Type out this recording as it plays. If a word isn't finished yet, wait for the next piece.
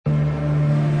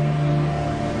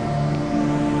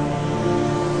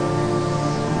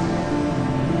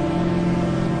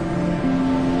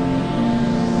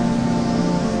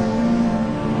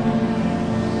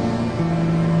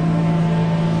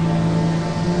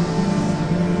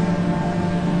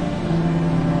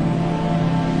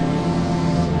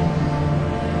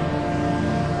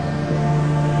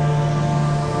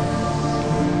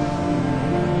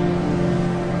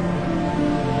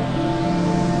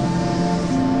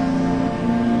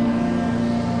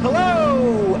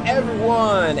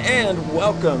everyone, and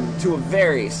welcome to a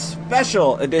very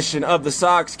special edition of the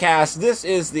Soxcast. This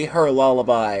is the Her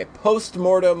Lullaby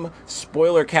post-mortem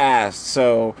spoiler cast.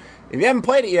 So, if you haven't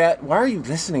played it yet, why are you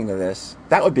listening to this?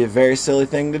 That would be a very silly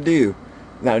thing to do.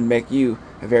 That would make you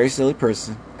a very silly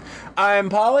person. I am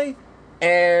Polly,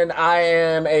 and I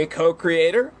am a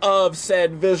co-creator of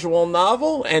said visual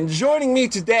novel, and joining me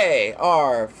today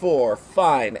are four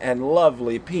fine and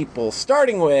lovely people,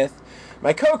 starting with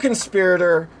my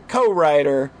co-conspirator,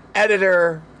 co-writer,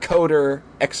 editor, coder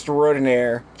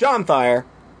extraordinaire, John Thayer.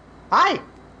 Hi!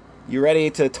 You ready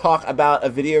to talk about a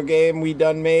video game we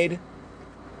done made?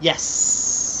 Yes!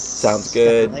 Sounds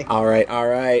good. Definitely.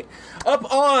 Alright.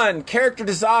 Up on character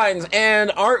designs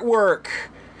and artwork,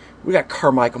 we got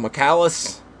Carmichael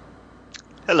McCallis.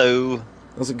 Hello.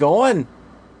 How's it going?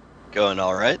 Going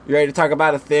alright. You ready to talk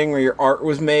about a thing where your art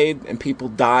was made and people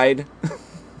died?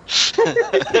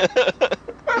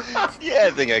 Yeah,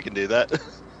 I think I can do that.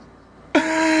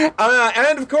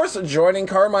 And of course, joining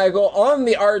Carmichael on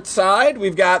the art side,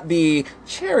 we've got the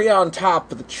cherry on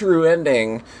top of the true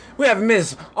ending. We have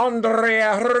Ms.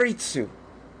 Andrea Ritsu.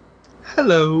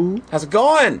 Hello. How's it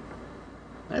going?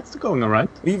 That's going alright.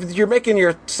 You're making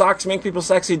your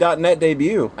SocksMakePeopleSexy.net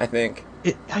debut, I think.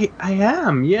 I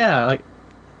am, yeah.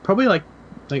 Probably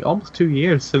almost 2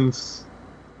 years since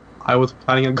I was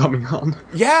planning on coming on.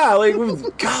 Yeah,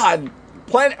 God,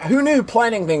 who knew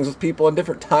planning things with people in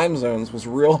different time zones was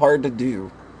real hard to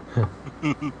do?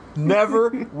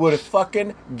 Never would have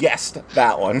fucking guessed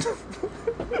that one.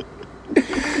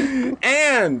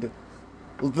 And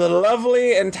the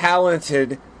lovely and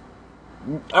talented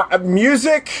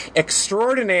music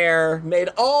extraordinaire made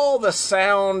all the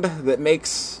sound that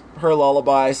makes Her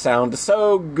Lullaby sound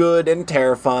so good and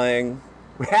terrifying.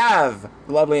 We have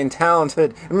the lovely and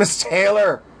talented Miss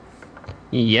Taylor.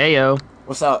 Yayo.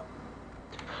 What's up?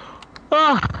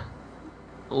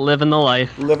 Living the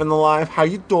life. Living the life. How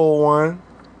you doing?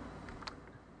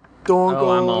 Doing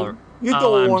good.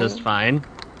 I'm just fine.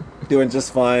 Doing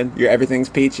just fine. Everything's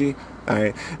peachy. All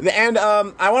right. And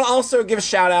I want to also give a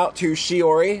shout out to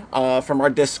Shiori from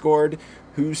our Discord,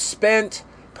 who spent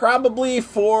probably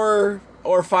 4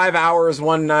 or 5 hours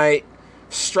one night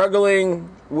struggling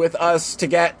with us to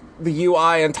get the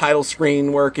UI and title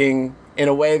screen working in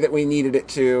a way that we needed it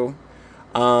to.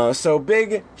 So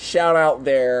big shout out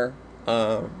there,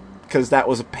 because that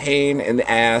was a pain in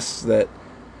the ass that,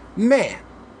 man,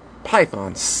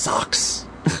 Python sucks.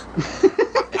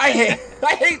 I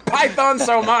hate Python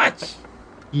so much.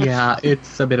 Yeah,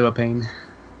 it's a bit of a pain.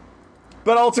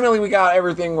 But ultimately we got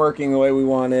everything working the way we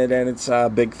wanted, and it's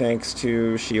big thanks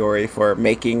to Shiori for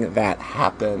making that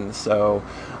happen. So,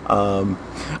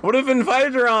 would have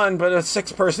invited her on, but a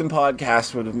 6-person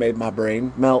podcast would have made my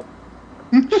brain melt.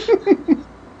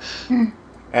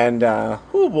 And,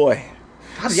 oh boy.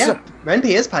 God, yeah, Renpy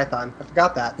is Python. I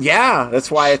forgot that. Yeah, that's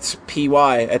why it's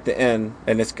PY at the end,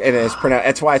 and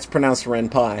that's why it's pronounced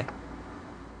Renpy.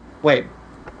 Wait,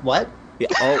 what? Yeah.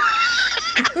 Oh.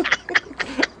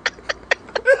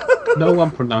 No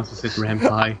one pronounces it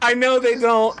Renpai. I know they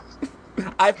don't.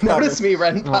 I've Notice me,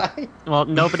 Renpy. Well,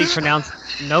 nobody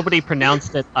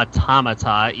pronounced it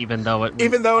automata, even though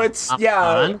it's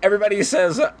everybody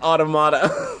says automata.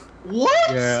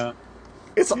 What? Yeah.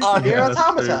 It's Nier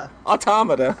Automata.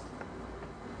 Automata.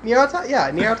 Nier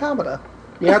Automata. Nier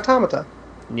Automata.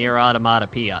 Nier Automata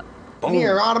Pia.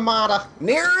 Nier Automata.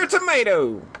 Near a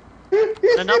tomato.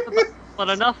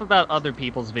 Enough about other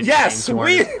people's video Yes,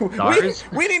 games.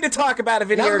 we need to talk about a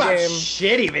video Not about game.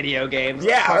 shitty video games.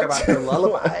 Yeah, Let's talk about Her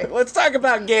Lullaby. Let's talk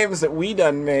about games that we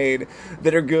done made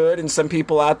that are good and some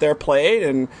people out there played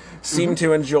and seem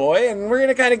to enjoy, and we're going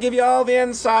to kind of give you all the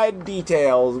inside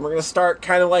details. And we're going to start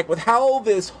kind of with how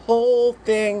this whole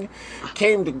thing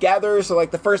came together. So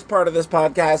the first part of this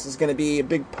podcast is going to be a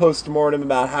big post-mortem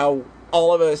about how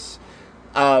all of us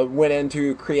went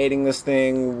into creating this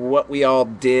thing, what we all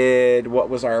did, what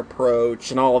was our approach,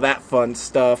 and all of that fun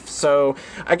stuff. So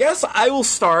I guess I will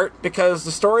start, because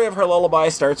the story of Her Lullaby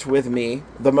starts with me,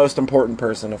 the most important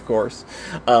person, of course.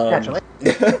 Naturally.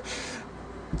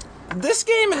 This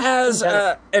game has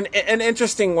an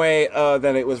interesting way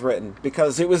that it was written,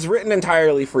 because it was written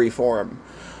entirely freeform.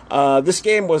 This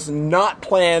game was not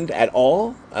planned at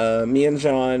all. Me and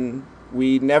John,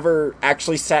 we never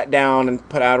actually sat down and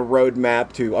put out a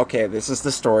roadmap to, okay, this is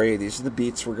the story, these are the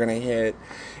beats we're going to hit.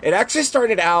 It actually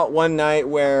started out one night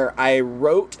where I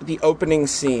wrote the opening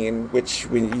scene, which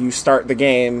when you start the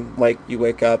game, you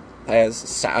wake up as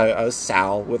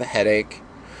Sal with a headache.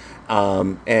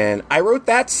 And I wrote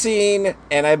that scene,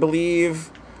 and I believe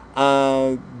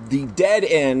the dead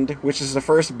end, which is the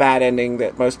first bad ending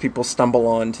that most people stumble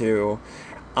onto,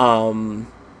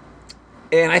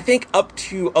 and I think up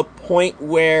to a point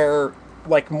where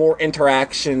like more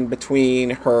interaction between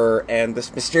her and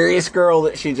this mysterious girl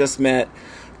that she just met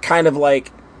kind of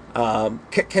like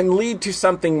can lead to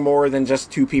something more than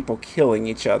just two people killing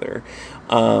each other.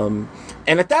 And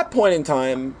at that point in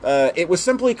time, it was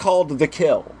simply called The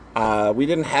Kill. We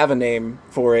didn't have a name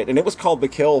for it, and it was called The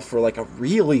Kill for like a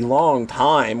really long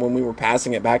time when we were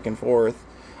passing it back and forth.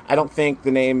 I don't think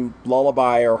the name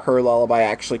Lullaby or Her Lullaby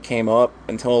actually came up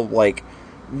until like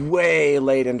way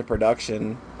late into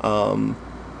production. I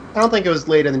don't think it was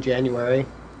later than January.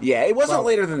 Yeah, it wasn't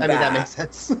later than that. I mean, that makes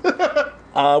sense.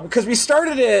 Because we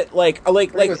started it like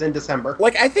it was in December.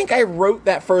 Like I think I wrote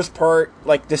that first part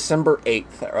like December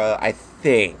 8th. I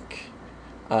think.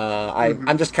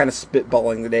 I'm just kind of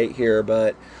spitballing the date here,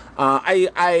 but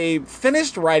I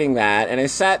finished writing that, and I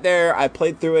sat there, I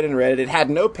played through it and read it. It had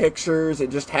no pictures, it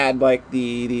just had like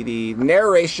the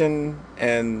narration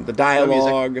and the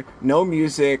dialogue, no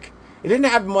music. It didn't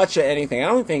have much of anything. I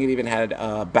don't think it even had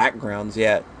backgrounds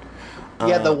yet. You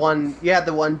had the one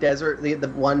desert, the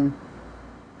one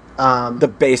the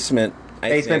basement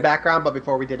background, but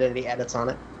before we did any edits on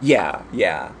it. Yeah.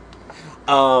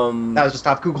 That was just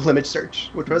off Google image search,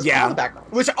 which was all the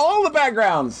backgrounds. Which all the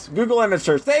backgrounds, Google image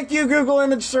search. Thank you, Google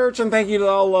image search, and thank you to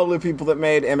all lovely people that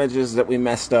made images that we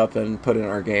messed up and put in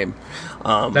our game.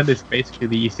 That is basically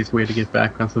the easiest way to get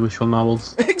backgrounds to visual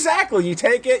novels. Exactly. You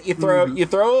take it, you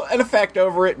throw an effect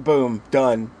over it, boom,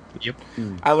 done. Yep.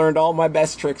 I learned all my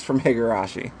best tricks from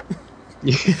Higurashi.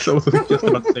 Yes, I was just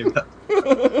about to say that.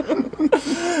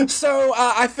 So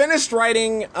I finished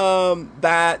writing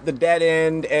the dead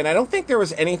end, and I don't think there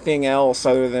was anything else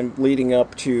other than leading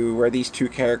up to where these two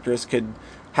characters could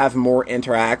have more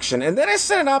interaction. And then I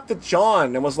sent it up to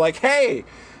John and was like, "Hey,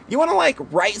 you want to like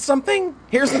write something?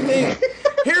 Here's the thing.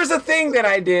 Here's the thing that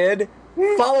I did.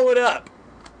 Follow it up."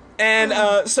 And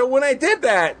so when I did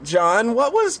that, John,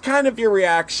 what was kind of your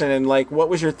reaction, and like what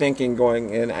was your thinking going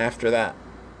in after that?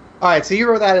 All right, so you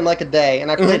wrote that in like a day,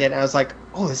 and I played it, and I was like,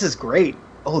 "Oh, this is great!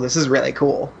 Oh, this is really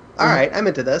cool! All right, I'm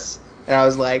into this." And I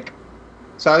was like,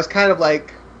 so I was kind of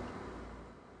like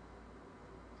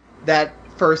that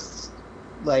first,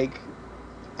 like,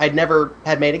 I'd never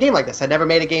had made a game like this. I'd never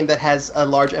made a game that has a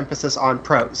large emphasis on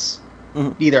prose.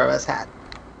 Neither of us had,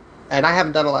 and I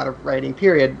haven't done a lot of writing.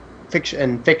 Period,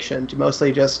 fiction,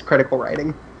 mostly just critical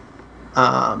writing.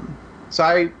 So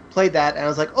I played that, and I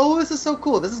was like, "Oh, this is so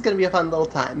cool! This is going to be a fun little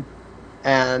time."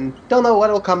 And don't know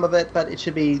what will come of it, but it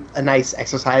should be a nice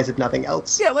exercise, if nothing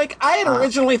else. Yeah, like, I had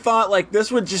originally thought, like,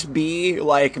 this would just be,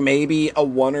 like, maybe a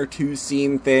 1 or 2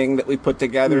 scene thing that we put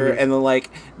together, and then,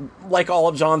 like all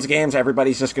of John's games,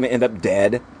 everybody's just going to end up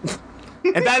dead.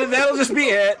 And that'll just be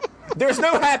it. There's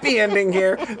no happy ending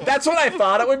here. That's what I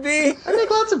thought it would be. I make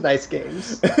lots of nice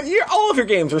games. All of your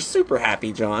games are super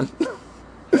happy, John.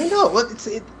 I know. Well,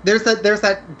 there's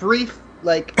that brief,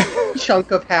 like, chunk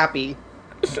of happy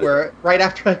where right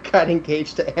after I got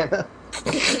engaged to Anna,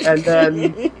 and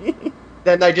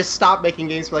then I just stopped making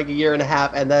games for like a year and a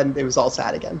half, and then it was all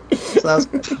sad again. So that was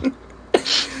good.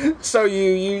 So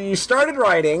you started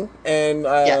writing, and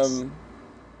yes,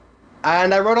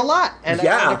 and I wrote a lot, and I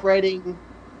ended up writing.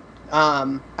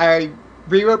 I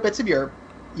rewrote bits of your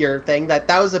thing. That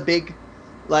was a big,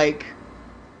 like,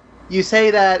 you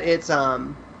say that it's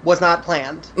was not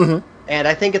planned, and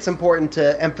I think it's important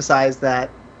to emphasize that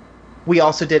we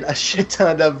also did a shit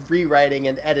ton of rewriting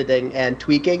and editing and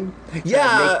tweaking to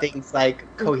make things, like,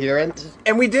 coherent.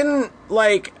 And we didn't,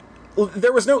 like,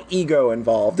 there was no ego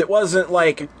involved. It wasn't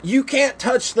like, you can't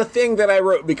touch the thing that I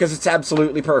wrote because it's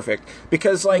absolutely perfect.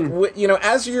 Because, like,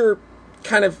 as you're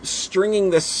kind of stringing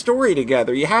this story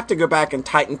together, you have to go back and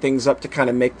tighten things up to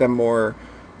kind of make them more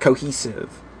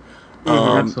cohesive.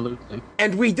 Absolutely.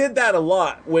 And we did that a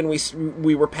lot when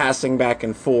we were passing back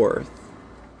and forth.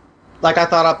 Like, I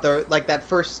thought up that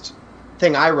first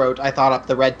thing I wrote, I thought up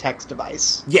the red text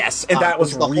device. Yes, and that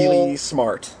was really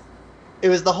smart. It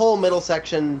was the whole middle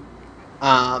section,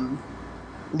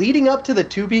 leading up to the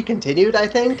to be continued, I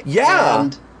think. Yeah.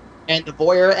 And the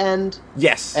voyeur end.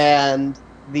 Yes. And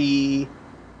the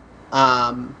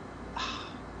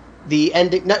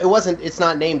ending. No, it's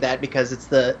not named that because it's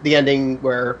the ending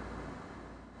where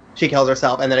she kills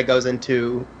herself, and then it goes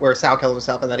into where Sal kills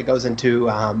herself, and then it goes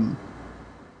into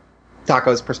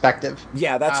Taco's perspective.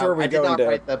 Yeah, that's where we go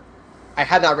into. I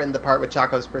had not written the part with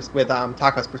Taco's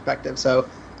perspective, so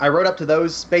I wrote up to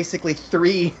those basically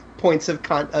 3 points of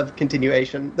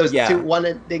continuation. Those one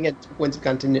ending and 2 points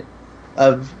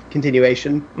of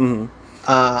continuation.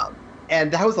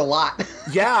 And that was a lot.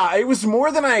 Yeah, it was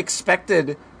more than I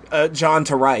expected John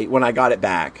to write when I got it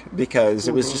back, because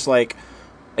it was just like,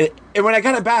 and when I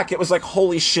got it back, it was like,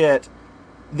 holy shit,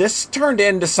 this turned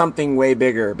into something way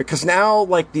bigger, because now,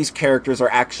 like, these characters are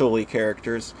actually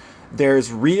characters.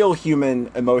 There's real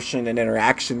human emotion and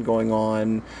interaction going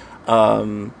on.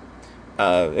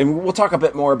 And we'll talk a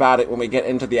bit more about it when we get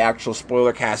into the actual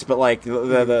spoiler cast, but, like,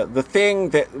 the thing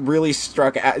that really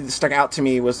stuck out to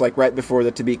me was, like, right before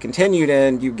the to be continued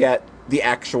end, you get the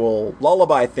actual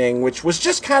lullaby thing, which was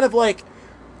just kind of like,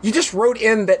 you just wrote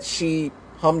in that she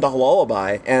hummed a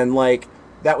lullaby, and, like,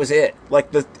 that was it.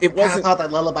 Like, it wasn't... I thought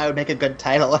that lullaby would make a good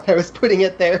title, and I was putting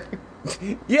it there.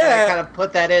 Yeah. And I kind of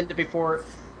put that in before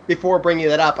bringing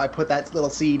that up. I put that little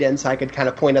seed in so I could kind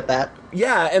of point at that.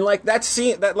 Yeah, and, like, that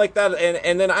scene,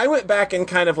 and then I went back and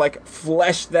kind of, like,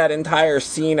 fleshed that entire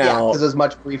scene out. Yeah, because it was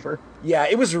much briefer. Yeah,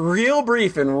 it was real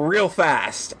brief and real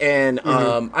fast, and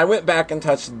I went back and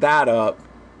touched that up.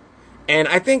 And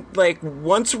I think, like,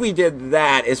 once we did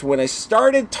that is when I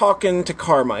started talking to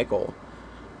Carmichael.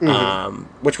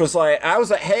 Which was like, I was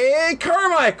like, hey,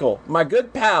 Carmichael, my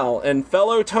good pal and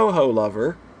fellow Toho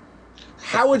lover,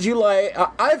 how would you like,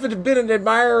 I've been an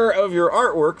admirer of your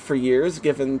artwork for years,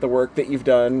 given the work that you've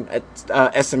done at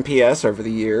SMPS over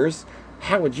the years.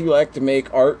 How would you like to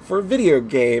make art for a video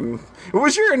game? What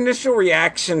was your initial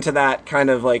reaction to that, kind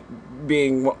of like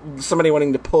being somebody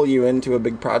wanting to pull you into a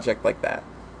big project like that?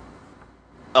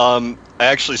 I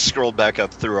actually scrolled back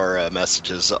up through our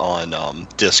messages on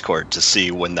Discord to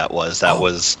see when that was. That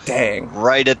was dang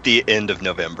right at the end of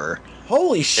November.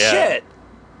 Holy shit!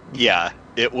 Yeah,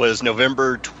 it was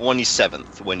November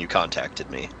 27th when you contacted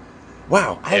me.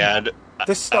 Wow! I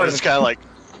was kind of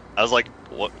like,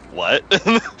 what?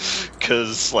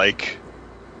 Because, like,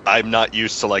 I'm not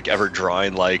used to, like, ever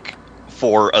drawing, like,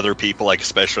 for other people, like,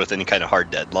 especially with any kind of hard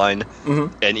deadline.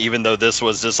 And even though this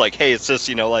was just like, hey, it's just,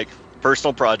 you know, like,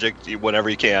 personal project, whenever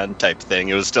you can type thing,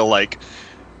 it was still like,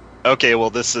 okay,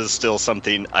 well, this is still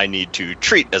something I need to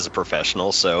treat as a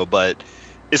professional, but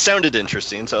it sounded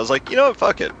interesting, so I was like, you know what,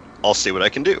 fuck it, I'll see what I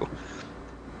can do.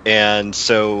 And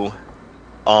so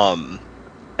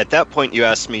at that point you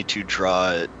asked me to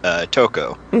draw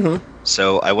Toko.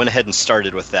 So I went ahead and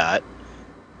started with that,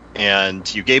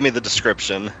 and you gave me the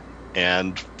description,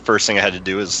 and first thing I had to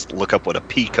do is look up what a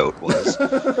pea coat was.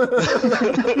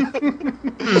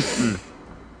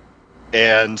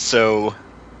 And so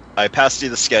I passed you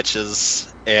the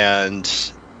sketches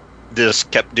and just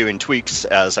kept doing tweaks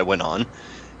as I went on,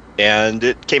 and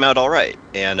it came out all right.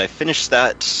 And I finished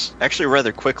that actually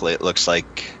rather quickly, it looks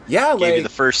like. Yeah, I gave you the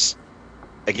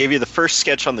first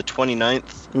sketch on the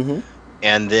 29th,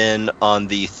 and then on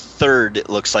the 3rd, it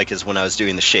looks like, is when I was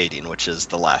doing the shading, which is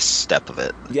the last step of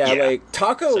it. Yeah, like,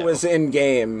 Taco was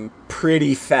in-game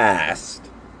pretty fast.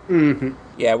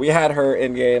 Yeah, we had her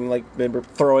in-game, like, remember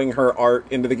throwing her art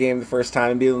into the game the first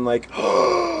time and being like,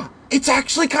 oh, it's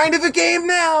actually kind of a game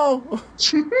now!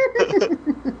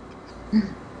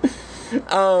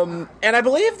 And I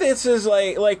believe this is,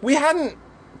 like, we hadn't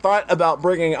thought about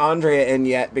bringing Andrea in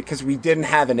yet because we didn't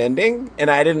have an ending, and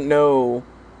I didn't know,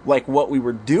 like, what we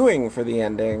were doing for the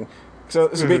ending. So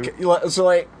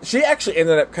like, she actually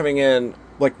ended up coming in,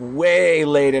 like, way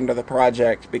late into the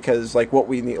project because, like,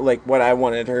 what I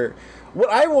wanted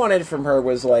from her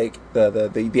was, like,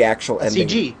 the actual ending.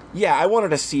 CG. Yeah, I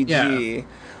wanted a CG.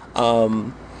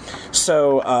 Yeah.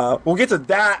 So we'll get to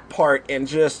that part in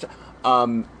just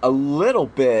a little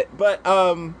bit, but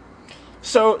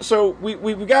so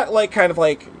we got, like, kind of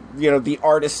like, you know, the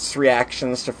artist's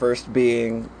reactions to first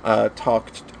being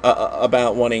talked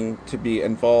about wanting to be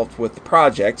involved with the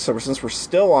project. So since we're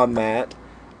still on that,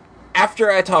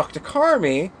 after I talked to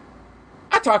Carmi,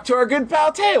 I talked to our good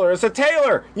pal Taylor. I said,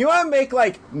 Taylor, you want to make,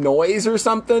 like, noise or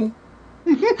something?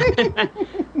 Yeah,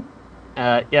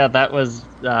 that was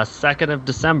 2nd of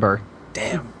December.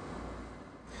 Damn.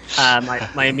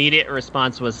 My immediate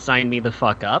response was, sign me the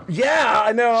fuck up. Yeah,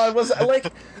 I know. I was,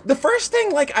 like, the first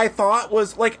thing, like, I thought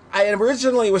was, like, I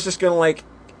originally was just gonna, like,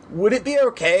 would it be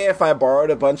okay if I borrowed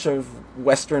a bunch of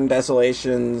Western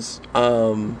Desolations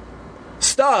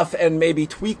stuff and maybe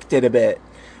tweaked it a bit?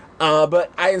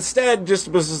 But I instead just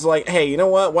was just like, hey, you know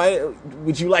what? Why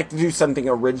would you like to do something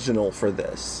original for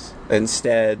this?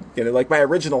 Instead, you know, like, my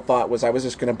original thought was I was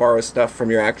just going to borrow stuff from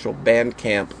your actual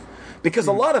Bandcamp, because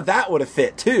a lot of that would have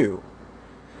fit too.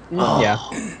 Yeah.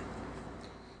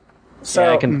 So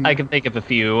yeah, I can think of a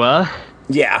few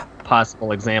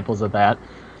possible examples of that.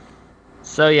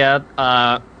 So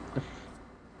yeah,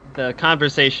 the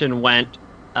conversation went.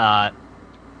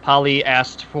 Polly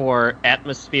asked for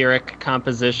atmospheric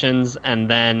compositions and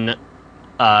then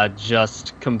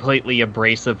just completely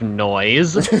abrasive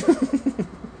noise.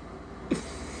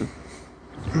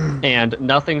 And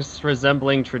nothing's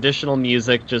resembling traditional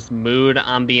music, just mood,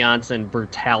 ambiance, and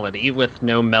brutality with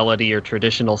no melody or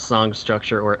traditional song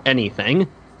structure or anything.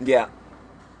 Yeah.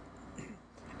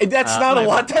 That's not a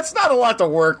lot. That's not a lot to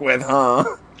work with, huh?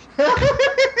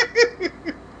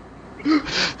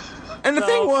 And the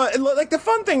thing was, like, the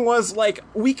fun thing was, like,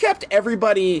 we kept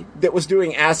everybody that was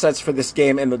doing assets for this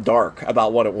game in the dark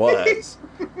about what it was.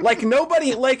 Like,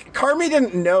 nobody, like, Carmi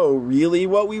didn't know really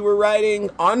what we were writing.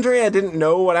 Andrea didn't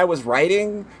know what I was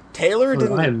writing. Taylor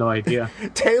didn't. I had no idea.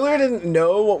 Taylor didn't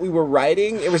know what we were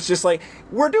writing. It was just like,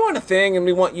 we're doing a thing and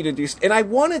we want you to do. And I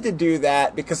wanted to do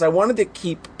that because I wanted to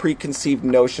keep preconceived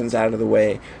notions out of the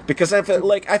way. Because I felt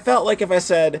like if I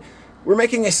said, we're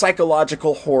making a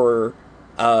psychological horror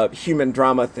human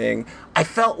drama thing, I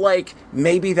felt like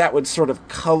maybe that would sort of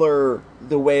color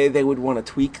the way they would want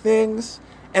to tweak things.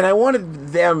 And I wanted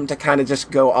them to kind of just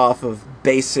go off of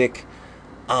basic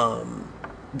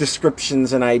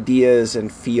descriptions and ideas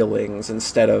and feelings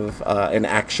instead of an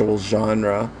actual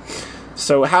genre.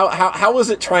 So how was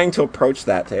it trying to approach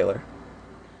that, Taylor?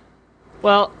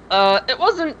 Well, it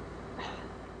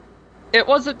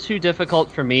wasn't too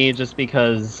difficult for me just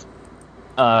because,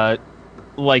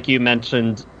 like you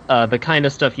mentioned, the kind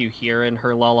of stuff you hear in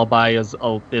Her Lullaby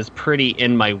is pretty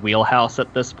in my wheelhouse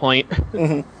at this point.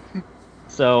 Mm-hmm.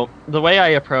 So the way I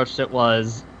approached it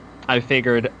was, I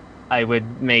figured I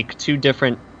would make two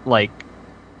different, like,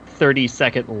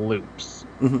 30-second loops.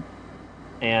 Mm-hmm.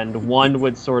 And one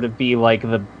would sort of be, like,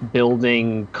 the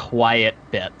building quiet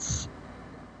bits.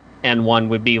 And one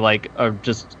would be, like, a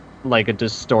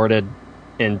distorted,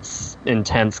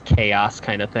 intense chaos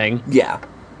kind of thing. Yeah.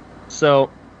 So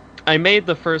I made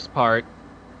the first part.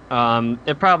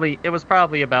 It was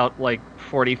probably about, like,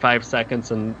 45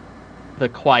 seconds, and the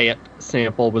quiet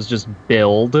sample was just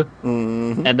build.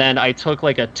 Mm-hmm. And then I took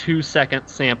like a 2-second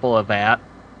sample of that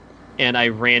and I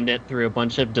ran it through a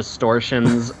bunch of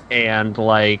distortions and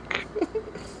like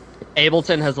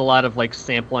Ableton has a lot of like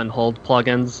sample and hold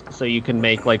plugins, so you can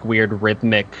make like weird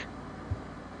rhythmic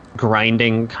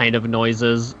grinding kind of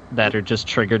noises that are just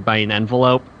triggered by an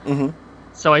envelope. Mm-hmm.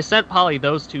 So I sent Polly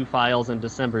those two files on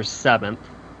December 7th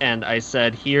and I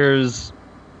said, here's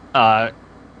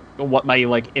what my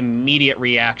like immediate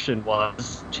reaction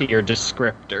was to your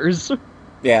descriptors.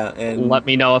 Yeah, and let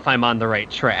me know if I'm on the right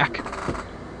track.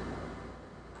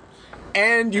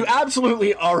 And you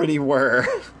absolutely already were.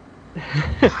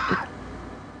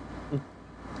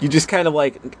 You just kind of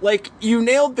like you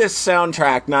nailed this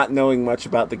soundtrack not knowing much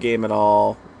about the game at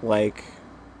all, like,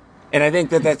 and I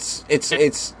think that's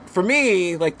it's for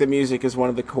me, like, the music is one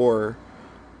of the core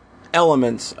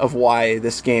elements of why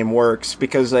this game works,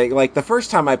 because like the first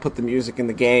time I put the music in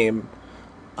the game,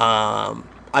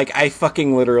 like, I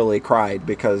fucking literally cried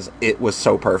because it was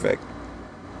so perfect.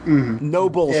 Mm-hmm. No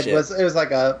bullshit. It was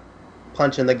like a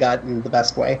punch in the gut in the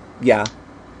best way. Yeah,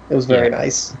 it was very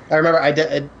nice. I remember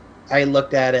I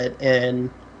looked at it and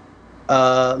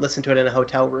listened to it in a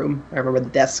hotel room. I remember the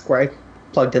desk where I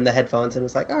plugged in the headphones and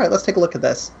was like, all right, let's take a look at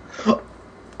this.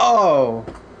 Oh.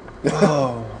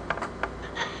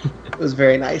 It was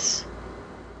very nice.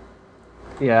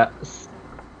 Yeah.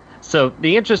 So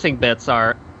the interesting bits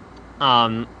are,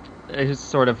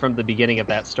 sort of from the beginning of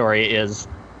that story, is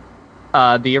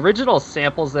the original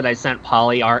samples that I sent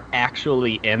Polly are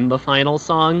actually in the final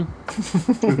song.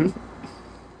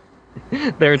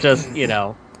 They're just,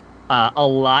 a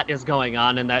lot is going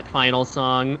on in that final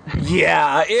song.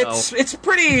 Yeah, it's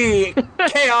pretty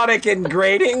chaotic and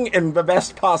grating in the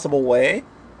best possible way.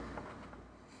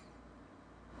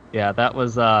 Yeah, that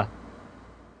was and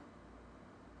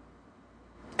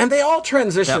they all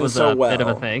transition so well. That was a bit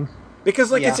of a thing.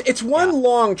 Because, like, it's one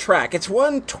long track. It's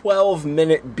one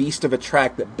 12-minute beast of a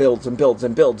track that builds and builds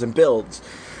and builds and builds.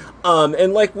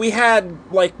 And, like, we had,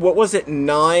 like,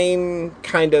 9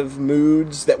 kind of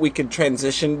moods that we could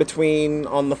transition between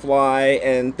on the fly,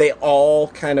 and they all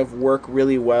kind of work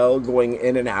really well going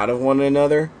in and out of one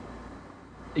another.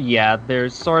 Yeah,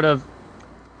 there's sort of...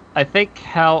 I think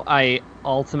how I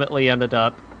ultimately ended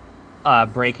up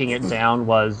breaking it down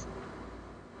was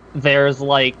there's,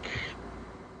 like...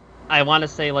 I want to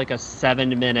say, like, a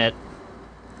 7-minute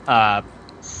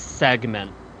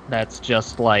segment that's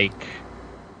just, like...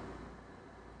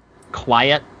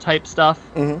 quiet type stuff.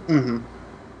 Mm-hmm. Mm-hmm.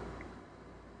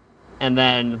 And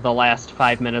then the last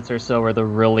 5 minutes or so are the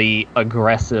really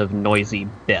aggressive, noisy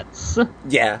bits.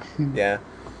 Yeah, yeah.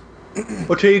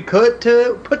 Which you could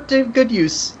put to good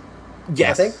use.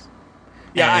 Yes. I think.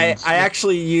 Yeah, I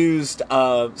actually used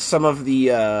some of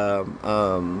the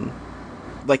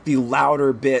like the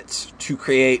louder bits to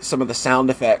create some of the sound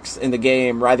effects in the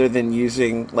game, rather than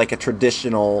using like a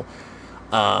traditional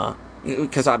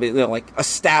because obviously, like a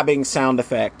stabbing sound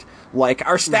effect. Like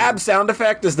our stab sound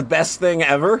effect is the best thing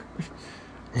ever.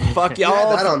 Fuck You y'all.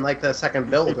 had that on like the second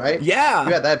build, right? Yeah.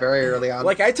 You had that very early on.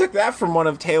 Like I took that from one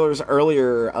of Taylor's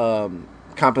earlier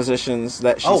compositions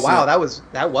that she oh wow, sent.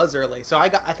 that was early. So I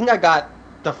think I got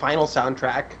the final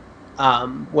soundtrack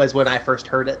was when I first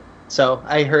heard it. So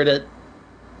I heard it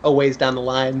a ways down the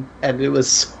line, and it was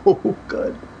so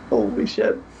good. Holy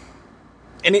shit!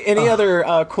 Any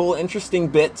other cool, interesting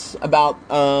bits about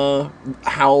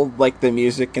how like the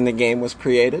music in the game was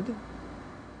created?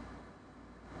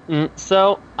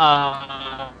 So,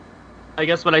 I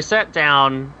guess when I sat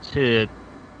down to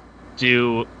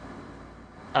do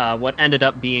what ended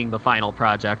up being the final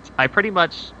project, I pretty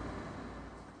much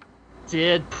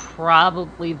did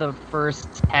probably the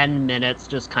first 10 minutes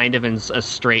just kind of in a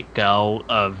straight go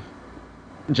of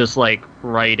just like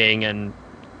writing and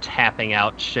tapping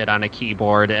out shit on a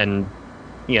keyboard and,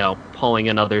 you know, pulling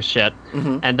in other shit.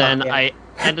 Mm-hmm. And then yeah. I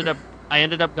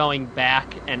ended up going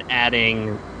back and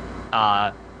adding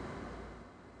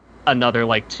another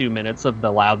like 2 minutes of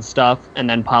the loud stuff, and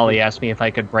then Polly asked me if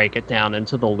I could break it down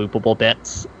into the loopable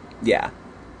bits. Yeah.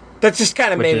 That just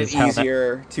kind of Which made is it how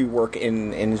easier to work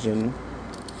in engine.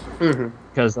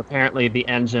 Because apparently the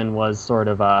engine was sort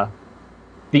of a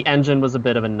bit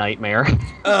of a nightmare.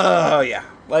 Oh yeah.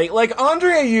 Like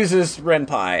Andrea uses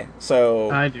RenPy,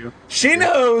 so I do. she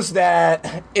knows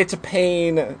that it's a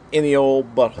pain in the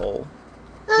old butthole.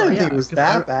 I didn't yeah, think it was 'cause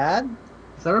that bad.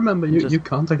 So I remember you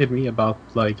contacted me about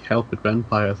like help with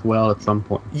RenPy as well at some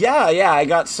point. Yeah, I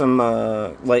got some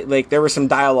like there were some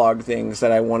dialogue things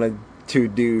that I wanted to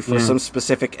do for some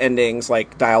specific endings,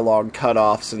 like dialogue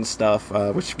cutoffs and stuff,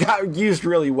 which got used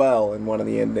really well in one of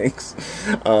the endings.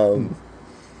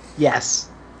 Yes.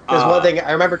 There's one thing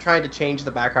I remember trying to change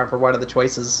the background for one of the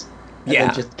choices, and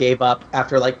then just gave up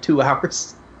after like 2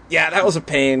 hours. Yeah, that was a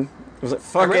pain. It was like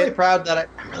fuck I'm really it. proud I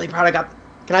got.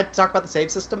 Can I talk about the save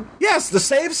system? Yes, the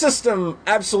save system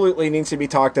absolutely needs to be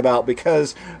talked about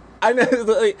because I know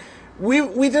like,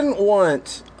 we didn't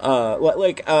want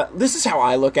this is how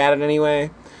I look at it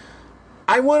anyway.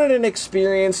 I wanted an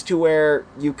experience to where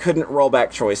you couldn't roll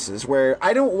back choices. Where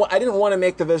I didn't want to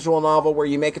make the visual novel where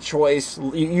you make a choice,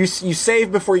 you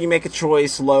save before you make a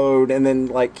choice, load, and then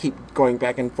like keep going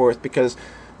back and forth because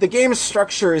the game's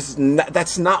structure is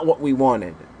that's not what we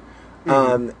wanted.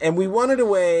 And we wanted a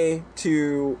way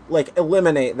to like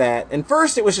eliminate that. And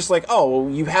first it was just like, oh, well,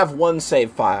 you have one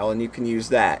save file and you can use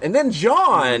that. And then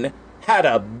John had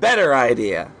a better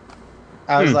idea.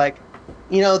 I was like,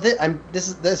 you know, this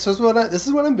is what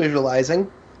I'm visualizing.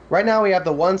 Right now we have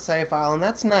the one save file, and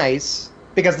that's nice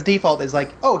because the default is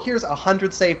like, oh, here's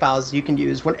 100 save files you can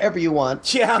use whenever you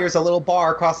want. Yeah. Here's a little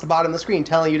bar across the bottom of the screen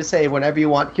telling you to save whenever you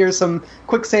want. Here's some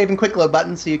quick save and quick load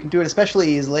buttons so you can do it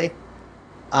especially easily.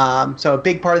 So a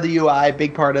big part of the UI,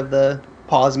 big part of the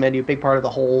pause menu, big part of the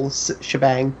whole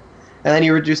shebang. And then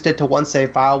you reduced it to one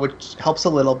save file, which helps a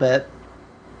little bit.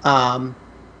 And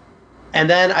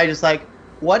then I just like,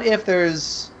 what if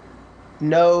there's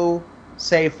no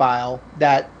save file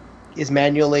that is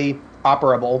manually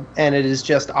operable and it is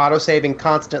just auto-saving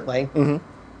constantly? Mm-hmm.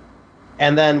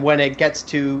 And then when it gets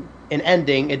to an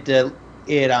ending, it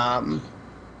deletes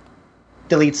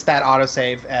that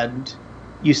autosave and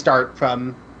you start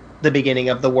from the beginning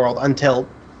of the world until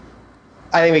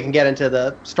I think we can get into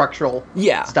the structural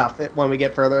stuff when we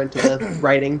get further into the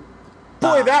writing.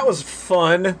 Boy, that was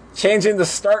fun. Changing the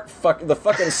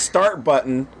fucking start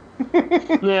button.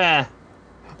 Yeah.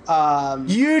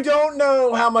 You don't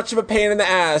know how much of a pain in the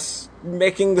ass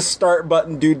making the start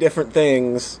button do different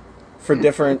things for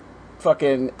different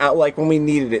fucking like when we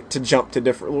needed it to jump to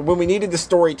different when we needed the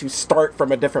story to start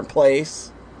from a different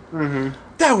place. Mm-hmm.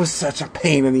 That was such a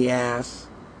pain in the ass.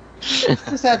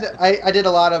 Just had to, I did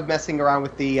a lot of messing around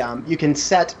with the you can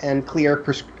set and clear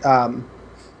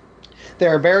there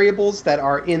are variables that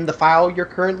are in the file you're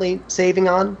currently saving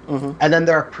on, and then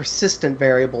there are persistent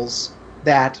variables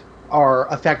that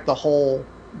affect the whole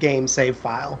game save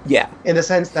file. Yeah. In the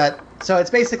sense that, so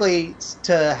it's basically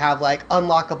to have like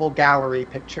unlockable gallery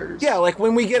pictures. Yeah, like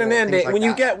when we get an ending, like when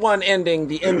you that. get one ending,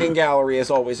 the ending gallery is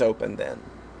always open then.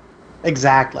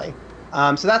 Exactly.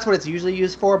 So that's what it's usually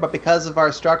used for, but because of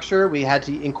our structure, we had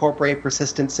to incorporate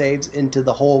persistent saves into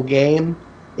the whole game,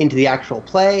 into the actual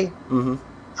play,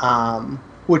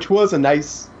 which was a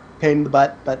nice pain in the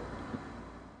butt, but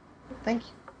thank you.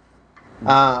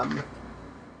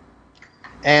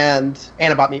 And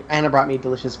Anna brought me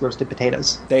delicious roasted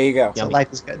potatoes. There you go. So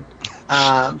life is good.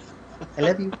 I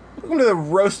love you. Welcome to the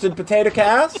Roasted Potato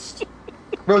Cast.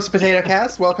 Roasted Potato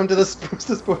Cast. Welcome to the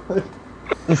Spoiler.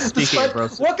 Speaking of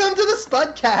roasted, Welcome to the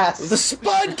Spudcast. The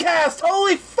Spudcast!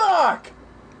 Holy fuck!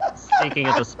 speaking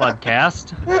of the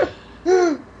Spudcast,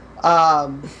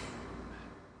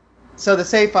 So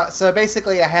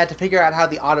basically, I had to figure out how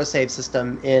the autosave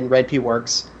system in RedP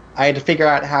works. I had to figure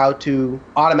out how to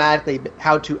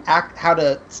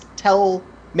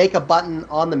make a button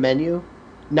on the menu,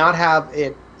 not have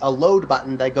it a load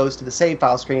button that goes to the save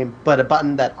file stream, but a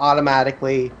button that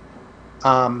automatically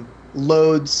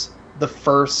loads the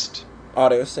first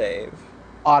Autosave.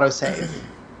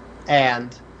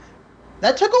 And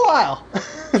that took a while.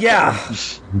 Yeah.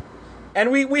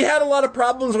 And we had a lot of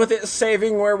problems with it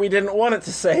saving where we didn't want it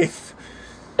to save.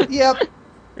 Yep.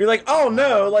 You're like, oh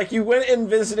no, like you went and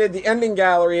visited the ending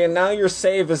gallery and now your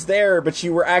save is there, but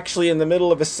you were actually in the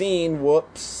middle of a scene.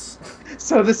 Whoops.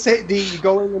 So the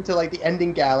going into like the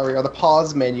ending gallery or the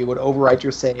pause menu would overwrite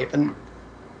your save, and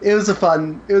it was a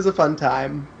fun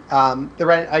time.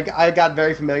 I got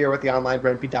very familiar with the online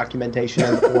RenP documentation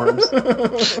and the forums.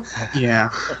 Yeah.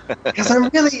 Because I'm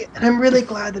really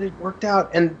glad that it worked out,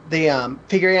 and the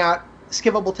figuring out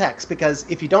skippable text, because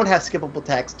if you don't have skippable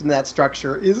text, then that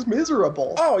structure is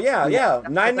miserable. Oh yeah.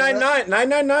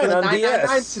 999 on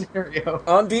DS. Scenario.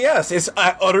 On DS, it's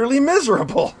utterly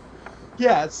miserable.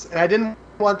 Yes, and I didn't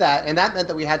want that, and that meant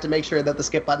that we had to make sure that the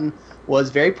skip button was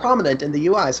very prominent in the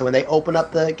UI. So when they open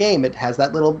up the game, it has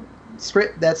that little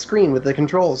that screen with the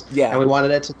controls. Yeah, and we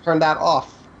wanted it to turn that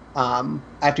off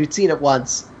after we'd seen it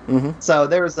once. Mm-hmm. So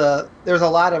there was a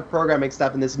lot of programming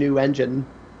stuff in this new engine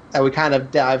that we kind of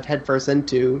dived headfirst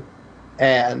into,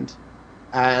 and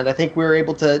I think we were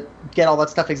able to get all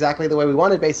that stuff exactly the way we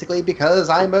wanted, basically, because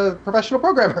I'm a professional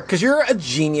programmer. Because you're a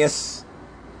genius.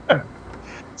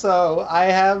 So I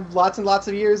have lots and lots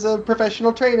of years of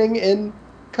professional training in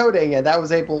coding, and that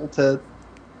was able to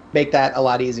make that a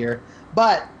lot easier.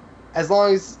 But as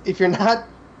long as if you're not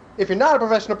a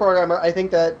professional programmer, I think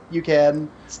that you can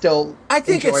still. I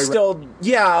think it's still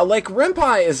like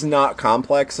RenPy is not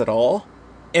complex at all.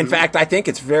 In fact, I think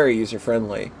it's very user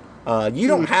friendly. You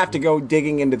don't have to go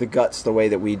digging into the guts the way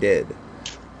that we did.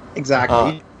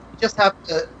 Exactly. You just have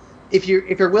to, if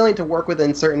you're willing to work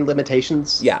within certain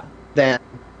limitations. Yeah. Then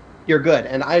you're good,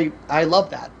 and I love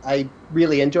that. I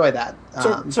really enjoy that.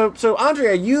 So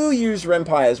Andrea, you use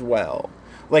RenPy as well.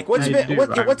 Like,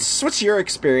 what's your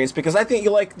experience? Because I think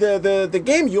you like the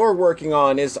game you're working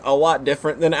on is a lot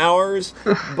different than ours.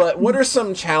 But what are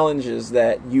some challenges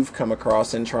that you've come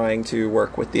across in trying to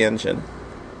work with the engine?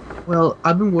 Well,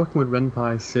 I've been working with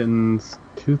RenPy since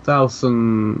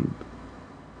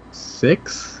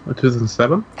 2006 or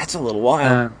 2007. That's a little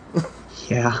while.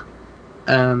 Yeah.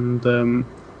 And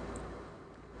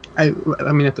I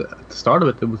mean, at the start of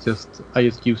it, I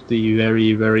just used the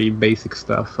very, very basic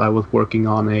stuff. I was working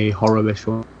on a horror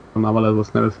visual novel that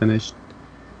was never finished.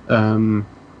 And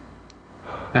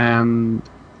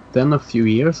then a few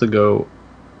years ago,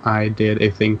 I did a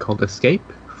thing called Escape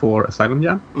for Asylum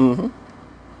Jam. Mm-hmm.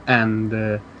 And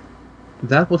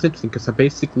that was interesting because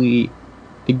the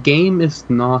game is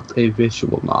not a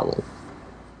visual novel.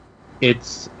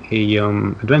 It's a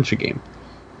adventure game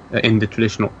in the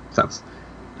traditional sense.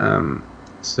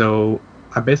 So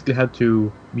I basically had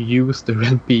to use the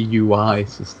RenP UI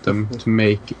system to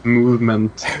make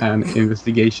movement and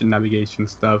investigation navigation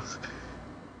stuff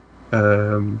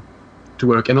to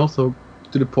work, and also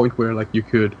to the point where like you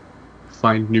could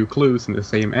find new clues in the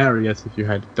same areas if you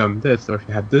had done this or if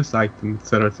you had this item,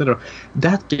 etc., etc.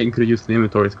 That game could have used an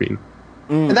inventory screen.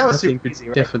 And that was super easy,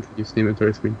 right? Definitely use an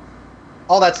inventory screen.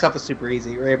 All that stuff was super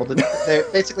easy. You were able to. They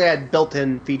basically had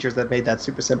built-in features that made that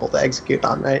super simple to execute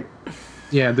on, right?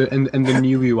 Yeah, and the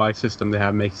new UI system they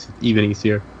have makes it even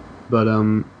easier. But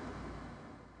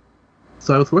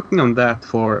so I was working on that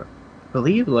for, I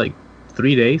believe, like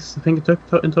 3 days. I think it took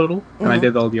in total, and I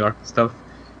did all the art stuff.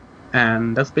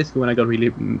 And that's basically when I got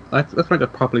that's when I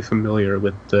got properly familiar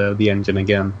with the engine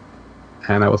again.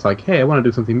 And I was like, hey, I want to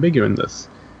do something bigger in this.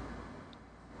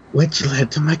 Which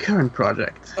led to my current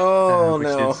project. Oh, which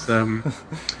no. is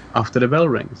After the Bell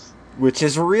Rings. Which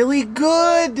is really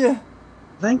good!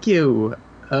 Thank you.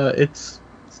 It's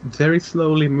very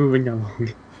slowly moving along.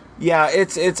 Yeah,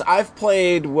 it's. I've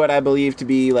played what I believe to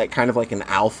be like kind of like an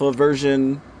alpha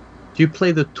version. You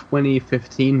play the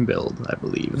 2015 build, I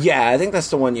believe. Yeah, I think that's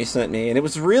the one you sent me, and it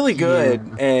was really good.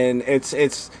 Yeah. And it's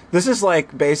this is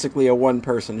like basically a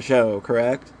one-person show,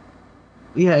 correct?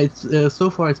 Yeah, it's so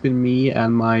far it's been me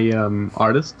and my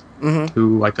artist,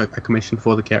 who I commissioned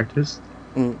for the characters,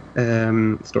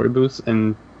 Story Boost,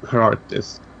 and her art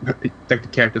is like the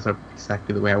characters are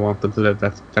exactly the way I want them, so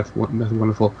that's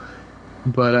wonderful.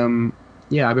 But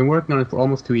yeah, I've been working on it for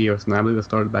almost 2 years now. I believe I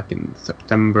started back in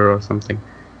September or something,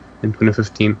 in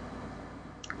 2015.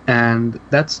 And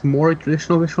that's more a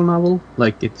traditional visual novel.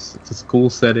 Like, it's a school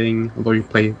setting, although you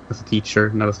play as a teacher,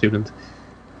 not a student.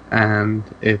 And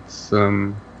it's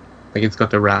it's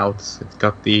got the routes, it's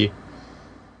got the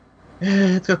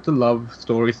love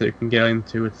stories that you can get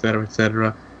into, etc.,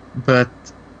 etc. But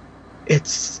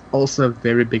it's also a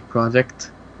very big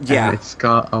project. Yeah. And it's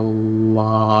got a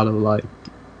lot of, like,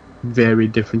 very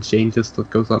different changes that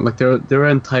goes on. Like, there are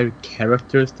entire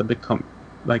characters that become,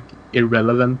 like,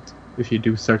 irrelevant if you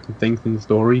do certain things in the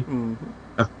story.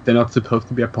 Mm-hmm. They're not supposed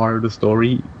to be a part of the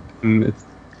story, and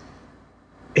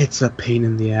it's a pain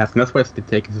in the ass, and that's why it's been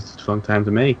taking such a long time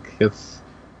to make, because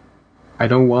I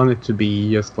don't want it to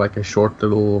be just like a short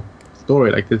little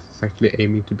story. Like, this is actually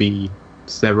aiming to be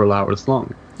several hours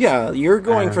long. Yeah, you're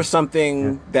going for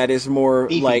something that is more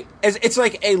like it's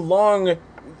like a long,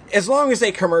 as long as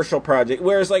a commercial project.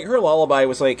 Whereas like Her Lullaby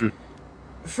was like,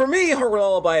 for me, Her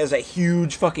Lullaby is a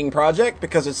huge fucking project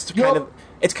because it's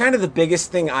kind of the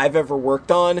biggest thing I've ever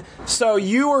worked on. So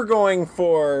you are going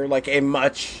for like a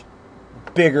much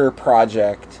bigger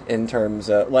project in terms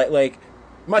of like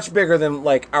much bigger than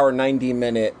like our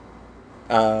 90-minute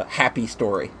happy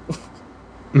story.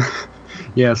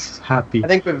 Yes, happy. I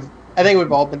think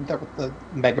we've all been there with the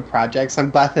mega projects. I'm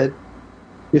glad that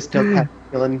you're still kind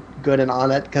of feeling good and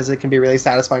on it, because it can be really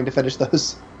satisfying to finish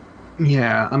those.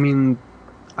 Yeah, I mean,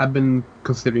 I've been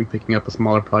considering picking up a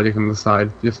smaller project on the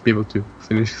side just to be able to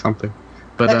finish something.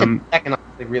 But that can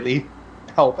honestly really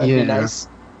help and be nice.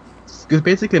 Because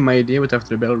basically my idea with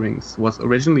After the Bell Rings was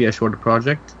originally a shorter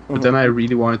project, but then I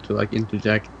really wanted to like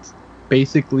interject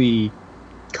basically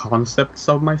concepts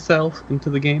of myself into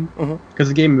the game, because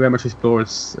the game very much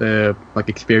explores like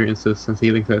experiences and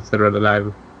feelings, etc., that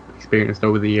I've experienced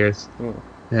over the years,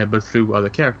 but through other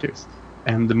characters.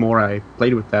 And the more I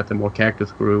played with that, the more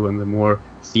characters grew, and the more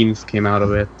scenes came out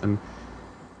of it, and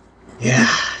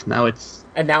now it's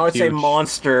a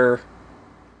monster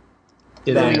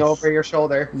Leaning over your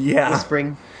shoulder. Yeah.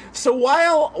 Whispering. So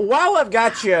while I've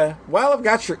got your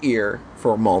ear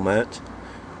for a moment,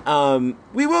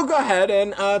 we will go ahead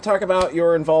and talk about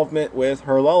your involvement with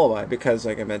Her Lullaby, because,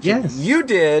 like I mentioned, you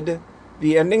did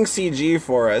the ending CG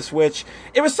for us, which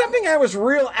it was something I was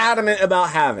real adamant about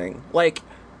having. Like,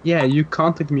 yeah, you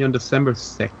contacted me on December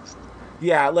 6th.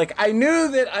 Yeah, like I knew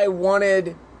that I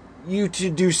wanted you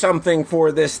to do something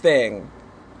for this thing.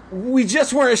 We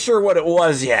just weren't sure what it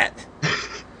was yet.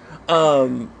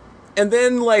 And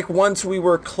then, like, once we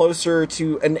were closer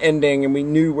to an ending and we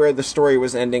knew where the story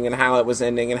was ending and how it was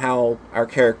ending and how our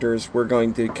characters were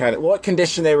going to what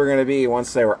condition they were going to be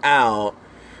once they were out,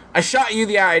 I shot you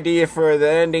the idea for the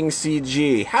ending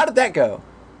CG. How did that go?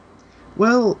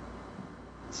 Well,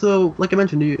 so, like I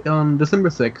mentioned, on December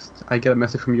 6th, I get a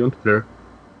message from you on Twitter,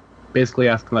 basically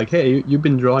asking, like, hey, you've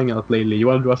been drawing a lot lately. You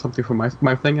want to draw something for my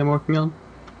thing I'm working on?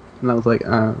 And I was like,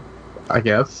 I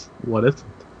guess. What is it?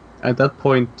 At that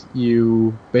point,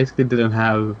 you basically didn't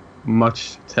have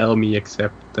much to tell me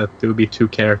except that there will be 2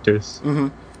 characters. Mm-hmm.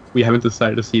 We haven't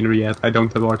decided the scenery yet. I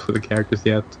don't have art for the characters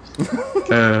yet.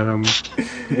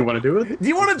 You want to do it? Do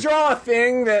you want to draw a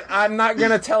thing that I'm not going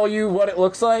to tell you what it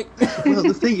looks like? Well,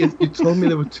 the thing is, you told me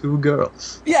there were 2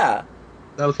 girls. Yeah.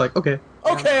 I was like, okay.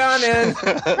 Okay, I'm in.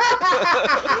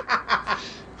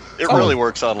 It really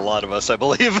works on a lot of us, I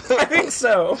believe. I think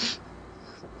so.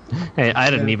 Hey, I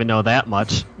didn't even know that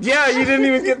much. Yeah, you didn't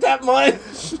even get that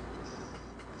much.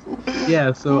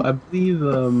 Yeah, so I believe,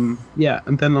 and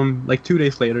then like 2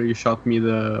 days later, you shot me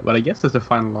what I guess is the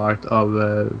final art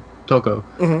of Toko.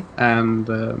 Mm-hmm. And,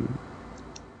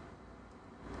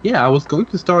 I was going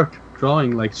to start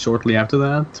drawing, like, shortly after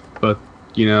that, but,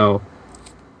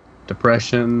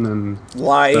 depression and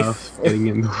life stuff getting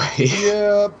in the way.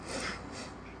 Yep.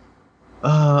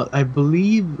 I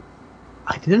believe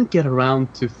I didn't get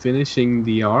around to finishing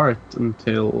the art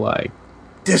until, like...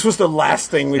 This was the last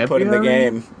thing we put in the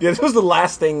game. Yeah, this was the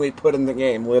last thing we put in the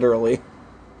game, literally.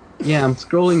 Yeah, I'm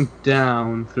scrolling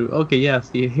down through... Okay, yeah,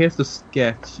 see, here's the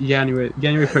sketch. January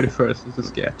 31st is the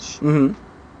sketch. Mm-hmm.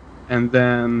 And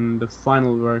then the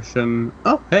final version...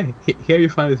 Oh, hey, here you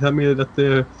finally tell me that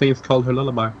the thing is called Her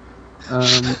Lullaby.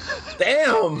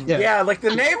 Damn! Yeah, like,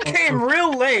 the name came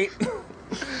real late.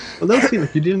 Well, that was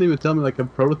like, you didn't even tell me, like, a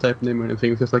prototype name or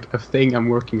anything. It's just, like, a thing I'm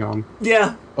working on.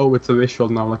 Yeah. Oh, it's a visual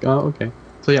now. Like, oh, okay.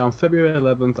 So, yeah, on February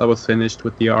 11th, I was finished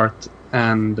with the art,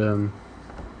 and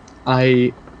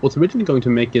I was originally going to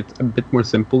make it a bit more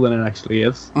simple than it actually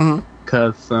is.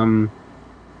 Because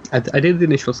I did the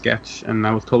initial sketch, and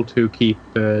I was told to keep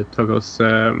Togo's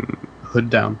hood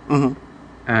down. Mm-hmm.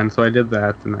 And so I did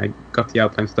that, and I got the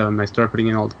outlines done, and I started putting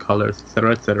in all the colors,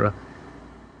 etc., etc.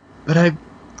 But I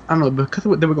don't know, because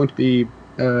they were going to be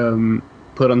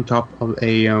put on top of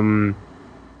a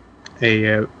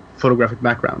photographic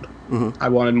background. I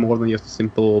wanted more than just a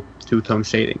simple two-tone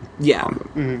shading. Yeah. On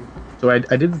them. So I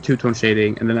did the two-tone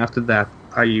shading, and then after that,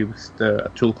 I used a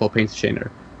tool called Paint Shader,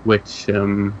 which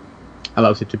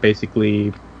allows you to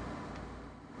basically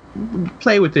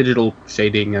play with digital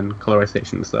shading and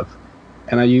colorization and stuff.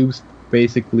 And I used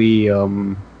basically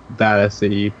that as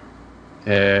a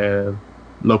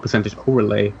low percentage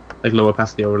overlay, like low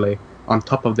opacity overlay, on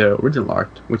top of the original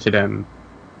art, which I then,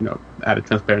 added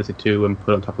transparency to and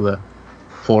put on top of the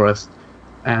forest.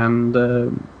 And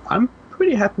I'm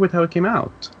pretty happy with how it came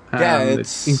out. Yeah, and it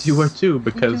seems you were too,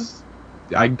 because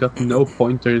I got no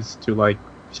pointers to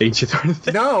change it or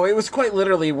anything. No, it was quite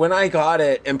literally when I got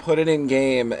it and put it in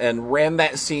game and ran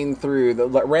that scene through,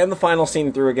 ran the final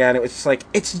scene through again. It was just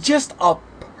it's just a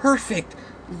perfect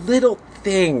little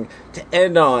thing to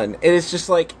end on. It is just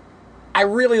I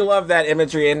really love that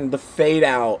imagery and the fade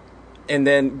out, and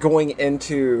then going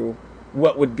into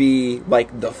what would be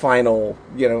the final,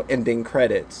 ending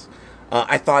credits.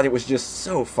 I thought it was just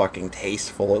so fucking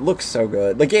tasteful. It looks so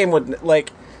good. The game would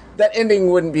that ending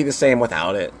wouldn't be the same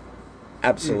without it.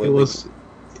 Absolutely.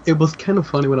 It was kind of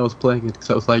funny when I was playing it, because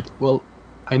I was like, well,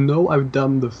 I know I've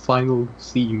done the final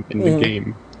scene in the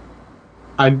game.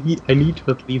 I need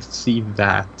to at least see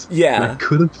that. Yeah.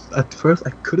 And at first I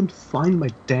couldn't find my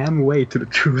damn way to the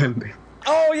true ending.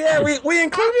 Oh yeah, we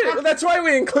included it. That's why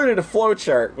we included a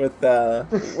flowchart with the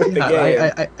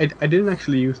game. I didn't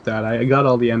actually use that. I got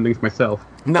all the endings myself.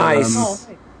 Nice.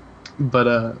 But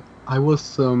I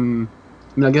was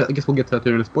I guess we'll get to that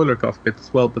during the spoiler cast bit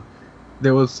as well. But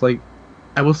there was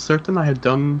I was certain I had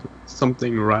done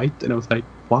something right, and I was like,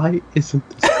 why isn't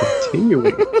this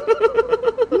continuing?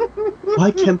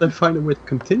 Why can't I find a way to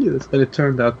continue this? And it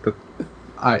turned out that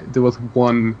there was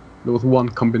one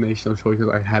combination of choices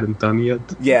I hadn't done yet.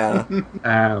 Yeah.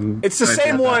 It's the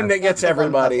same one that gets That's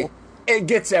everybody. level. It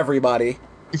gets everybody.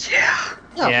 Yeah.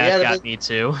 Yeah, it got me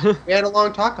too. We had a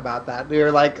long talk about that. We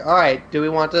were like, all right, do we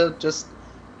want to just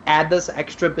add this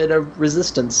extra bit of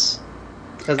resistance?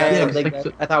 Because that's Yeah, something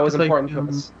that I thought was important to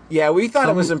us. Yeah, we thought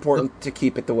it was important to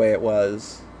keep it the way it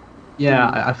was.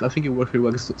 Yeah, I think it works really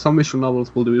well. 'Cause some visual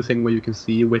novels will do the thing where you can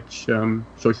see which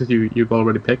choices you've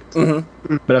already picked.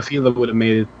 But I feel that would have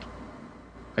made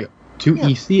it too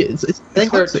easy. I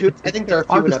think there are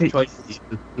few enough choices.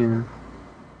 Yeah.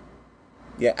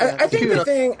 Yeah, I think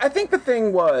the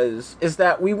thing is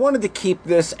that we wanted to keep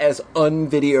this as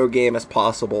un-video game as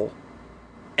possible,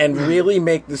 and really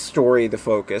make the story the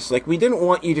focus. We didn't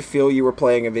want you to feel you were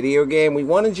playing a video game. We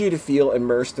wanted you to feel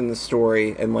immersed in the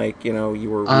story, and you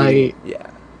were really,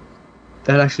 yeah.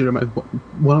 That actually reminds me,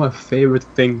 one of my favorite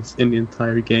things in the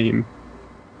entire game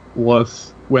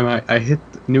was when I hit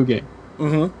new game.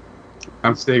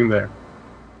 I'm sitting there.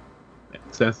 It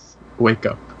says, wake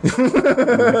up.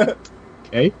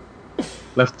 Okay.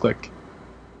 Left click.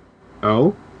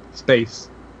 No. Space.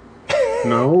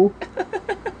 No.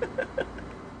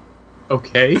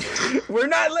 Okay. We're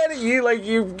not letting you,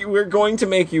 we're going to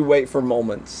make you wait for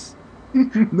moments.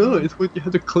 No, it's when you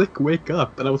had to click wake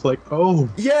up, and I was like, oh.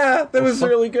 Yeah, that was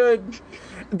really good.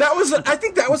 I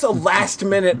think that was a last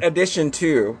minute addition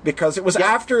too, because it was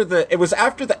after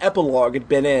the epilogue had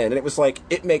been in, and it was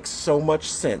it makes so much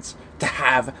sense to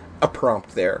have a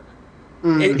prompt there.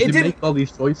 It didn't make all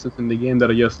these choices in the game that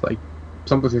are just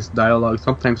sometimes it's dialogue,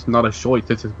 sometimes not a choice,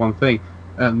 it's just one thing,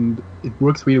 and it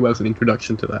works really well as an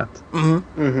introduction to that.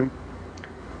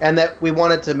 And that we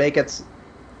wanted to make it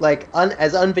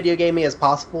as un-video gamey as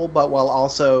possible, but while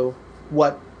also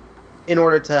in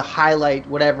order to highlight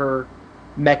whatever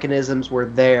mechanisms were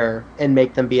there and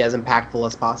make them be as impactful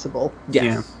as possible. Yes.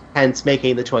 Yeah. Hence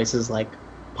making the choices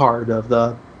part of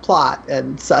the plot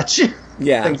and such.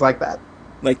 Yeah. Things like that.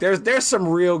 There's some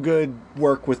real good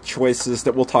work with choices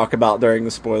that we'll talk about during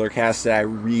the spoiler cast that I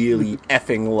really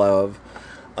effing love.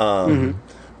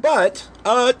 But,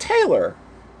 Taylor.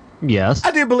 Yes.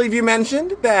 I do believe you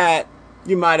mentioned that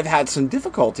you might have had some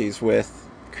difficulties with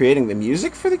creating the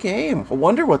music for the game. I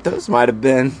wonder what those might have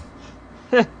been.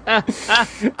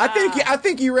 I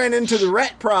think you ran into the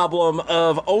Rhett problem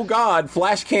of, oh god,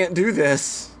 Flash can't do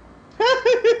this.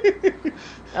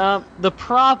 The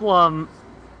problem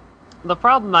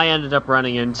I ended up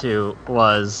running into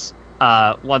was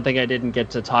one thing I didn't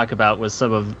get to talk about was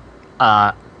some of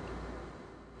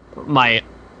my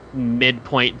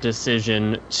midpoint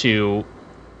decision to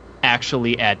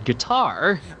actually add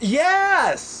guitar.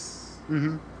 Yes!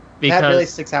 Mm-hmm. Because that really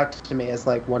sticks out to me as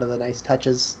one of the nice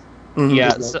touches.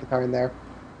 Yeah, guitar in there.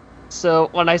 So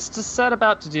when I set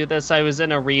about to do this, I was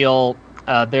in a real.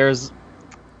 There's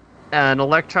an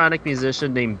electronic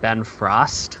musician named Ben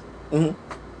Frost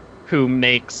who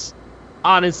makes,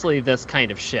 honestly, this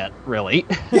kind of shit, really.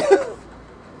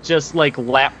 Just like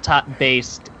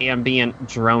laptop-based ambient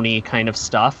droney kind of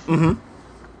stuff.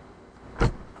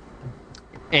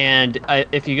 And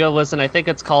if you go listen, I think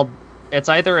it's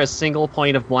either A Single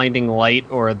Point of Blinding Light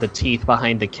or The Teeth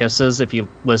Behind the Kisses. If you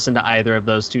listen to either of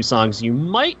those two songs, you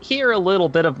might hear a little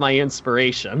bit of my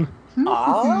inspiration.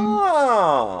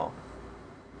 Oh.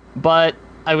 But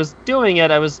I was doing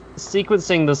it, I was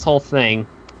sequencing this whole thing,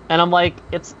 and I'm like,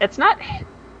 it's not...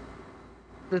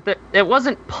 It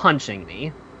wasn't punching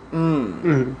me.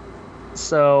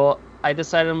 So I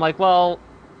decided, I'm like, well,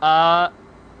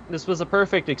 this was a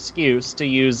perfect excuse to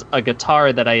use a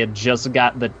guitar that I had just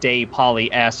got the day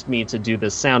Polly asked me to do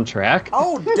this soundtrack.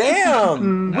 Oh,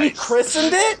 damn! We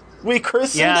christened it? We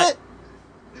christened it?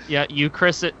 Yeah, you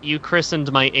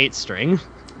christened my 8-string.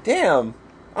 Damn.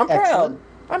 I'm Excellent. proud.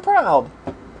 I'm proud.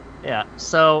 Yeah,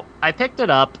 so I picked it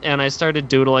up and I started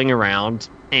doodling around,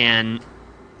 and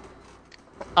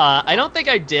I don't think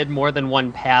I did more than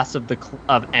one pass of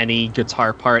any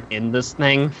guitar part in this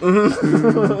thing.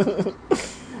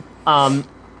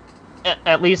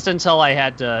 At least until I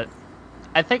had to.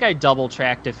 I think I double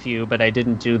tracked a few, but I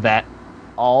didn't do that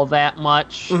all that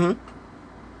much.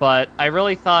 But I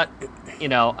really thought,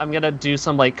 I'm gonna do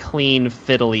some like clean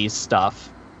fiddly stuff.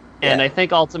 And I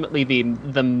think ultimately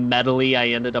the medley I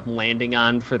ended up landing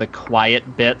on for the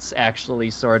quiet bits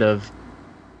actually sort of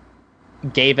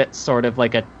gave it sort of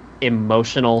like a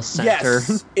emotional center.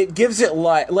 Yes, it gives it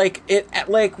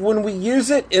like when we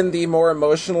use it in the more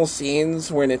emotional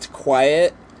scenes when it's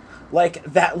quiet, like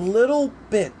that little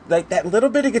bit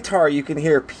of guitar you can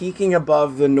hear peeking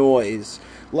above the noise.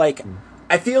 Like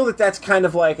I feel that's kind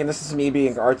of like, and this is me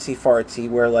being artsy fartsy,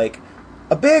 where like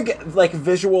a big like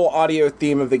visual audio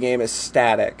theme of the game is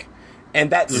static, and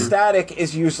that static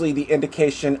is usually the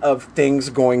indication of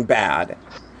things going bad.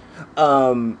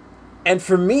 And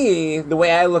for me, the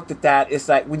way I looked at that is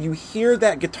that when you hear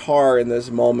that guitar in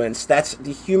those moments, that's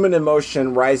the human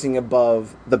emotion rising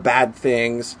above the bad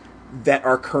things that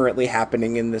are currently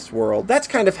happening in this world. That's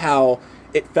kind of how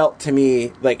it felt to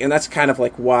me, like, and that's kind of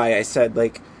like why I said,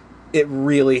 like, it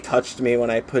really touched me when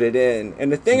I put it in.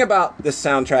 And the thing about this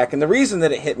soundtrack, and the reason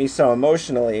that it hit me so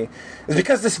emotionally, is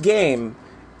because this game,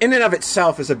 in and of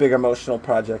itself, is a big emotional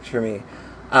project for me.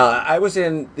 I was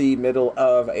in the middle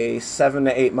of a 7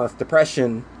 to 8 month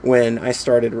depression when I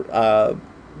started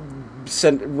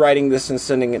writing this and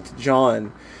sending it to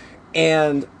John.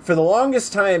 And for the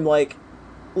longest time, like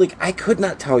I could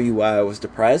not tell you why I was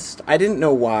depressed. I didn't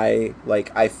know why,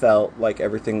 like, I felt like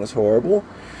everything was horrible.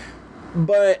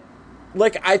 But,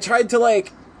 like, I tried to,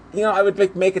 like, I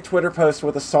would make a Twitter post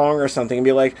with a song or something and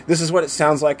be like, this is what it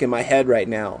sounds like in my head right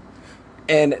now.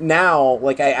 And now,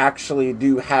 like, I actually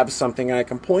do have something I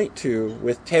can point to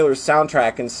with Taylor's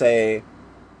soundtrack and say,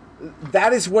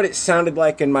 that is what it sounded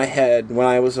like in my head when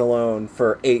I was alone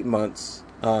for 8 months.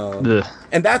 And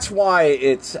that's why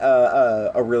it's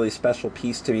a really special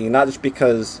piece to me, not just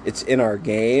because it's in our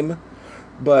game,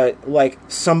 but, like,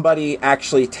 somebody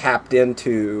actually tapped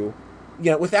into,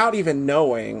 without even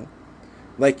knowing,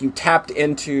 like, you tapped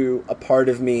into a part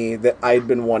of me that I'd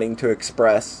been wanting to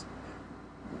express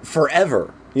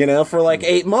forever, for like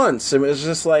 8 months. It was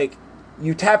just like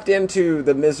you tapped into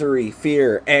the misery,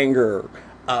 fear, anger,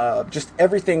 just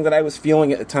everything that I was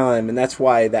feeling at the time, and that's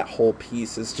why that whole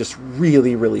piece is just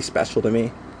really, really special to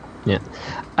me. Yeah,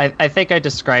 I think I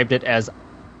described it as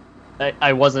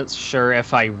I wasn't sure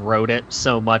if I wrote it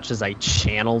so much as I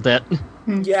channeled it.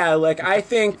 Yeah, like I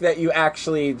think that you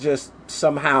actually just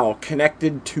somehow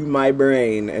connected to my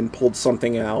brain and pulled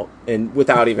something out, and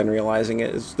without even realizing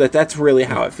it, that's really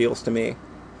how it feels to me.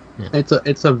 Yeah. It's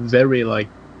a very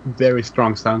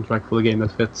strong soundtrack for the game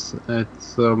that fits.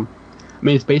 It's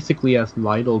it's basically as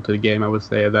vital to the game, I would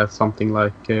say, that's something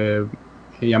like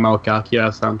Yamaoka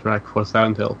Akira's soundtrack for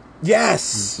Silent Hill.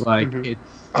 Yes, it's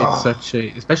such a,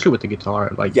 especially with the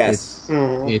guitar, like yes,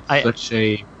 it's such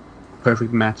a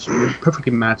perfectly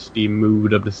match the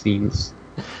mood of the scenes.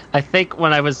 I think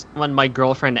when my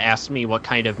girlfriend asked me what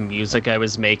kind of music I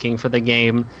was making for the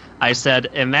game, I said,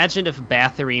 imagine if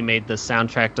Bathory made the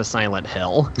soundtrack to Silent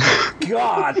Hill.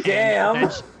 God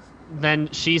damn! Then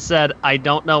she said, I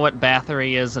don't know what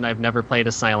Bathory is, and I've never played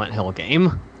a Silent Hill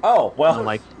game. Oh, well. I'm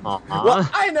like, well,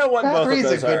 I know what both of Bathory's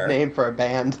those a good are. name for a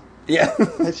band. Yeah.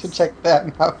 I should check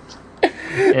that out.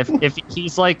 If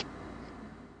he's like...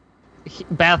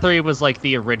 Bathory was like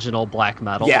the original black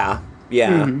metal. Yeah.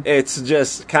 It's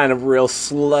just kind of real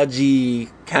sludgy,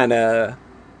 kind of...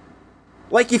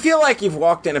 Like, you feel like you've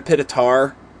walked in a pit of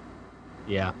tar.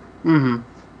 Yeah. Mm-hmm.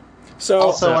 So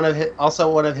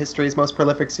also one of history's most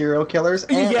prolific serial killers,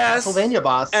 and yes, a Castlevania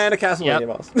boss, and a Castlevania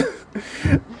boss.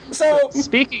 So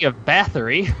speaking of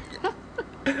Bathory,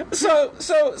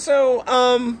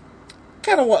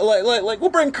 kind of what like we'll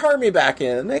bring Carmy back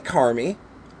in. Hey, Carmy,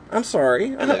 I'm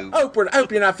sorry. I hope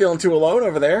you're not feeling too alone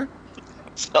over there.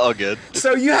 It's all good.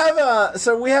 So we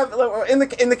have in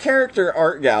the character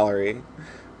art gallery.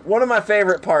 One of my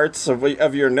favorite parts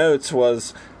of your notes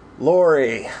was,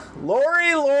 Lori,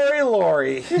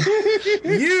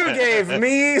 you gave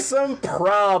me some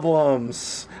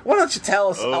problems. Why don't you tell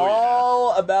us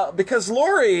all about, because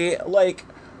Lori, like,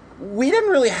 we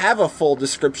didn't really have a full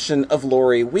description of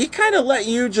Lori. We kind of let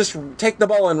you just take the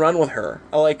ball and run with her.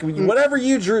 Like, whatever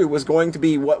you drew was going to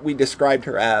be what we described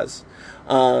her as.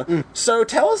 So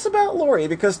tell us about Lori,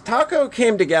 because Taco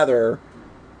came together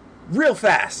real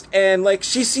fast, and like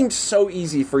she seemed so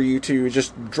easy for you to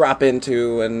just drop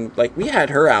into, and like we had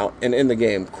her out and in the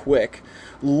game quick.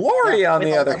 Lori, on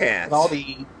the other hand, all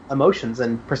the emotions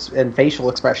and facial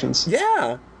expressions.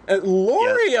 Yeah,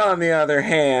 Lori, on the other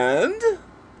hand.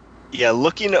 Yeah,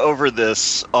 looking over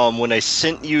this, when I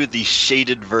sent you the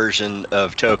shaded version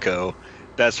of Toko,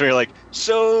 that's where you're like,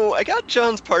 so I got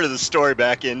John's part of the story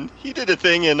back, and he did a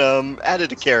thing and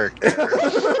added a character.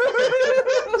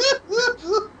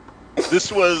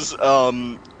 This was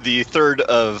the 3rd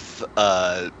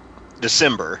of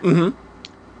December. Mm-hmm.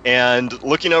 And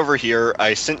looking over here,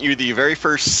 I sent you the very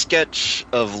first sketch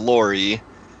of Lori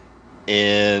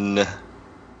in...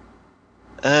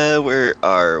 where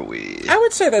are we? I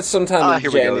would say that's sometime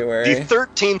in January. The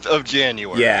 13th of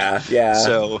January. Yeah.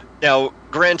 So, now,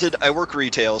 granted, I work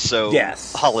retail, so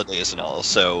yes. Holidays and all,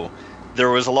 so there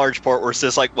was a large part where it's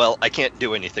just like, well, I can't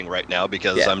do anything right now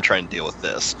because I'm trying to deal with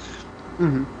this.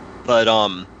 Mm-hmm. But,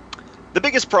 the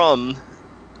biggest problem,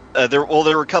 there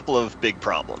were a couple of big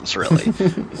problems, really.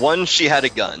 One, she had a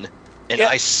gun, and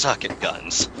I suck at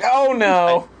guns. Oh,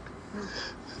 no.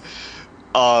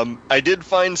 I did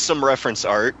find some reference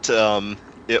art.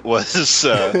 It was...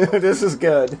 this is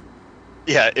good.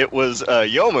 Yeah, it was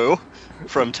Yomu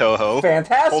from Toho.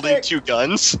 Fantastic! Holding 2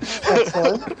 guns.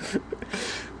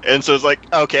 And so it's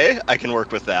like, okay, I can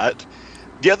work with that.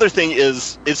 The other thing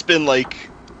is, it's been like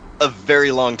a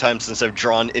very long time since I've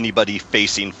drawn anybody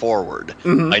facing forward.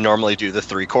 Mm-hmm. I normally do the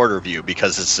 3/4 view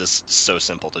because it's just so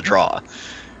simple to draw.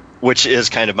 Which is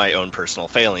kind of my own personal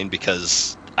failing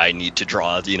because I need to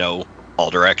draw, all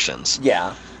directions.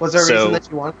 Yeah. Was there a reason that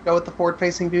you wanted to go with the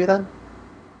forward-facing view then?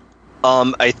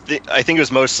 I think it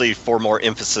was mostly for more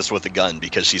emphasis with the gun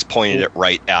because she's pointing it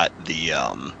right at the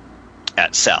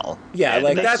at Sal. Yeah,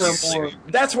 like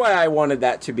that's why I wanted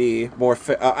that to be more.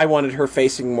 I wanted her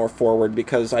facing more forward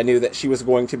because I knew that she was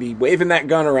going to be waving that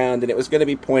gun around and it was going to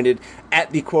be pointed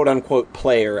at the quote-unquote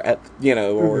player at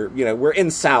or we're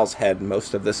in Sal's head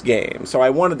most of this game, so I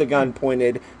wanted the gun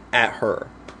pointed at her.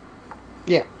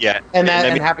 Yeah. And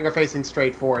having her facing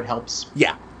straight forward helps.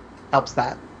 Yeah. Helps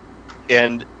that.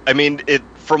 And, I mean,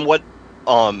 from what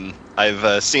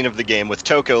I've seen of the game with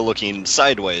Toko looking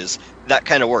sideways, that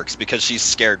kind of works because she's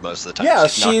scared most of the time. Yeah,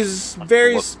 she's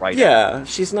very...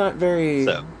 she's not very...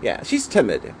 So. Yeah, she's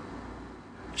timid.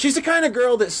 She's the kind of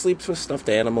girl that sleeps with stuffed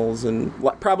animals and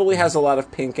probably has a lot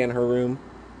of pink in her room.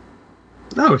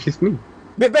 No, she's me.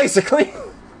 But basically...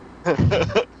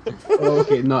 Oh,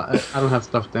 okay, no, I don't have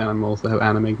stuffed animals. I have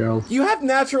anime girls. You have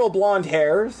natural blonde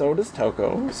hair, so does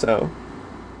Toko, so...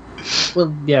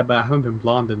 Well, yeah, but I haven't been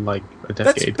blonde in, like, a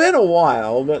decade. That's been a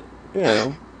while, but,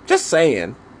 just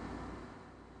saying.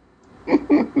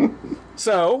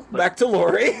 So, back to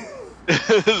Lori.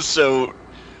 So,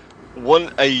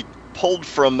 I pulled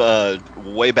from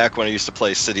way back when I used to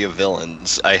play City of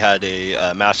Villains. I had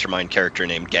a mastermind character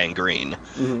named Gangrene.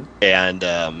 Mm-hmm.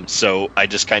 And so I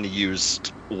just kind of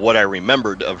used what I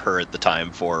remembered of her at the time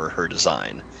for her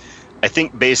design. I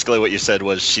think basically what you said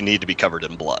was she needed to be covered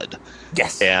in blood.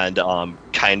 Yes. And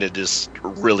kind of just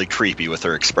really creepy with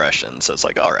her expression. So it's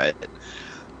like, all right.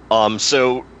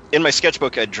 So in my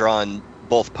sketchbook, I'd drawn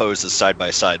both poses side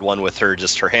by side. One with her,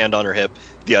 just her hand on her hip.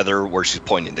 The other where she's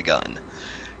pointing the gun.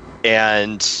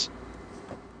 And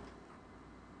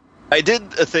I did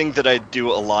a thing that I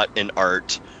do a lot in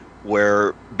art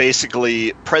where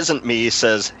basically present me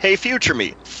says, hey, future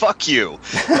me, fuck you,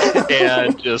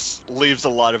 and just leaves a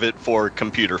lot of it for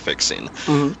computer fixing.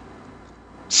 Mm-hmm.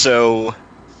 So,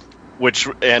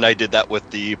 and I did that with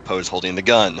the pose holding the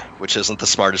gun, which isn't the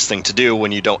smartest thing to do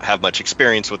when you don't have much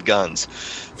experience with guns.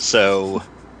 So,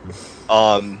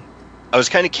 I was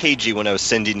kind of cagey when I was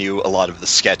sending you a lot of the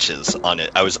sketches on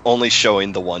it. I was only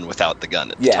showing the one without the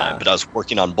gun at the time, but I was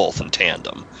working on both in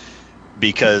tandem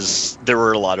because there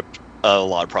were a lot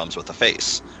of problems with the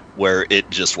face. where it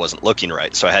just wasn't looking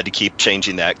right. So I had to keep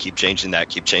changing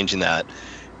that.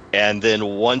 And then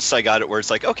once I got it where it's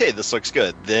like, okay, this looks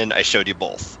good, then I showed you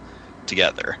both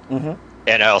together. Mm-hmm.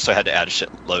 And I also had to add a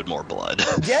shitload more blood.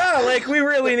 Yeah, like, we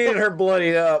really needed her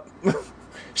bloodied up.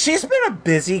 She's been a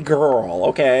busy girl,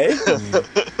 okay?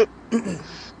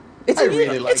 It's I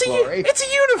really like Lori. It's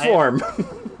a uniform.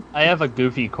 I have a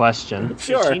goofy question.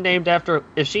 Sure. Is she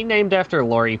named after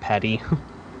Lori Petty?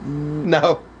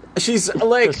 No. She's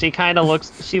like...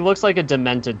 She looks like a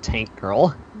demented tank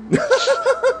girl.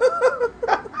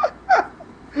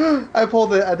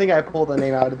 I think I pulled the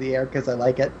name out of the air because I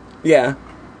like it. Yeah.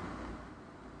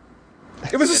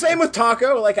 It was the same with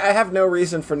Taco. Like, I have no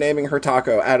reason for naming her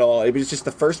Taco at all. It was just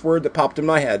the first word that popped in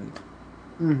my head.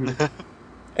 Mm-hmm.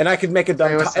 And I could make a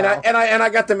dumb... and I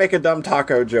got to make a dumb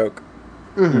taco joke.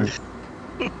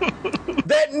 Mm-hmm.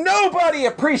 That nobody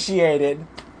appreciated.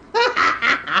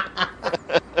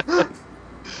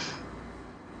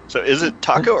 So is it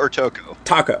Taco or Toko?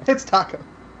 Taco. It's Taco.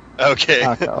 Okay.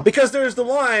 Taco. Because there's the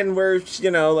line where,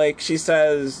 like, she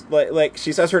says, like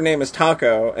she says her name is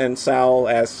Taco, and Sal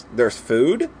asks, "There's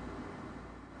food?"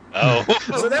 Oh.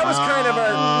 So that was kind of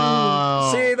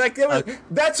our... See, like,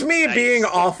 that's me being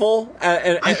awful.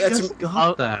 And I that's, just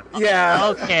got that. yeah.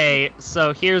 Okay,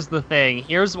 so here's the thing.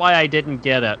 Here's why I didn't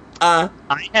get it. Uh,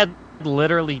 I had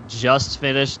literally just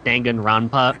finished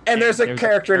Danganronpa. And there's a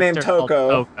character named called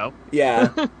Toko. Toko. yeah.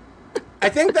 I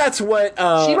think that's what...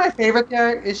 Is she my favorite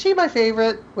character? Is she my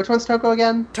favorite? Which one's Toko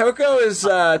again? Toko is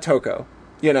Toko.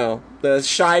 You know, the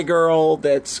shy girl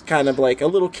that's kind of like a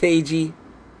little cagey.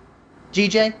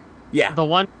 GJ? Yeah. The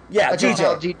one... Yeah, Okay,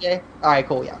 GJ. GJ? Alright,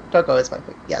 cool, yeah. Toko is my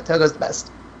favorite. Yeah, Toko's the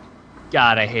best.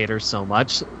 God, I hate her so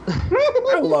much.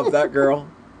 I love that girl.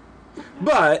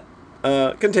 But,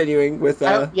 continuing with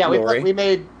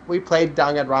Lori. we played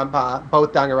Danganronpa,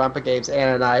 both Danganronpa games,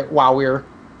 Anna and I, while we were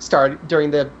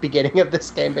during the beginning of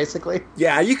this game, basically.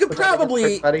 Yeah, you can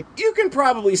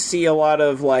probably see a lot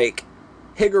of, like,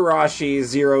 Higurashi,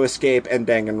 Zero Escape, and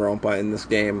Danganronpa in this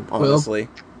game, honestly.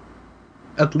 Well,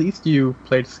 at least you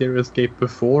played Zero Escape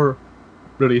before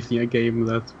releasing a game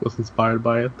that was inspired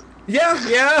by it.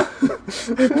 Yeah.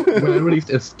 When I released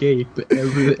Escape,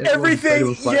 everything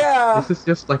was like, yeah. this is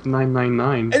just like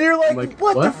 999. And you're like,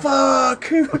 what the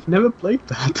fuck? I've never played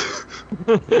that.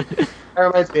 That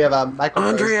reminds me of Michael.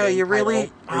 Andrea, you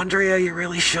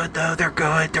really should though. They're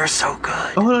good. They're so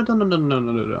good. Oh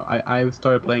no! I've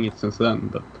started playing it since then,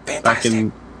 but back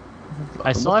in.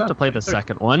 I still have to play the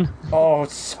second one. Oh,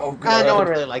 it's so good. No one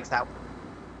really likes that one.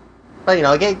 But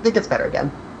it gets better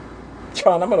again.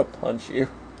 John, I'm gonna punch you.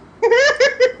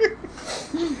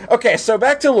 Okay, so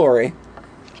back to Lori.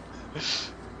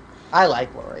 I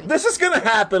like Lori. This is gonna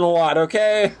happen a lot,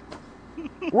 okay?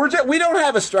 We don't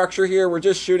have a structure here. We're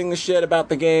just shooting the shit about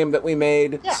the game that we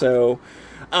made. Yeah. So,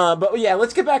 but yeah,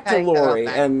 let's get back to Lori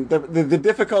and the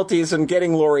difficulties in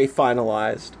getting Lori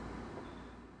finalized.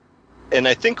 And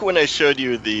I think when I showed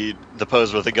you the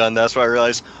pose with the gun, that's why I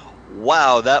realized,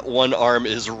 wow, that one arm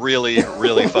is really,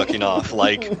 really fucking off.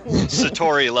 Like,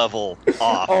 Satori level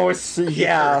off. Oh,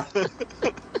 yeah.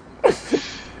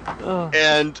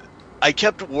 And I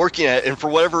kept working at it, and for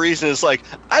whatever reason, it's like,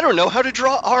 I don't know how to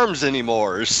draw arms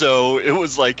anymore. So it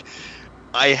was like,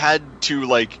 I had to,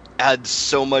 like, add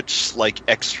so much, like,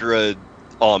 extra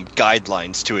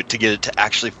guidelines to it to get it to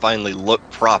actually finally look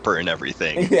proper and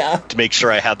everything. Yeah. To make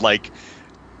sure I had, like,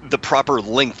 the proper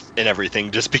length and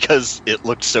everything, just because it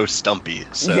looked so stumpy.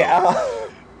 So. Yeah.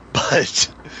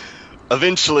 But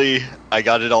eventually, I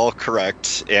got it all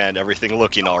correct, and everything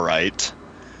looking all right.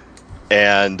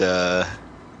 And then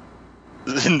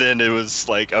it was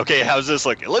like, okay, how's this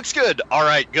look? It looks good. All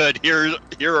right, good. Here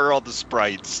are all the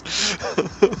sprites.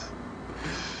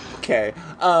 Okay.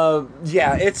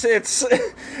 Yeah, it's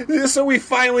so we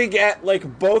finally get,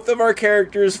 like, both of our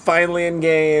characters finally in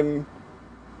game,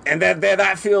 and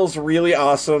that feels really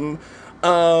awesome.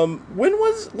 When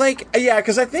was, like, yeah,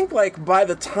 because I think, like, by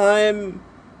the time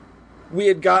we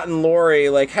had gotten Lori,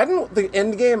 like, hadn't the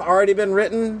end game already been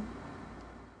written?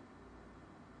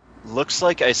 Looks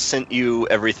like I sent you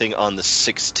everything on the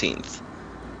 16th.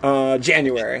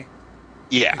 January.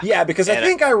 Yeah. Yeah, because I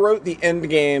think I wrote the end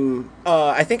game.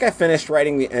 I think I finished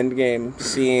writing the end game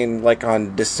scene, like,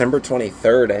 on December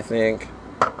 23rd, I think.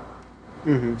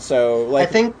 Mm-hmm. So, like,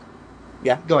 I think.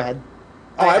 Yeah. Go ahead.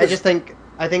 I think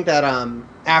that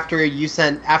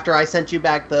after I sent you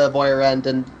back the Voyeur End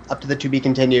and up to the To Be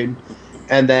Continued,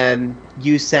 and then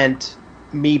you sent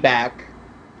me back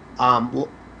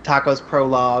Taco's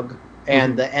prologue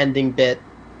and the ending bit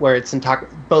where it's in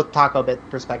both Taco Bit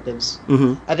perspectives.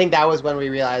 Mm-hmm. I think that was when we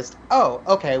realized, oh,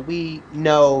 okay, we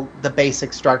know the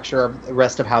basic structure of the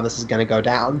rest of how this is going to go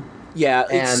down. Yeah,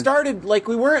 it And- started, like,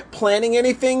 we weren't planning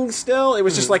anything still. It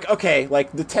was just like, okay,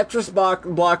 like, the Tetris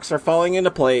blocks are falling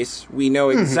into place. We know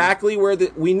exactly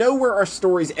we know where our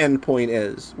story's end point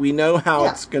is. We know how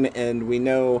Yeah. it's going to end. We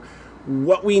know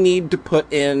what we need to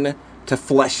put in to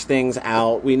flesh things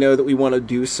out. We know that we want to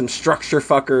do some structure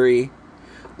fuckery.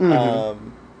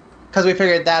 Because we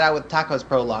figured that out with Taco's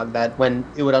prologue, that when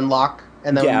it would unlock,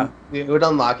 and then Yeah. it would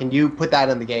unlock, and you put that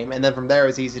in the game, and then from there it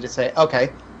was easy to say,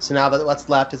 okay, so now that what's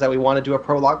left is that we want to do a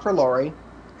prologue for Lori,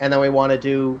 and then we want to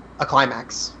do a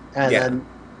climax, and Yeah. then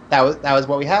that was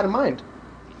what we had in mind.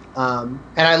 And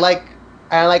I like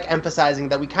emphasizing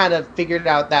that we kind of figured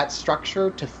out that structure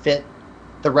to fit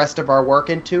the rest of our work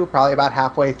into probably about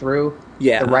halfway through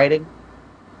Yeah. the writing,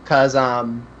 because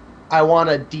I want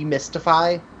to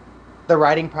demystify the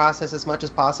writing process as much as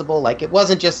possible. Like, it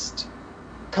wasn't just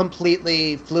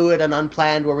completely fluid and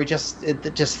unplanned where it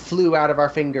just flew out of our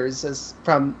fingers as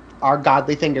from our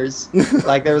godly fingers.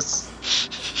 Like,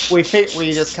 we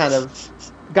just kind of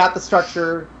got the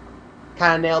structure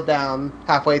kind of nailed down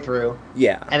halfway through,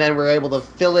 Yeah. and then we were able to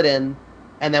fill it in,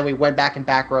 and then we went back and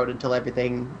back road until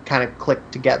everything kind of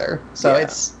clicked together. So Yeah.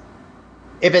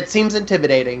 if it seems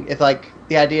intimidating, if like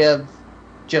the idea of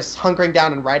just hunkering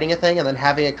down and writing a thing and then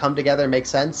having it come together and make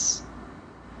sense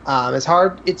is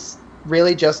hard. It's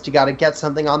really just you got to get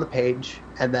something on the page,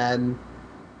 and then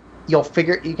you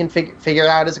can figure it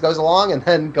out as it goes along, and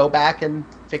then go back and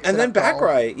fix it. And then up back all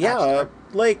right. Yeah. after.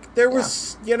 Like, there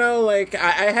was, like,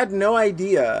 I had no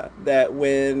idea that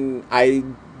when I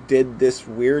did this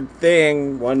weird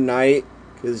thing one night,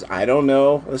 because I don't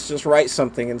know, let's just write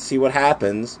something and see what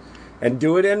happens, and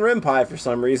do it in Rimpai for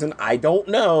some reason. I don't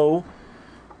know.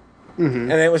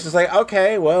 Mm-hmm. And it was just like,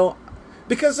 okay, well,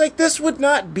 because, like, this would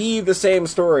not be the same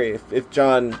story if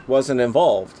John wasn't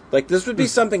involved. Like, this would be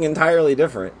something entirely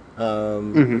different.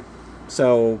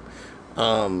 So,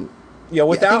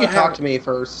 without I think you talked to me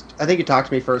first. I think you talked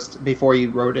to me first before you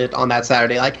wrote it on that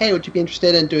Saturday. Like, hey, would you be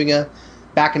interested in doing a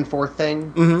back and forth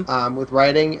thing with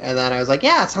writing? And then I was like,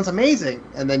 yeah, it sounds amazing.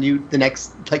 And then the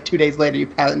next 2 days later, you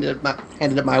handed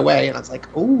it my way, and I was like,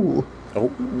 ooh.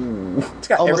 It's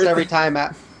got Almost everything.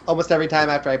 every time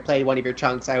after I played one of your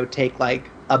chunks, I would take like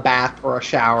a bath or a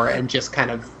shower and just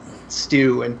kind of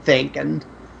stew and think and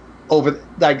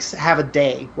have a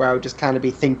day where I would just kind of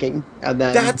be thinking, and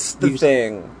then That's the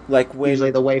thing. Like, when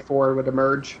usually the way forward would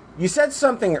emerge. you said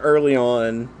something early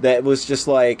on that was just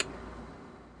like,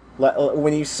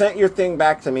 when you sent your thing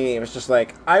back to me, it was just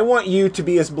like, I want you to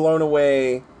be as blown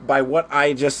away by what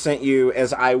I just sent you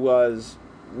as I was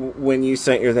when you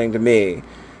sent your thing to me.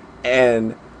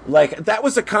 And, like, that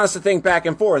was a constant thing back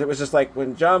and forth. It was just like,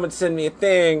 when John would send me a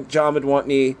thing, John would want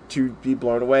me to be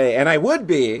blown away, and I would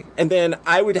be. And then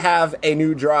I would have a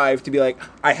new drive to be like,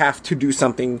 I have to do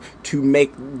something to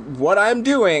make what I'm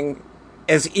doing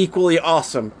as equally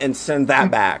awesome and send that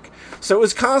back. So it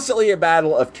was constantly a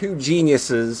battle of two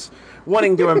geniuses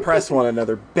wanting to impress one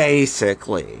another,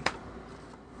 basically.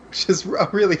 Which is a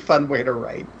really fun way to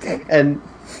write. And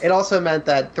it also meant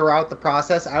that throughout the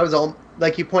process, I was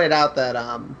like you pointed out that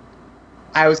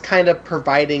I was kind of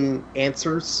providing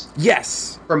answers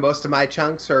Yes. for most of my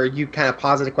chunks, or you kind of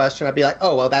posit a question, I'd be like,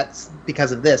 oh, well, that's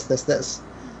because of this.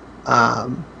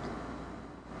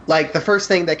 Like, the first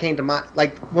thing that came to mind,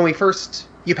 like, when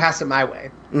you passed it my way,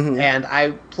 and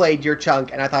I played your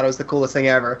chunk, and I thought it was the coolest thing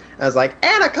ever. And I was like,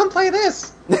 Anna, come play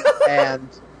this! And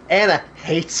Anna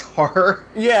hates horror.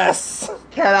 Yes.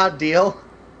 Cannot deal.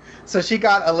 So she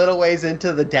got a little ways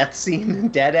into the death scene in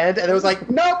Dead End, and it was like,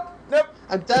 nope,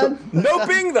 I'm done.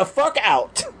 Noping the fuck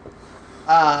out.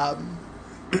 And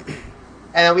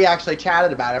then we actually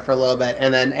chatted about it for a little bit,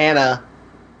 and then Anna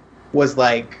was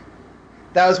like,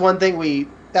 that was one thing we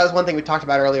talked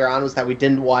about earlier on, was that we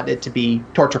didn't want it to be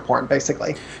torture porn,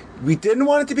 basically. We didn't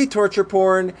want it to be torture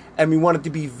porn, and we wanted to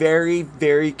be very,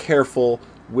 very careful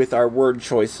with our word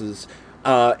choices.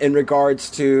 In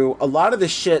regards to a lot of the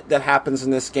shit that happens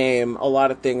in this game, a lot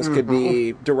of things could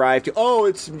be derived to,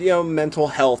 it's, mental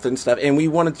health and stuff. And we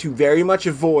wanted to very much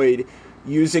avoid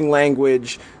using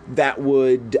language that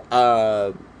would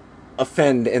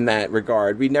offend in that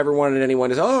regard. We never wanted anyone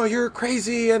to say, oh, you're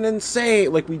crazy and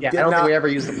insane. Like, we did I don't not. think we ever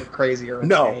used the word crazy or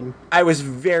No, insane. I was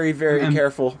very, very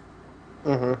careful.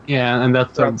 Yeah, and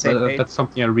that's We're on the same page. that's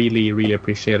something I really, really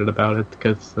appreciated about it,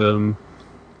 because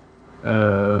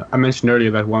I mentioned earlier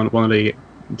that one of the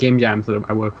game jams that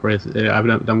I work for is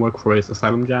I've done work for is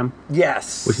Asylum Jam,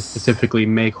 Yes. which is specifically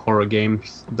make horror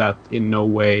games that in no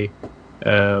way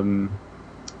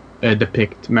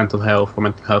depict mental health or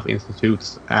mental health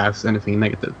institutes as anything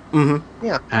negative. Mm-hmm.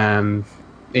 Yeah. And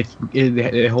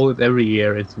they hold it every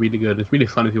year. It's really good. It's really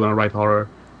fun if you want to write horror.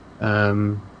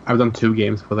 I've done 2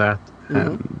 games for that,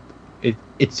 and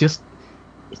it's just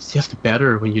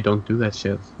better when you don't do that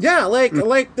shit. Yeah,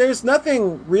 like there's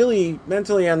nothing really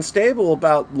mentally unstable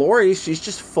about Lori. She's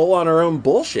just full on her own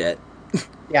bullshit.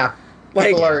 Yeah.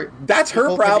 Like that's her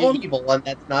people problem. can be evil, and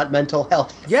that's not mental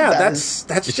health. Yeah, that's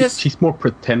just. She's more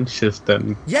pretentious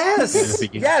than. Yes,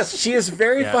 yes, she is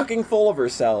very fucking full of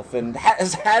herself and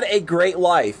has had a great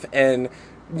life, and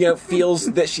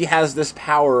feels that she has this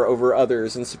power over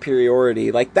others and superiority.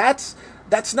 Like that's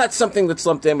not something that's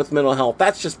lumped in with mental health.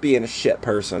 That's just being a shit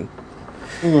person.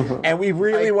 Mm-hmm. And we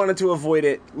really wanted to avoid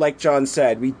it. Like John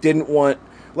said, we didn't want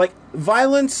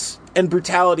violence and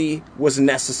brutality was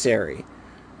necessary.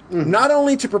 Not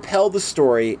only to propel the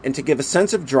story and to give a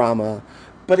sense of drama,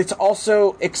 but it's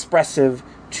also expressive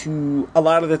to a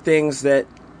lot of the things that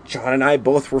John and I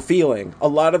both were feeling. A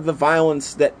lot of the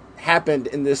violence that happened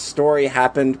in this story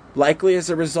happened likely as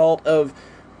a result of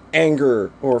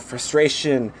anger or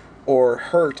frustration or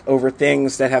hurt over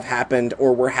things that have happened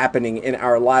or were happening in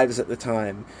our lives at the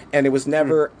time. And it was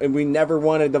never, we never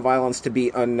wanted the violence to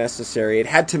be unnecessary. It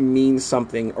had to mean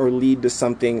something or lead to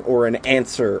something or an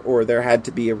answer, or there had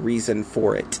to be a reason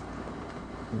for it.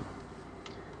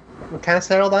 We kind of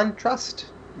settled on trust,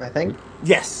 I think.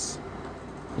 Yes.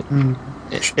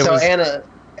 Anna,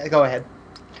 go ahead.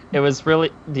 It was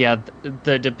really,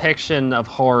 the depiction of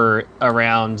horror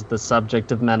around the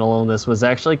subject of mental illness was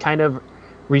actually kind of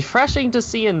refreshing to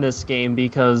see in this game,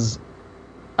 because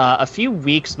a few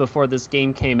weeks before this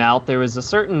game came out, there was a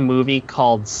certain movie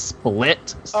called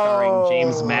Split, starring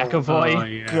James McAvoy. Oh,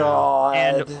 yeah. God.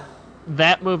 And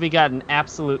that movie got an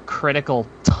absolute critical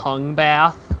tongue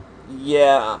bath.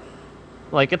 Yeah.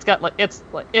 Like,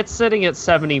 it's sitting at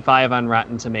 75 on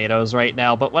Rotten Tomatoes right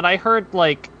now, but when I heard,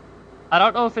 I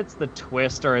don't know if it's the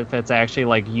twist or if it's actually,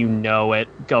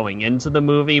 it going into the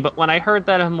movie, but when I heard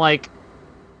that, I'm like,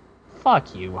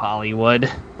 fuck you,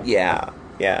 Hollywood. Yeah.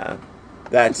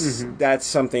 That's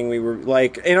something we were,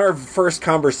 in our first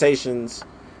conversations,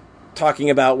 talking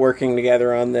about working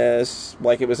together on this,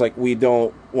 it was we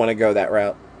don't want to go that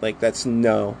route. That's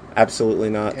no, absolutely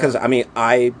not. Because,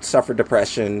 I suffer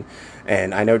depression,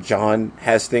 and I know John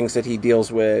has things that he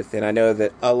deals with, and I know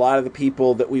that a lot of the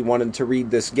people that we wanted to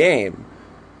read this game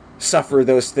suffer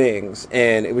those things,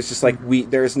 and it was just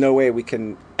there's no way we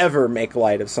can ever make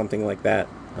light of something like that,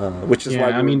 which is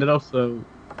why that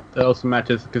also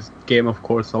matches, because game, of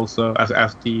course, also,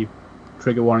 as the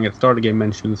trigger warning at the start of the game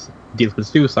mentions, deals with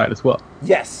suicide as well.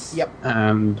 Yes. Yep.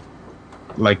 And,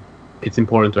 it's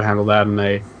important to handle that in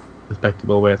a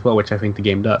respectable way as well, which I think the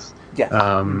game does.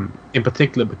 Yeah. In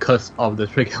particular because of the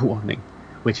trigger warning,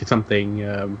 which is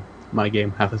something my game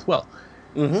has as well.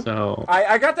 Mm-hmm. So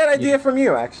I got that idea from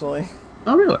you, actually.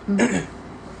 Oh, really?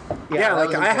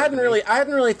 I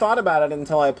hadn't really thought about it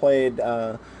until I played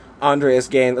Andrea's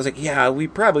game. I was we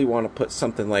probably want to put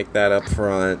something like that up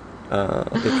front.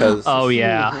 Because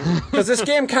because this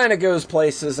game kind of goes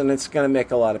places, and it's going to make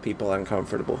a lot of people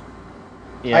uncomfortable.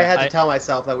 Yeah, I had to tell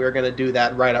myself that we were going to do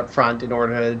that right up front in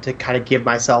order to kind of give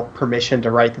myself permission to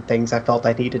write the things I felt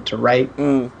I needed to write.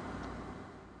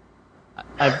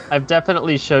 I've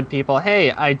definitely showed people, hey,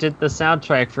 I did the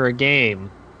soundtrack for a game.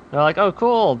 They're like, oh,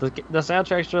 cool, the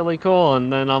soundtrack's really cool.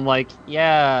 And then I'm like,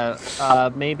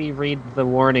 maybe read the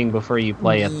warning before you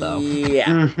play it, though. Yeah,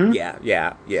 Mm-hmm.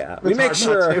 yeah.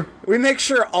 We make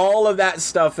sure all of that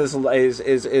stuff is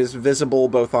visible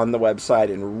both on the website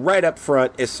and right up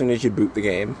front as soon as you boot the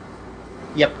game.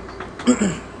 Yep.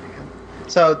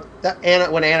 So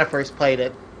when Anna first played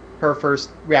it, her first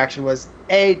reaction was,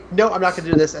 no, I'm not going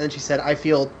to do this. And then she said, I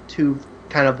feel too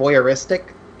kind of voyeuristic,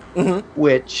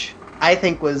 which I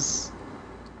think was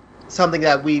something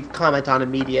that we've commented on in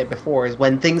media before, is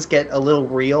when things get a little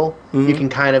real, you can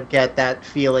kind of get that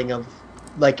feeling of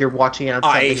you're watching on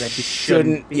something that you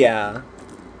shouldn't be. Yeah.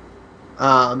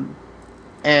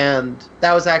 And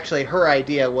that was actually her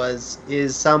idea,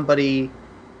 is somebody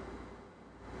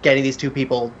getting these two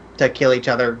people to kill each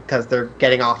other because they're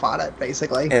getting off on it,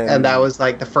 basically. And that was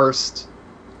the first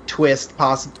twist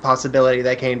possibility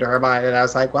that came to her mind, and I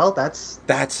was like, well, that's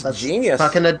genius.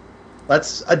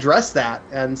 Let's address that.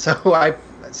 And so Anna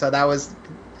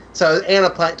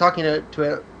talking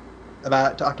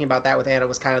about that with Anna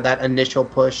was kind of that initial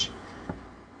push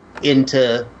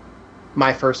into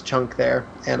my first chunk there,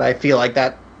 and I feel like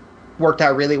that worked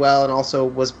out really well, and also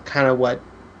was kind of what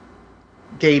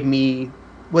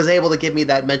was able to give me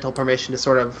that mental permission to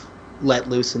sort of let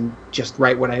loose and just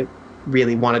write what I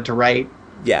really wanted to write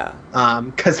Yeah.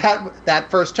 Because that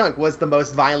first chunk was the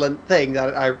most violent thing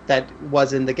that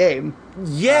was in the game.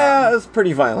 Yeah, it was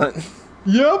pretty violent.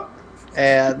 Yep.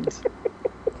 And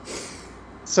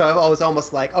so I was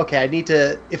almost like, okay, I need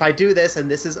to, if I do this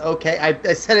and this is okay,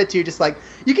 I sent it to you just like,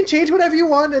 you can change whatever you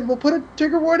want and we'll put a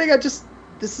trigger warning.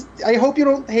 I hope you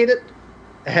don't hate it.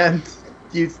 And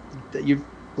you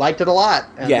liked it a lot.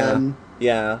 And then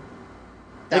yeah.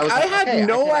 that was I had okay,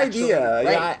 no I can idea. actually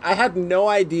write. Yeah, I had no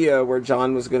idea where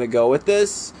John was going to go with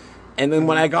this. And then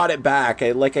when I got it back,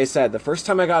 like I said, the first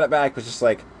time I got it back was just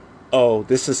like, oh,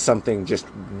 this is something just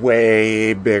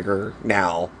way bigger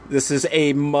now. This is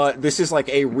like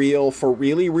a real for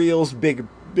really reals big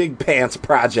pants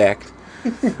project.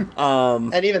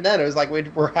 And even then, it was like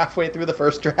we're halfway through the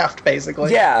first draft,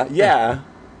 basically. Yeah.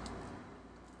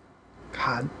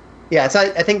 God. Yeah, so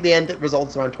I think the end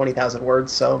results around 20,000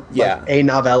 words, so Yeah. like a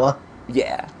novella,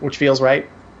 Yeah. which feels right.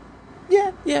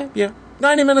 Yeah.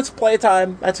 90 minutes of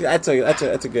playtime. That's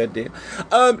a good deal.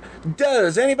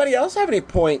 Does anybody else have any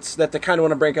points that they kind of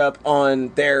want to bring up on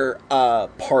their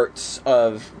parts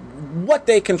of what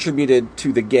they contributed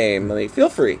to the game? Feel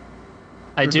free.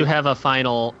 I do have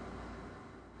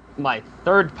my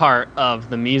third part of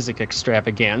the music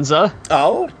extravaganza.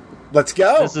 Oh, let's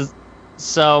go.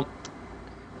 So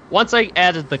once I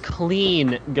added the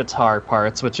clean guitar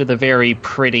parts, which are the very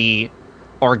pretty,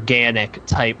 organic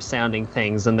type sounding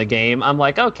things in the game, I'm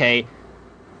like, okay,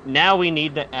 now we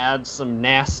need to add some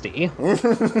nasty.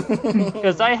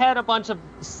 Because I had a bunch of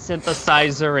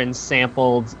synthesizer and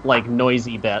sampled, like,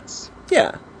 noisy bits.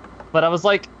 Yeah. But I was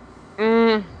like,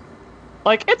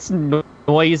 it's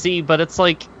noisy, but it's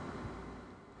like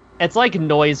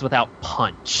noise without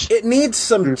punch. It needs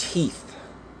some teeth.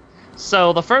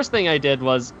 So the first thing I did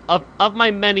was, of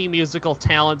my many musical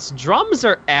talents, drums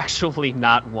are actually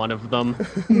not one of them.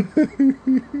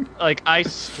 Like, I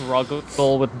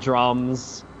struggle with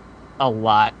drums a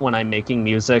lot when I'm making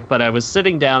music, but I was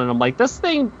sitting down and I'm like, this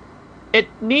thing, it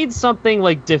needs something,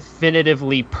 like,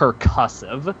 definitively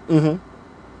percussive. Mm-hmm.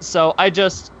 So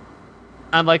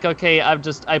I'm like, okay,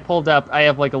 I pulled up, I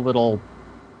have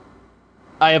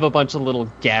a bunch of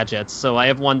little gadgets. So I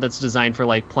have one that's designed for,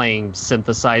 like, playing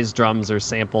synthesized drums or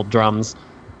sampled drums.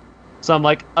 So I'm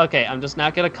like, okay, I'm just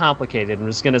not going to complicate it. I'm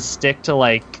just going to stick to,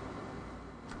 like,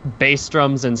 bass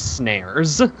drums and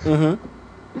snares. Mm-hmm.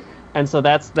 And so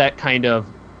that's that kind of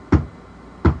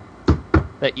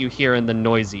that you hear in the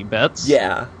noisy bits.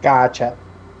 Yeah. Gotcha.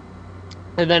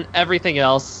 And then everything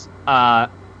else,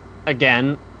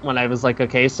 again, when I was like,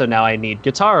 okay, so now I need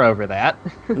guitar over that.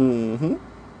 Mm-hmm.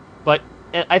 But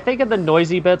I think in the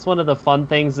noisy bits, one of the fun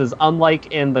things is,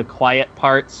 unlike in the quiet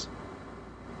parts,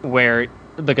 where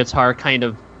the guitar kind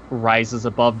of rises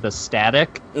above the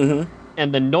static, Mm-hmm.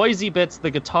 and the noisy bits, the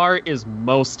guitar is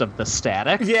most of the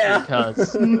static. Yeah.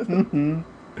 Because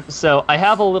so I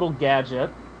have a little gadget.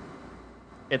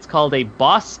 It's called a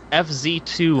Boss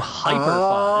FZ2 Hyperfuzz.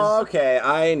 Oh, okay,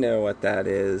 I know what that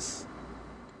is.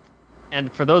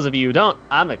 And for those of you who don't,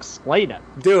 I'm explaining it.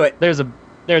 Do it. There's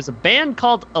a band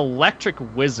called Electric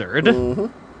Wizard, Mm-hmm.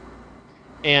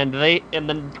 and they, in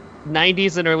the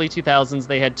 90s and early 2000s,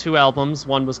 they had two albums.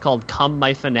 One was called Come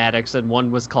My Fanatics, and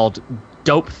one was called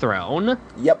Dope Throne.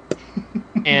 Yep.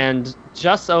 And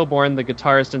Just Oborn, the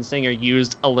guitarist and singer,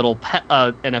 used a little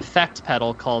an effect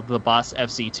pedal called the Boss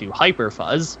FC2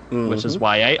 Hyperfuzz, which is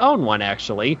why I own one,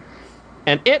 actually.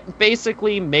 And it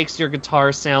basically makes your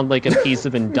guitar sound like a piece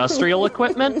of industrial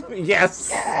equipment. Yes.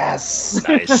 Yes.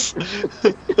 Nice.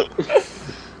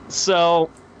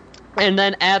 So, and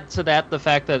then add to that the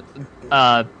fact that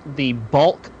the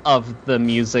bulk of the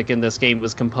music in this game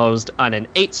was composed on an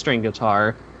 8-string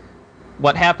guitar.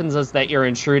 What happens is that you're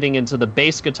intruding into the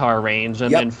bass guitar range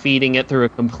and then feeding it through a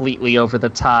completely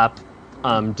over-the-top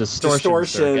distortion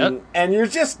circuit. And you're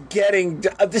just getting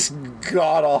this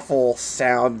god-awful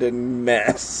sound and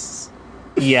mess.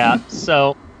 Yeah,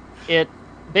 so it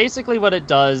basically what it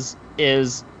does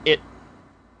is it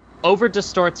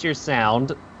over-distorts your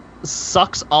sound,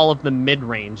 sucks all of the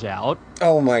mid-range out,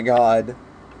 Oh my god.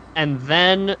 and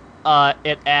then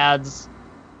it adds,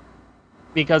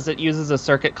 because it uses a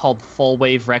circuit called full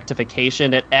wave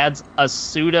rectification, it adds a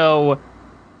pseudo...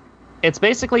 It's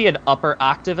basically an upper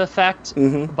octave effect,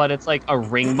 but it's like a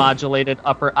ring modulated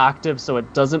upper octave, so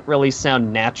it doesn't really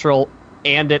sound natural,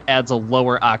 and it adds a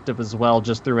lower octave as well,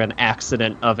 just through an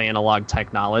accident of analog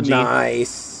technology.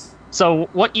 Nice. So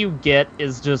what you get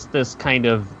is just this kind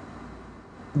of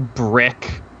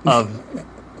brick of,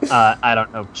 I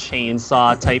don't know,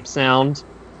 chainsaw type sound.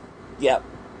 Yep.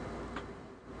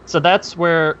 So that's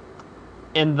where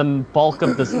in the bulk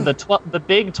of this, the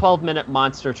big 12-minute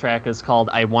monster track is called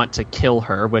 "I Want to Kill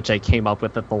Her," which I came up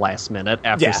with at the last minute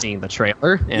after seeing the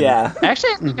trailer. And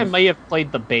actually, I think I may have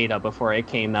played the beta before I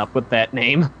came up with that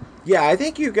name. Yeah, I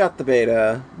think you got the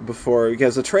beta before,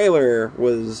 because the trailer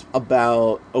was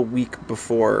about a week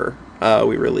before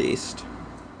we released.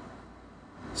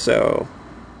 So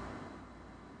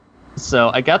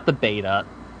I got the beta,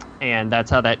 and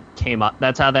that's how that came up.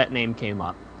 That's how that name came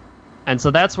up. And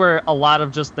so that's where a lot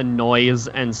of just the noise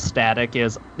and static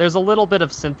is. There's a little bit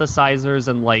of synthesizers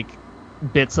and like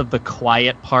bits of the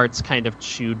quiet parts kind of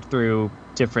chewed through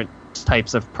different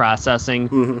types of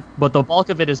processing. But the bulk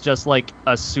of it is just like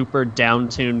a super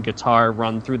down-tuned guitar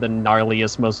run through the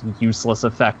gnarliest, most useless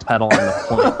effect pedal on the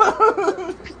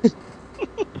planet.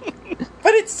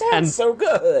 But it sounds so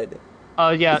good. Oh,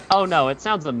 yeah. Oh, no, it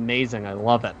sounds amazing. I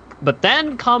love it. But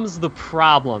then comes the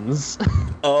problems.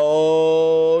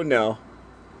 Oh, no.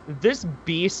 This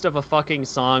beast of a fucking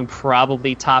song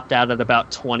probably topped out at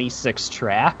about 26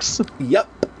 tracks. Yep,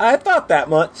 I thought that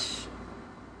much.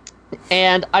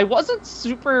 And I wasn't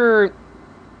super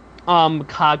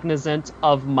cognizant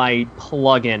of my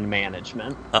plugin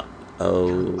management.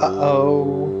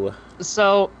 Uh-oh.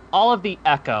 So, all of the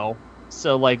echo,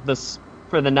 so like this,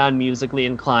 for the non-musically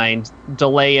inclined,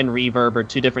 delay and reverb are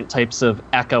two different types of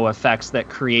echo effects that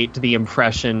create the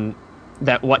impression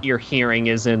that what you're hearing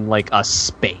is in like a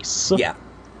space. Yeah.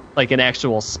 Like an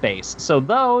actual space. So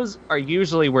those are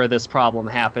usually where this problem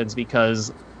happens,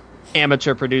 because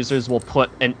amateur producers will put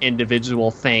an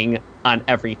individual thing on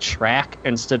every track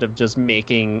instead of just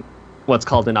making what's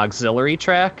called an auxiliary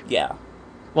track. Yeah.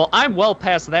 Well, I'm well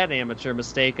past that amateur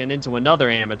mistake and into another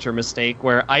amateur mistake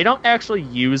where I don't actually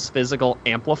use physical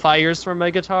amplifiers for my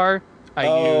guitar. I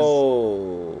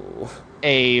use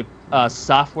a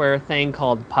software thing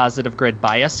called Positive Grid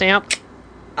Bias Amp.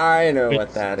 I know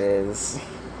what that is.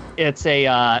 It's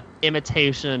a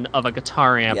imitation of a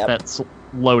guitar amp that's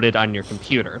loaded on your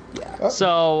computer. Yeah.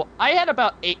 So I had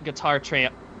about 8 guitar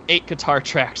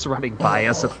tracks running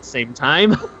bias at the same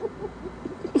time.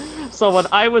 So when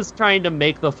I was trying to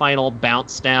make the final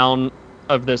bounce down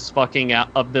of this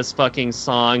fucking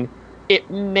song,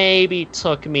 it maybe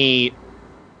took me,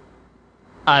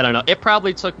 I don't know, it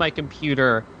probably took my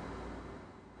computer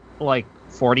like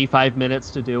 45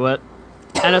 minutes to do it.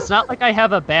 And it's not like I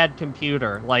have a bad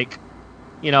computer. Like,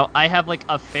 you know, I have like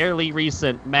a fairly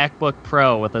recent MacBook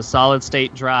Pro with a solid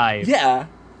state drive. Yeah.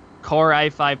 Core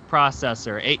i5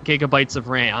 processor, 8 gigabytes of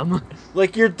RAM.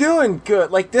 Like, you're doing good.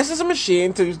 Like, this is a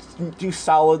machine to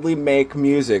solidly make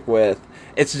music with.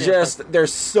 It's just,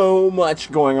 there's so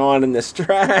much going on in this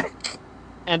track.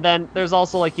 And then there's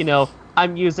also, like, you know,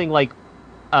 I'm using, like,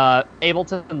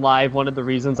 Ableton Live. One of the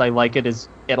reasons I like it is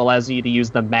it allows you to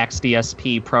use the Max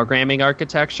DSP programming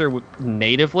architecture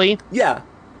natively. Yeah.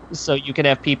 So you can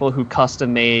have people who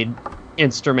custom-made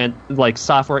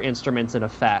software instruments and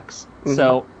effects. Mm-hmm.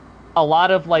 So a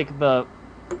lot of, like, the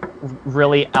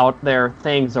really out there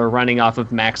things are running off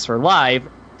of Max for Live,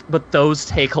 but those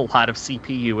take a lot of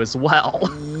CPU as well.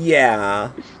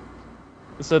 Yeah.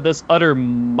 So this utter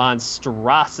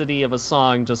monstrosity of a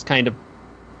song just kind of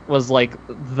was like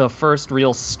the first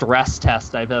real stress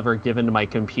test I've ever given to my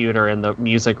computer in the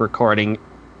music recording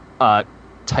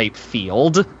type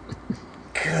field.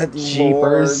 Good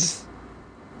Jeepers. Lord.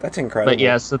 That's incredible. But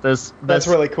yeah, so that's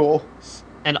really cool.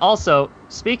 And also,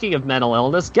 speaking of mental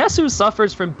illness, guess who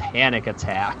suffers from panic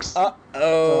attacks?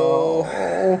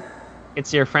 Uh-oh.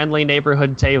 It's your friendly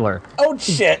neighborhood Taylor. Oh,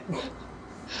 shit.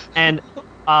 And,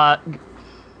 I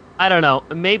don't know,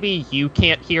 maybe you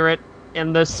can't hear it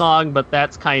in this song, but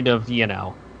that's kind of, you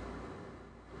know...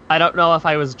 I don't know if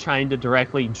I was trying to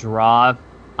directly draw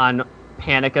on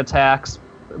panic attacks,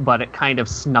 but it kind of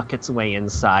snuck its way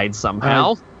inside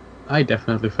somehow. I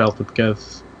definitely felt it,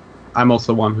 because I'm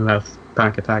also one who has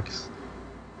panic attacks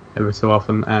every so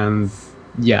often, and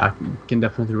yeah, I can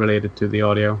definitely relate it to the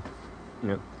audio.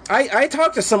 Yeah. I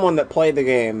talked to someone that played the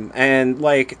game, and,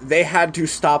 like, they had to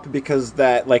stop because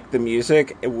that, like, the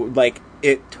music,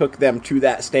 it took them to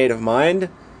that state of mind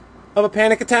of a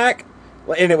panic attack,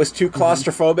 and it was too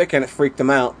claustrophobic, and it freaked them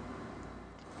out.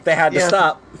 They had to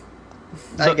stop.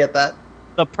 I get that.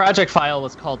 The project file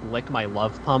was called Lick My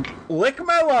Love Pump. Lick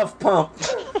My Love Pump!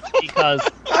 Because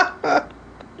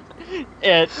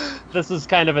this is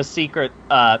kind of a secret,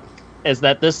 is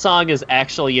that this song is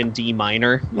actually in D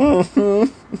minor.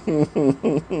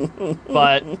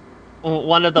 But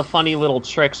one of the funny little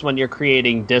tricks when you're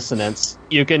creating dissonance,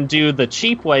 you can do the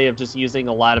cheap way of just using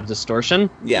a lot of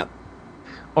distortion. Yeah.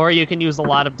 Or you can use a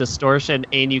lot of distortion,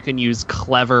 and you can use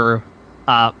clever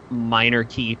minor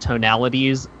key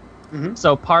tonalities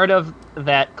So part of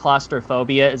that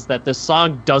claustrophobia is that this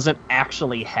song doesn't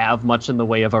actually have much in the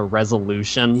way of a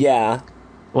resolution. Yeah.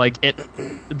 Like,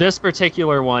 this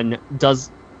particular one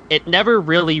it never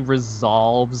really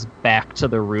resolves back to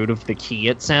the root of the key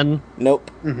it's in. Nope.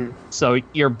 So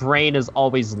your brain is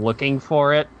always looking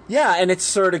for it. Yeah, and it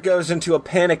sort of goes into a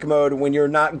panic mode when you're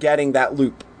not getting that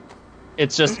loop.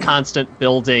 It's just constant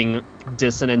building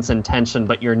dissonance and tension,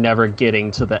 but you're never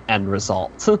getting to the end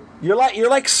result. You're like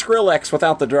Skrillex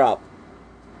without the drop.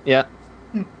 Yeah.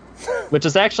 Which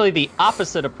is actually the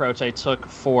opposite approach I took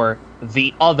for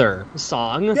the other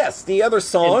song. Yes, the other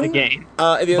song in the game.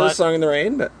 Other song in the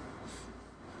rain. But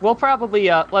we'll probably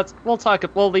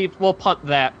we'll punt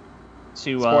that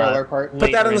to spoiler part.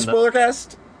 Put that in the spoiler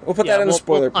cast. We'll put that in the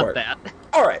spoiler we'll punt part. That.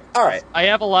 All right. I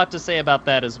have a lot to say about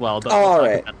that as well. But All we'll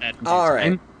right. talk about that in due All time.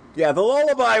 right. Yeah, the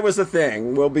lullaby was a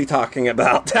thing we'll be talking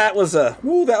about. That was a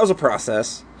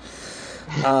process.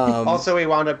 Also, we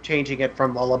wound up changing it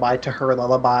from lullaby to her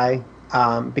lullaby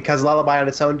because lullaby on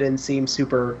its own didn't seem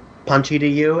super punchy to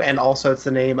you, and also it's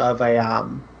the name of a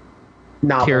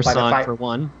novel Pure by the song Fight. for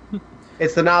one.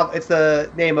 It's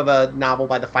the name of a novel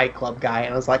by the Fight Club guy,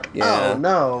 and I was like, Yeah. oh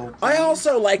no. I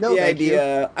also like No, the thank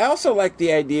idea. I also like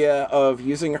the idea of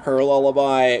using her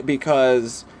lullaby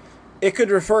because it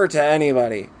could refer to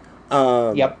anybody.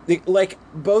 Yep. Like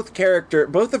both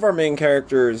of our main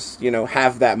characters,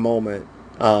 have that moment,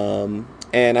 and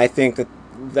I think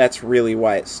that's really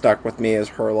why it stuck with me as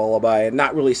her lullaby, and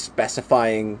not really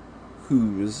specifying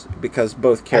whose, because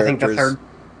both characters.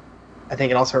 I think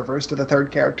it also refers to the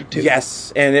third character too.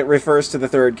 Yes, and it refers to the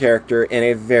third character in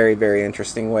a very, very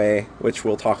interesting way, which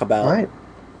we'll talk about. All right.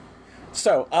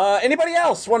 So, anybody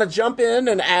else want to jump in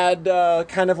and add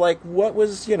kind of like what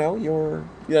was, your,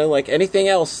 like anything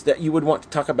else that you would want to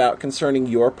talk about concerning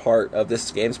your part of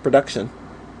this game's production?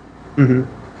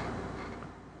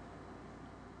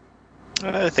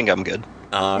 I think I'm good.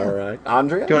 All right.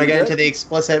 Andrea? Do you want to get good? into the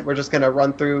explicit? We're just going to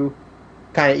run through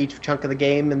kind of each chunk of the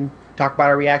game and talk about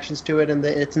our reactions to it and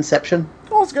its inception.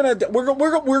 Well,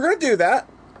 we're gonna do that.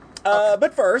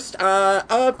 But first,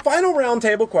 a final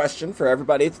roundtable question for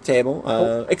everybody at the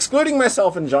table, excluding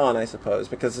myself and John, I suppose,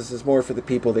 because this is more for the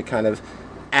people that kind of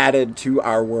added to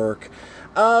our work.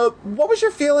 What was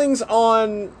your feelings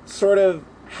on sort of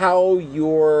how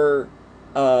your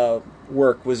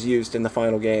work was used in the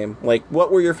final game? Like, what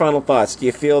were your final thoughts? Do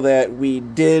you feel that we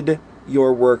did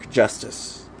your work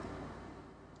justice?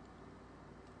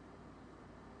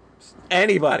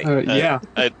 Anybody? Yeah.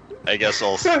 I guess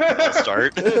I'll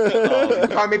start.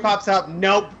 Army pops out.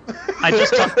 Nope.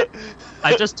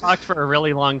 I just talked for a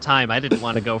really long time. I didn't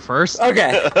want to go first.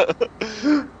 Okay.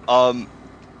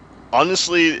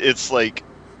 Honestly, it's like,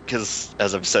 because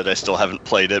as I've said, I still haven't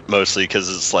played it, mostly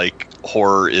because it's like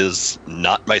horror is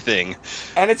not my thing.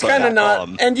 And it's kind of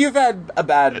not. And you've had a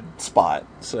bad spot,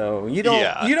 so you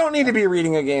don't need to be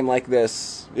reading a game like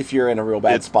this if you're in a real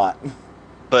bad spot.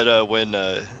 But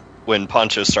when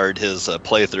Poncho started his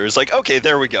playthrough, it's like, okay,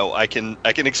 there we go. I can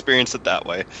experience it that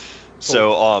way. Cool.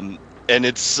 So and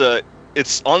it's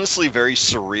honestly very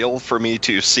surreal for me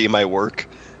to see my work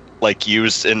like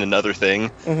used in another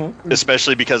thing,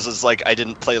 especially because it's like I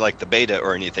didn't play like the beta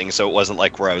or anything, so it wasn't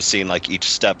like where I was seeing like each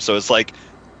step. So it's like,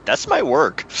 that's my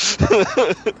work.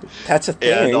 That's a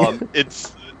thing. And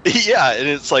it's and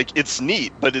it's like, it's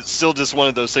neat, but it's still just one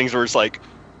of those things where it's like,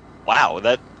 wow,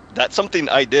 that's something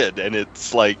I did, and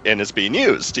it's like, and it's being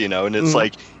used, and it's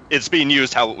like, it's being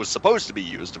used how it was supposed to be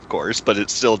used, of course, but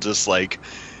it's still just like,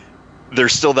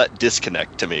 there's still that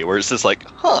disconnect to me where it's just like,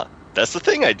 that's the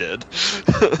thing I did.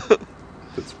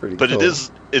 That's pretty but cool.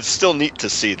 it's still neat to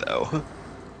see, though.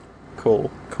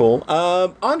 Cool.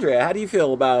 Andrea, how do you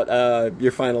feel about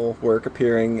your final work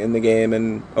appearing in the game,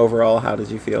 and overall, how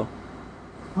did you feel?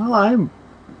 Well, I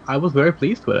was very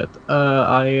pleased with it.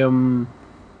 I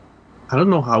don't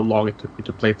know how long it took me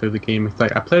to play through the game. It's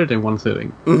like I played it in one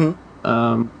sitting, and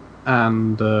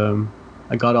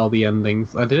I got all the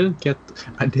endings. I didn't get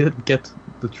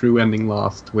the true ending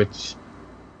last, which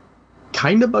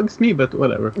kind of bugs me, but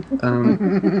whatever.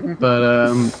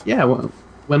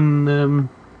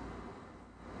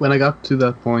 When I got to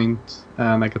that point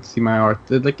and I got to see my art,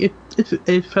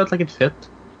 it felt like it fit.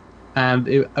 And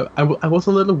I was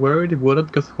a little worried it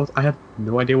wouldn't, because I had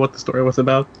no idea what the story was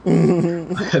about.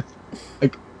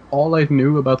 Like, all I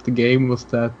knew about the game was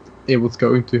that it was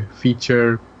going to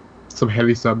feature some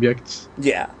heavy subjects.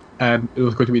 Yeah. And it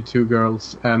was going to be two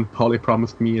girls, and Polly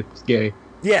promised me it was gay.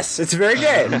 Yes, it's very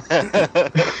gay.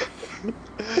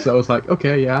 So I was like,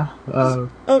 okay, yeah.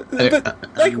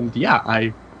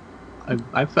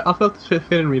 I felt it fit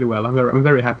in really well. I'm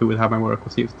very happy with how my work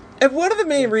was used. And one of the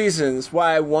main reasons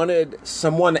why I wanted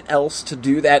someone else to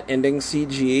do that ending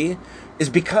CG is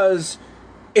because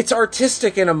it's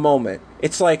artistic in a moment.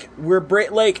 It's like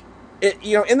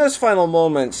in those final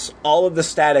moments, all of the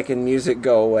static and music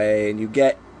go away, and you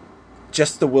get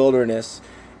just the wilderness,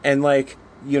 and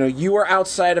you are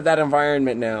outside of that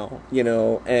environment now,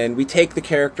 and we take the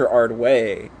character art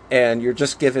away, and you're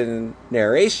just given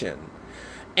narration.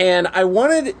 And I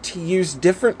wanted to use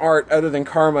different art other than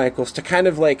Carmichael's to kind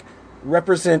of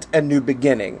represent a new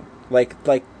beginning. Like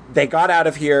they got out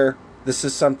of here. This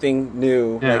is something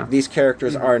new. Yeah. These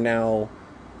characters are now,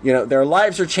 their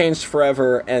lives are changed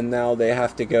forever, and now they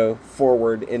have to go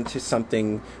forward into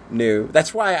something new.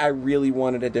 That's why I really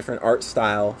wanted a different art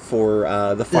style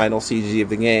for the final CG of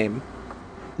the game.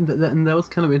 And that was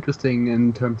kind of interesting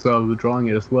in terms of drawing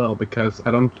it as well, because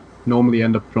I don't normally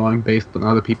end up drawing based on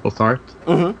other people's art.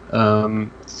 Mm-hmm.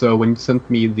 So when you sent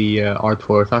me the art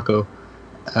for Taco,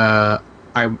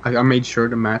 I made sure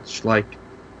to match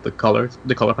the color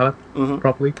palette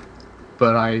properly.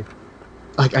 But I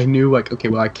knew okay,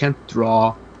 I can't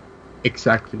draw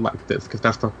exactly like this because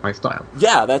that's not my style.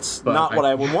 Yeah, that's not what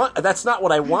I would want. That's not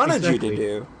what I wanted exactly. you to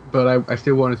do. But I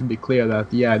still wanted to be clear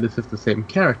that this is the same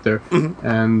character,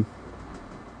 and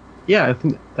I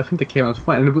think that came out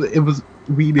fine. And it was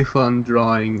really fun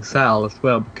drawing Sal as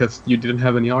well, because you didn't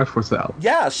have any art for Sal.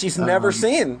 Yeah, she's never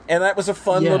seen, and that was a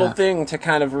fun little thing to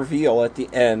kind of reveal at the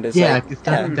end.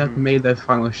 That made that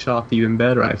final shot even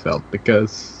better, I felt,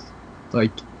 because are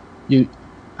you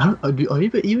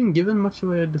even given much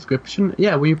of a description?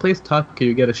 Yeah, when you play as Taco,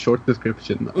 you get a short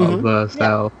description of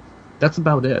Sal. That's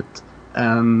about it.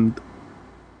 And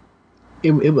I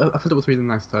thought it was a really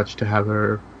nice touch to have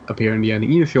her appear in the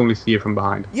ending, even if you only see her from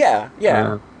behind. Yeah.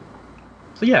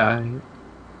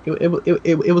 It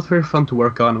was very fun to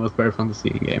work on. It was very fun to see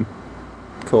in game.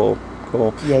 Cool.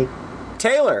 Yay.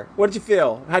 Taylor, what did you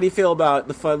feel? How do you feel about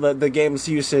the game's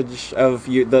usage of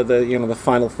the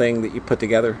final thing that you put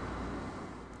together?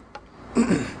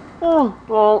 Oh,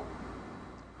 well,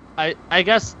 I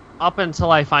guess up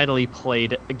until I finally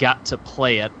got to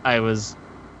play it, I was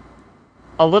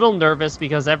a little nervous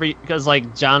because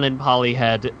John and Polly,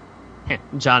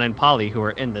 who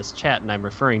are in this chat, and I'm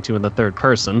referring to in the third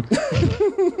person.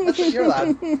 That's what you're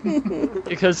allowed.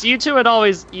 Because you two had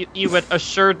always, you had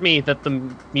assured me that the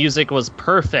music was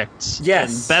perfect.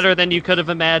 Yes. And better than you could have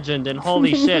imagined, and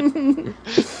holy shit.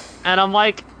 And I'm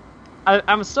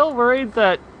I'm still worried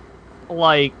that,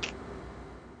 I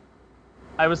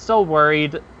was still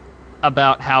worried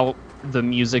about how the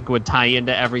music would tie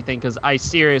into everything, because I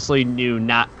seriously knew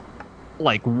not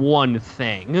one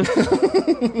thing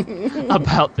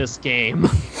about this game.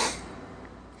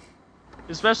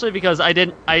 Especially because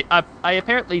I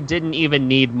apparently didn't even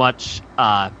need much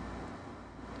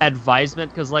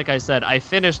advisement, because like I said, I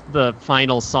finished the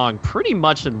final song pretty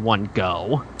much in one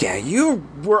go. Yeah, you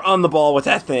were on the ball with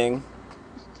that thing.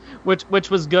 Which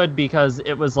was good, because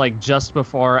it was just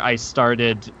before I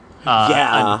started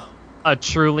a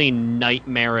truly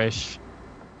nightmarish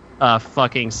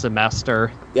fucking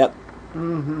semester. Yep.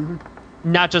 Mm-hmm.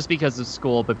 Not just because of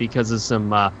school, but because of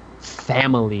some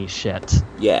family shit.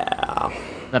 Yeah.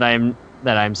 That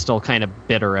I'm still kind of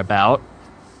bitter about.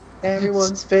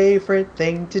 Everyone's favorite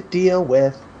thing to deal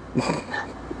with.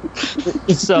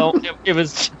 So it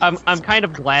was. I'm kind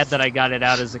of glad that I got it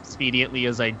out as expediently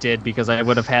as I did, because I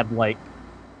would have had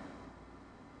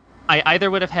I either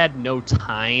would have had no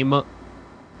time,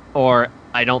 or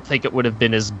I don't think it would have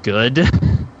been as good.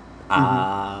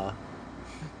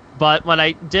 But when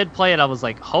I did play it, I was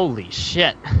like, holy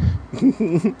shit.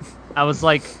 I was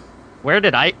like, where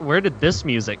did this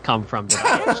music come from? Did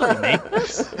I actually make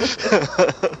this?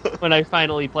 When I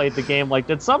finally played the game,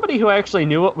 did somebody who actually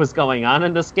knew what was going on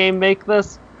in this game make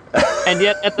this? And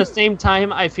yet, at the same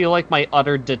time, I feel like my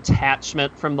utter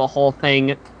detachment from the whole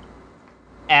thing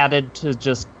added to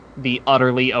just the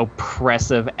utterly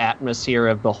oppressive atmosphere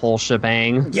of the whole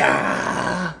shebang.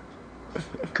 Yeah.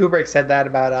 Kubrick said that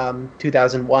about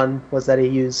 2001, was that he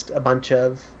used a bunch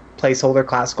of placeholder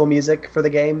classical music for the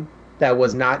game that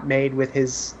was not made with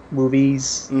his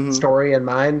movie's story in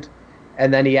mind.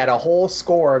 And then he had a whole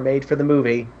score made for the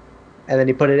movie, and then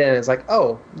he put it in, and it's like,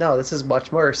 oh, no, this is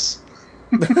much worse.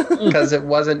 Because it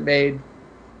wasn't made...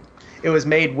 It was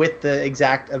made with the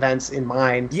exact events in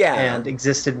mind, and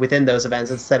existed within those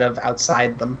events instead of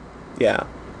outside them. Yeah.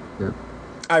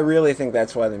 I really think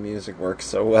that's why the music works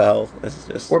so well. It's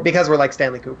just... Or because we're like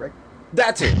Stanley Kubrick.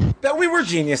 That too. That we were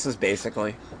geniuses,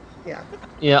 basically. Yeah.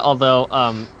 Yeah, although,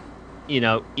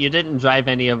 you didn't drive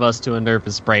any of us to a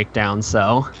nervous breakdown,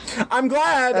 so... I'm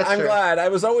glad. That's true. Glad. I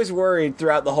was always worried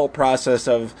throughout the whole process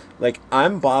of, like,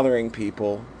 I'm bothering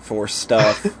people for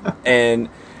stuff, and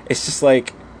it's just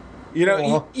like,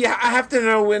 I have to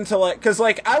know when to, like, because,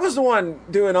 like, I was the one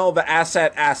doing all the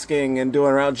asset asking and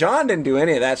doing around. John didn't do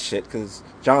any of that shit, because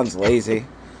John's lazy.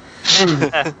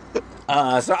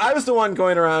 So I was the one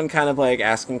going around kind of like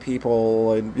asking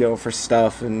people, and, for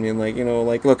stuff and being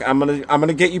like, look, I'm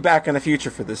gonna get you back in the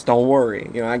future for this. Don't worry.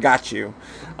 I got you.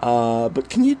 But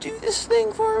can you do this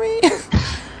thing for me?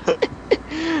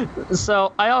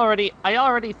 So I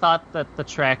already thought that the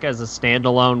track as a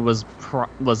standalone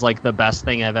was like the best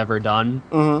thing I've ever done.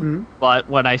 Mm-hmm. But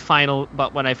when I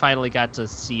finally got to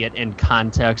see it in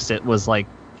context, it was like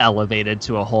elevated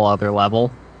to a whole other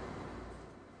level.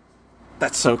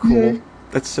 That's so cool.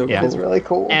 That's so cool. It's really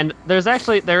cool. And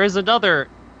there is another.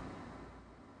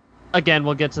 Again,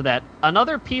 we'll get to that.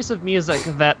 Another piece of music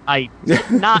that I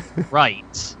did not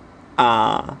write.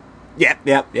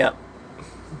 Yep.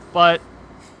 But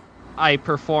I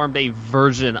performed a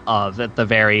version of at the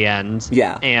very end.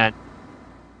 Yeah. And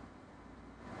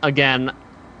again,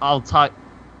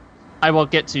 I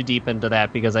won't get too deep into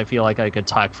that because I feel like I could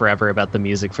talk forever about the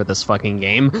music for this fucking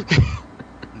game.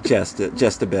 Just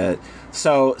a bit.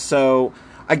 So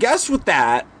I guess with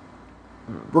that,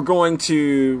 we're going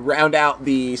to round out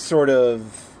the sort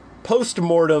of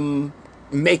post-mortem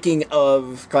making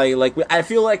of, like I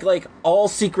feel like all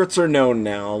secrets are known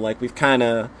now. Like, we've kind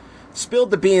of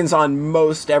spilled the beans on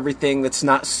most everything that's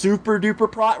not super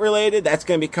duper plot related. That's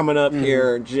going to be coming up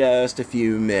here in just a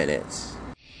few minutes.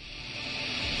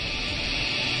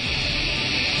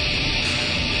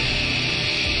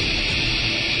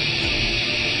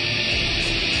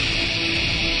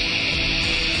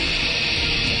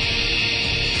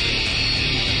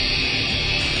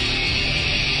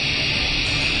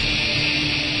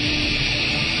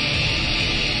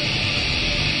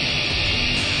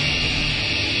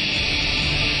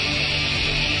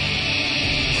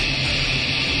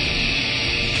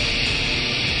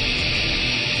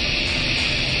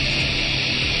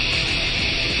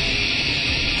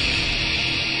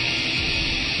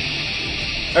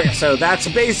 Okay, so that's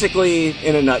basically,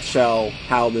 in a nutshell,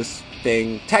 how this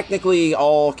thing technically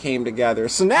all came together.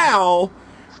 So now,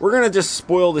 we're going to just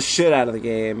spoil the shit out of the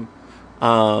game.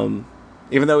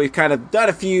 Even though we've kind of done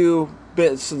a few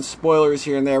bits and spoilers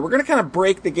here and there, we're going to kind of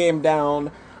break the game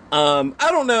down. I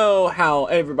don't know how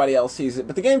everybody else sees it,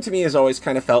 but the game to me has always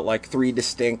kind of felt like 3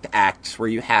 distinct acts where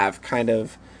you have kind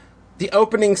of the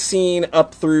opening scene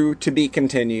up through to be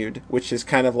continued, which is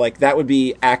kind of like, that would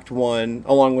be Act 1,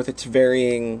 along with its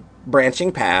varying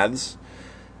branching paths.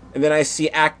 And then I see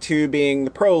Act 2 being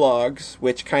the prologues,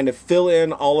 which kind of fill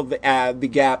in all of the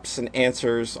gaps and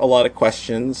answers a lot of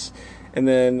questions. And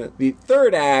then the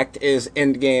third act is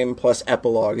endgame plus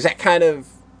epilogue. Is that kind of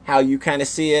how you kind of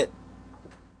see it?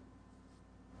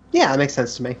 Yeah, it makes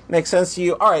sense to me. Makes sense to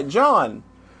you? All right, John,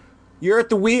 you're at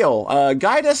the wheel.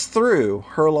 Guide us through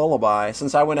Her Lullaby.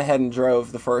 Since I went ahead and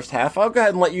drove the first half, I'll go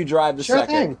ahead and let you drive the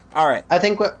second. Thing. All right. I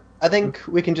think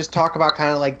we can just talk about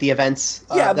kind of like the events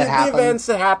that happen. The events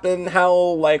that happen, how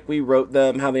like we wrote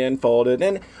them, how they unfolded,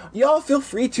 and y'all feel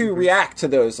free to react to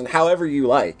those and however you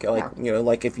like.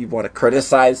 Like if you want to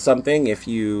criticize something, if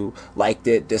you liked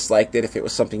it, disliked it, if it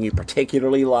was something you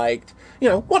particularly liked,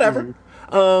 whatever.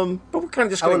 But we're kind of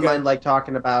just. I wouldn't mind like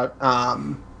talking about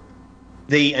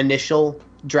the initial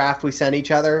draft we sent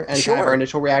each other and kind of our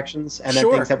initial reactions, and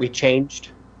then things that we changed,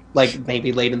 like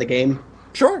maybe late in the game.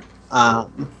 Sure.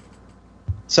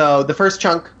 So the first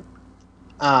chunk,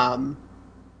 one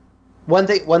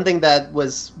thing that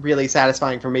was really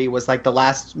satisfying for me was like the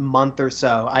last month or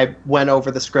so, I went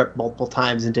over the script multiple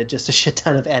times and did just a shit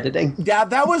ton of editing. Yeah,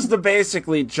 that was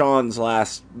basically John's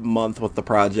last month with the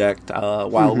project,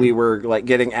 while we were like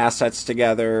getting assets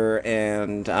together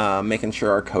and making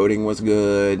sure our coding was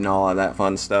good and all of that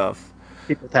fun stuff.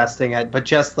 People testing it, but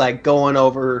just like going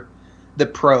over the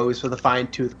pros with a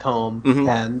fine-tooth comb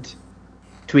and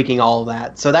tweaking all of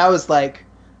that. So that was like,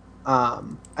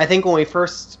 I think when I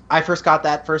first got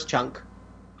that first chunk,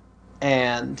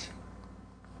 and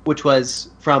which was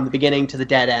from the beginning to the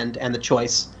dead end and the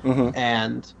choice,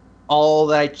 and all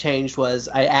that I changed was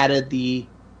I added the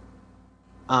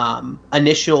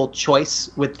initial choice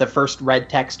with the first red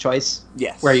text choice,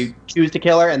 where you choose to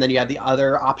kill her, and then you have the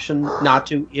other option not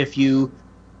to if you,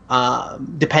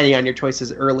 depending on your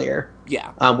choices earlier.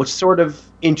 Which sort of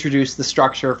introduced the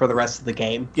structure for the rest of the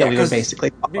game that we would basically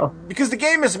follow. Because the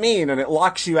game is mean, and it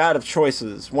locks you out of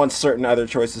choices once certain other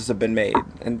choices have been made,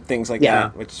 and things like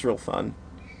that, which is real fun.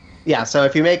 Yeah, so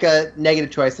if you make a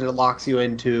negative choice, then it locks you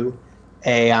into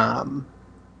then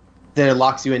it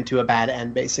locks you into a bad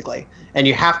end, basically. And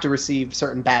you have to receive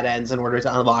certain bad ends in order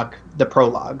to unlock the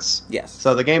prologues. Yes.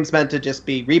 So the game's meant to just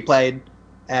be replayed,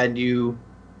 and you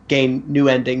gain new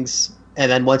endings, and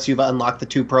then once you've unlocked the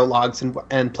 2 prologues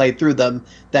and played through them,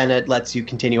 then it lets you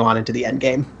continue on into the end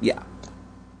game. Yeah.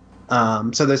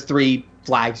 So there's 3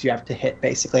 flags you have to hit,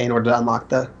 basically, in order to unlock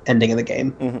the ending of the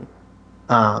game.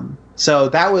 Mm-hmm. So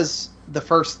that was the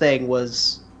first thing,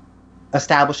 was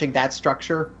establishing that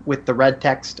structure with the red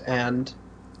text and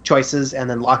choices, and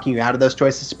then locking you out of those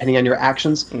choices depending on your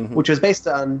actions, which was based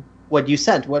on what you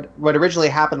sent. What originally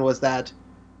happened was that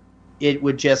it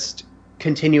would just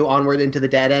continue onward into the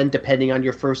dead end depending on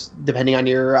your first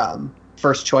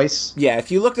choice. Yeah,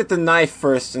 if you looked at the knife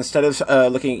first instead of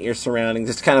looking at your surroundings,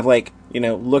 it's kind of like, you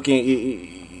know,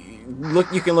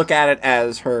 you can look at it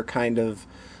as her kind of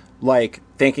like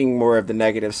thinking more of the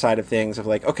negative side of things, of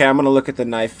like, okay, I'm going to look at the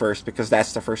knife first because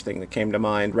that's the first thing that came to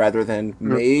mind, rather than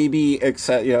maybe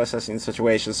assessing the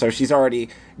situation. So she's already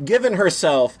given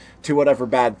herself to whatever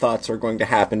bad thoughts are going to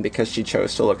happen because she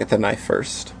chose to look at the knife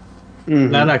first.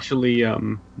 Mm-hmm. That actually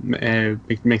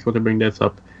makes me want to bring this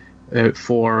up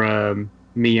for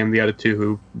me and the other 2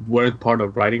 who weren't part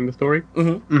of writing the story.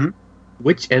 Mm-hmm. Mm-hmm.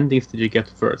 Which endings did you get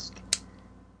first?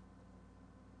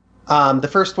 The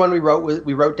first one we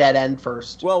wrote dead end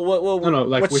first. Well, No,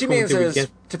 like, what she means is,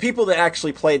 to people that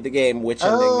actually played the game, which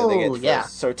ending did they get first? Yeah.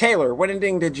 So, Taylor, what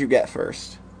ending did you get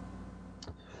first?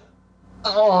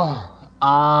 I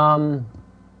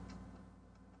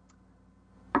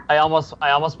almost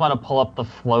want to pull up the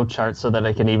flowchart so that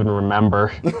I can even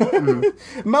remember.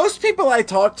 Most people I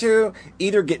talk to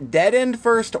either get dead end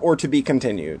first or to be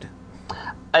continued.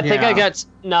 I think I got...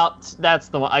 No, that's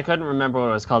the one. I couldn't remember what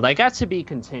it was called. I got to be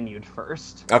continued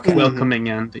first. Okay. Welcoming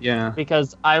end, yeah.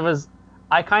 Because I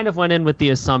kind of went in with the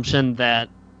assumption that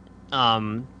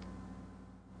I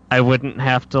wouldn't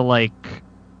have to, like,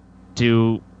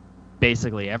 do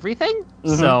basically everything.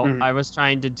 Mm-hmm. So I was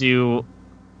trying to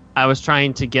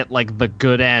get, like, the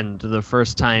good end the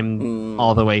first time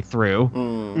all the way through,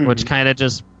 which kind of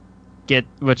just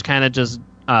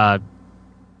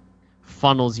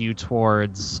funnels you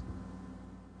towards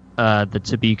the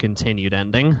to be continued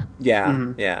ending.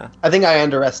 Yeah, yeah. I think I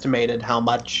underestimated how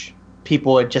much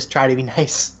people would just try to be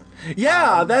nice.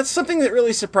 Yeah, that's something that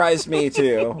really surprised me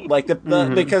too. Like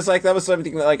because like that was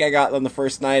something that like I got on the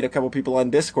first night. A couple people on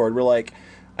Discord were like,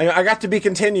 I got to be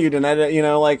continued, and I, you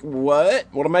know, like, what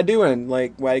am I doing?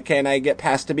 Like, why can't I get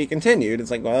past to be continued?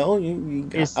 It's like, well,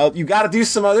 you got to do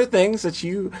some other things that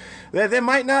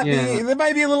might not be, that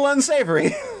might be a little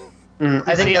unsavory.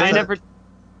 I think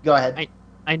Go ahead.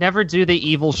 I never do the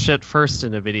evil shit first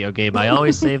in a video game. I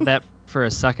always save that for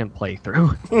a second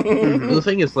playthrough. The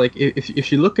thing is, like,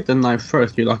 if you look at the knife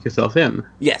first, you lock yourself in.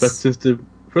 Yes. But since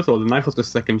first of all, the knife was the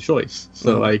second choice.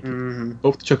 So,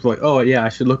 both the checks were like, oh, yeah, I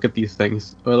should look at these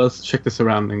things. Well, let's check the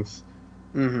surroundings.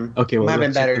 Okay, well, might have been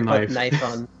let's better check to the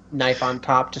put knife on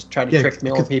top, just try to trick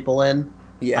more people in.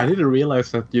 Yeah. I didn't realize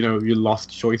that, you know, you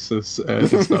lost choices and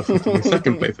stuff until the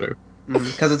second playthrough.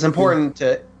 Because it's important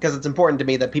to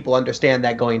me that people understand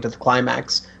that going into the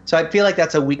climax. So I feel like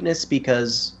that's a weakness,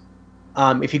 because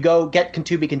if you go get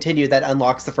to be continued, that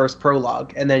unlocks the first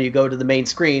prologue, and then you go to the main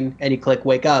screen and you click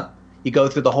wake up. You go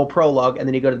through the whole prologue, and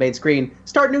then you go to the main screen,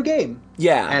 start new game.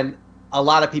 Yeah. And a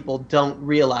lot of people don't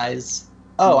realize,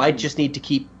 I just need to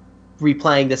keep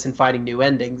replaying this and finding new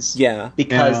endings. Yeah.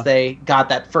 Because they got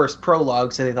that first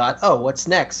prologue, so they thought, what's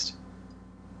next?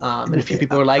 And a few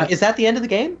people were like, is that the end of the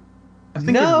game? I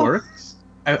think it works.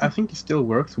 I think it still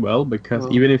works well, because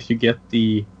even if you get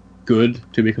the good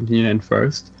to be continued end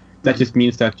first, that just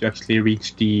means that you actually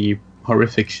reach the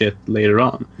horrific shit later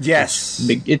on. Yes.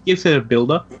 It gives it a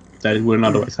build-up that it wouldn't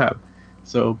otherwise have.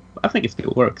 So I think it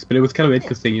still works. But it was kind of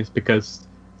interesting is because,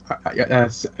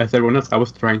 as everyone else, I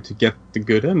was trying to get the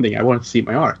good ending. I wanted to see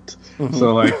my art.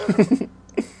 So, like,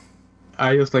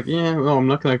 I was like, I'm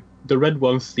not going to... The red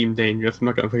ones seem dangerous. I'm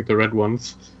not going to take the red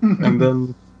ones. And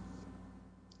then...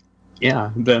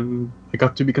 then I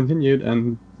got to be continued,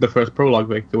 and the first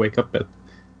prologue the wake up bit.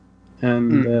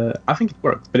 And I think it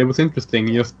worked, but it was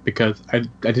interesting just because I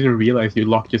didn't realize you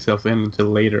locked yourself in until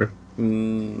later.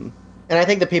 And I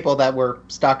think the people that were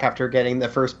stuck after getting the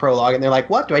first prologue, and they're like,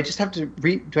 "What? Do I just have to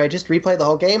do I just replay the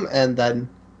whole game?" And then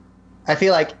I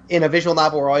feel like in a visual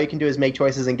novel where all you can do is make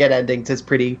choices and get endings, it's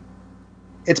pretty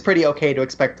okay to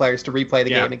expect players to replay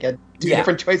the game and get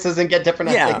different choices and get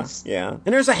different endings. Yeah,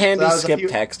 and there's a handy skip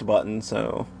text button,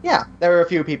 so... Yeah, there were a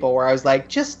few people where I was like,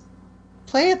 just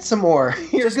play it some more.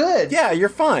 You're good. Yeah, you're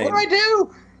fine. What do I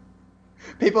do?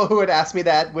 People who would ask me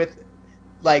that with,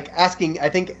 like, asking, I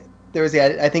think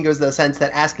I think it was the sense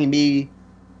that asking me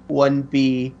wouldn't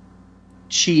be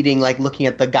cheating, like looking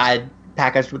at the guide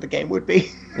packaged with the game would be.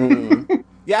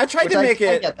 Yeah, I tried to make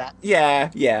it. I get that.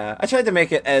 Yeah. I tried to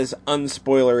make it as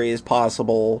unspoilery as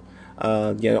possible.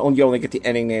 You only get the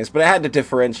ending names, but I had to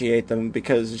differentiate them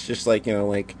because it's just like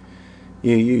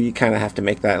you kind of have to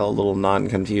make that a little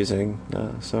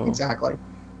non-confusing. So exactly.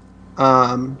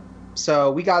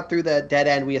 So we got through the dead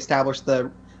end. We established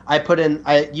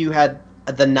you had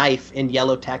the knife in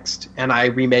yellow text, and I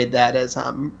remade that as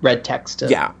red text.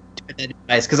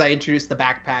 Nice, because I introduced the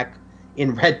backpack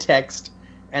in red text,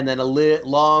 and then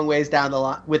long ways down the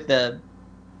line with the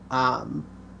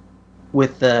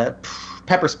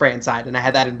pepper spray inside, and I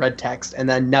had that in red text, and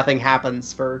then nothing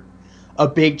happens for a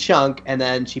big chunk, and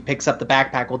then she picks up the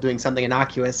backpack while doing something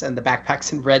innocuous, and the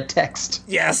backpack's in red text.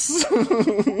 Yes.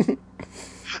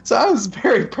 So I was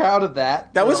very proud of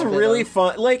that. That was really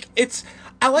fun.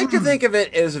 I like to think of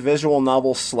it as a visual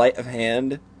novel sleight of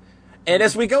hand. And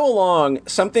as we go along,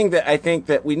 something that I think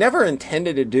that we never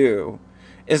intended to do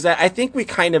is that I think we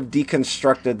kind of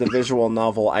deconstructed the visual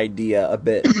novel idea a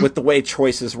bit with the way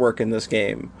choices work in this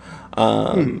game.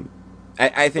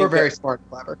 I think we're very smart and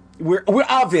clever. We're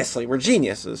obviously we're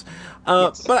geniuses,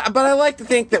 Yes. but I like to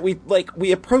think that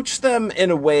we approach them in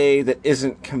a way that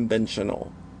isn't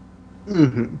conventional.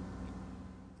 Mm-hmm.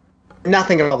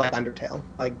 Nothing at all like Undertale.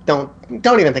 Like, don't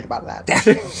even think about that.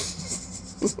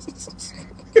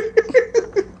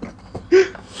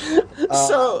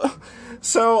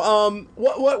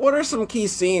 What are some key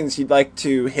scenes you'd like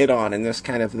to hit on in this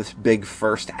big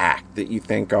first act that you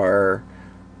think are?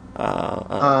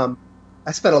 I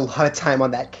spent a lot of time on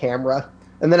that camera,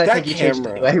 and then I think you changed it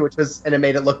anyway, and it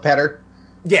made it look better.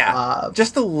 Yeah,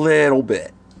 just a little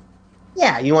bit.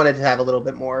 Yeah, you wanted to have a little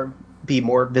bit more, be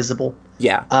more visible.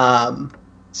 Yeah.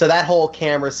 So that whole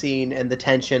camera scene and the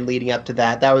tension leading up to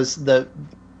that was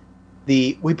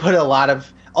we put a lot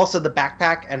of, also the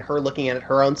backpack and her looking at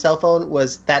her own cell phone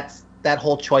that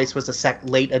whole choice was a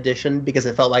late addition because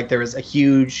it felt like there was a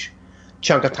huge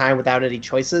chunk of time without any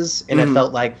choices, and it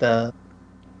felt like the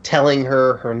telling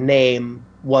her name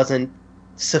wasn't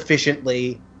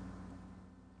sufficiently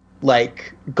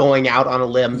like going out on a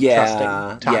limb,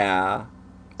 trusting. Yeah.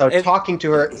 So talking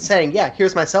to her, saying, "Yeah,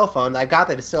 here's my cell phone. I got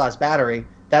that it still has battery."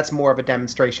 That's more of a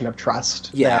demonstration of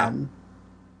trust than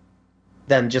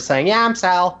just saying, "Yeah, I'm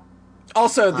Sal."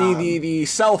 Also, the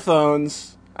cell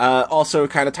phones also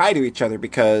kind of tie to each other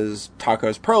because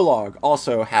Taco's prologue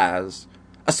also has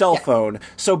a cell phone.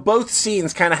 So both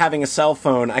scenes kind of having a cell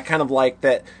phone, I kind of like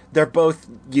that they're both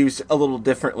used a little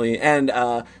differently. And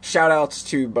shout outs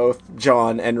to both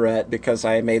John and Rhett because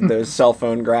I made those cell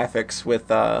phone graphics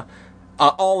with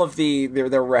all of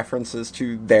their references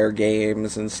to their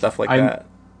games and stuff like that.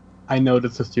 I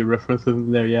noticed a few references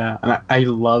in there, yeah. And I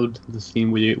loved the scene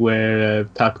where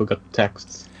Taco got the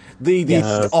texts.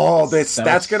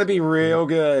 That's going to be real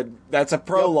good. That's a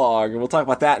prologue, and we'll talk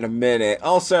about that in a minute.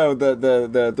 Also,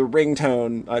 the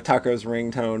ringtone, Taco's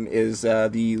ringtone, is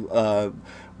the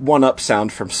 1-Up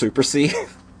sound from Super C.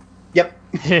 Yep.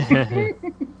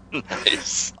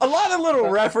 Nice. A lot of little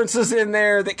references in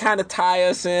there that kind of tie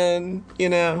us in, you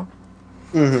know.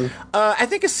 Mm-hmm. I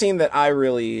think a scene that I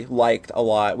really liked a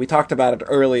lot, we talked about it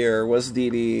earlier, was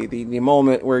the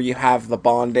moment where you have the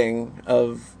bonding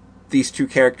of these two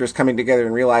characters coming together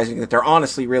and realizing that they're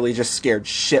honestly really just scared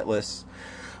shitless.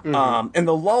 And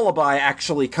the lullaby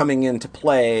actually coming into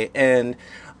play. And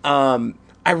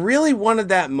I really wanted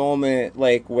that moment,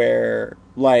 where,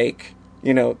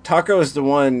 Taco is the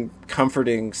one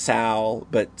comforting Sal,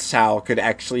 but Sal could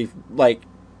actually,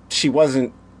 she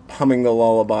wasn't humming the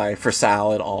lullaby for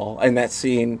Sal at all. In that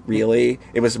scene, really,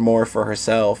 it was more for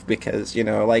herself because,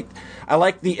 I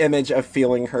like the image of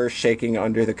feeling her shaking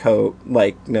under the coat,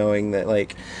 knowing that, I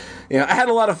had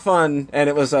a lot of fun, and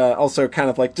it was also kind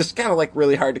of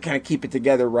really hard to kind of keep it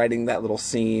together, writing that little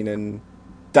scene and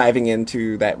diving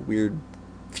into that weird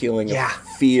feeling of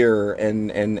fear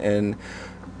and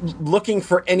looking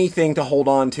for anything to hold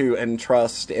on to and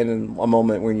trust in a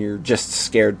moment when you're just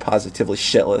scared positively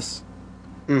shitless.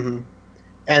 Mm-hmm.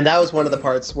 And that was one of the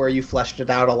parts where you fleshed it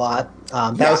out a lot.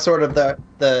 That was sort of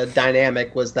the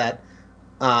dynamic, was that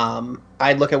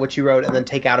I'd look at what you wrote and then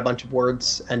take out a bunch of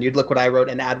words, and you'd look what I wrote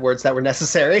and add words that were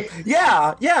necessary.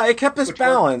 Yeah, it kept this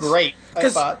balance. Great,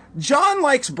 because John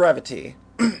likes brevity,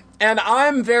 and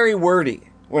I'm very wordy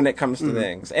when it comes to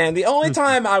things. And the only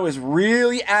time I was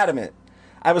really adamant,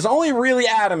 I was only really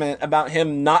adamant about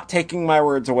him not taking my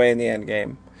words away in the end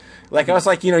game. I was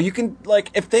like, you can,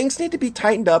 if things need to be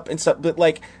tightened up and stuff,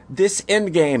 but, this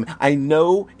end game, I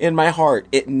know in my heart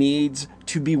it needs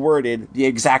to be worded the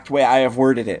exact way I have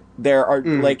worded it. There are,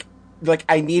 like,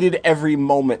 I needed every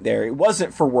moment there. It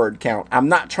wasn't for word count. I'm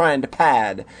not trying to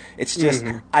pad. It's just,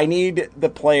 I need the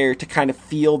player to kind of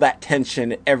feel that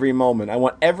tension every moment. I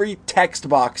want every text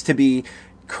box to be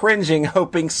cringing,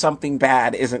 hoping something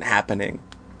bad isn't happening.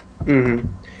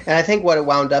 And I think what it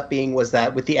wound up being was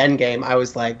that with the end game, I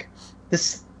was like,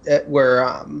 this, where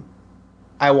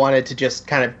I wanted to just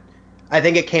kind of, I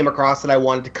think it came across that I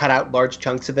wanted to cut out large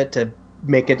chunks of it to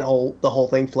make the whole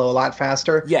thing flow a lot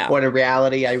faster. Yeah. When in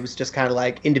reality, I was just kind of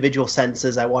like individual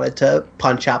sentences I wanted to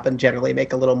punch up and generally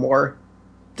make a little more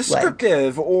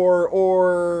descriptive,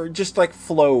 or just like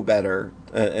flow better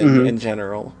in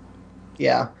general.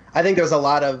 Yeah, I think there's a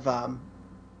lot of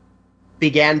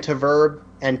began to verb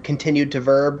and continued to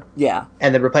verb. Yeah,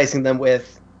 and then replacing them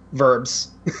with verbs.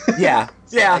 Yeah,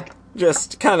 So yeah, like,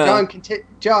 just kind of.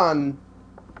 John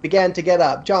began to get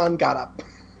up. John got up.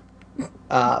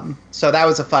 So that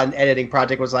was a fun editing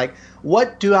project. Was like,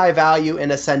 what do I value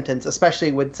in a sentence,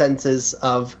 especially with sentences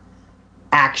of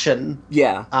action?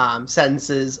 Yeah.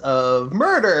 Sentences of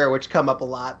murder, which come up a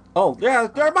lot. Oh, yeah,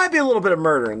 there might be a little bit of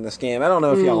murder in this game. I don't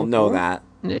know if y'all know that.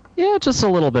 Yeah, just a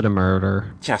little bit of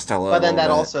murder. Just a little. But then bit.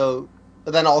 also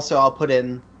I'll put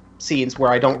in scenes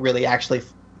where I don't really actually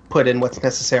put in what's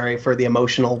necessary for the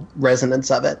emotional resonance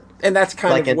of it. And that's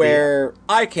kind like of where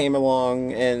I came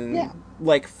along and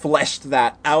like fleshed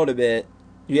that out a bit.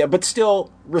 Yeah, but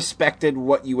still respected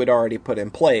what you had already put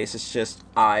in place. It's just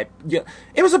it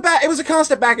was a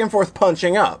constant back and forth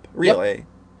punching up, really. Yep.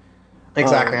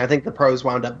 Exactly. I think the pros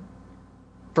wound up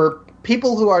for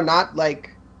people who are not like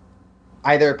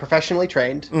either professionally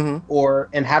trained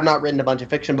and have not written a bunch of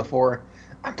fiction before.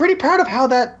 I'm pretty proud of how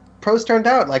that prose turned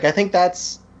out. Like, I think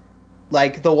that's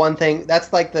like the one thing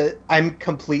that's like I'm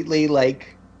completely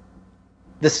like,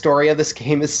 the story of this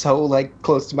game is so like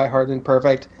close to my heart and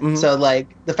perfect. So like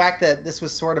the fact that this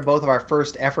was sort of both of our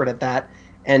first effort at that,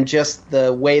 and just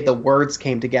the way the words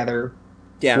came together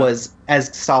was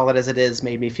as solid as it is,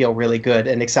 made me feel really good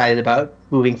and excited about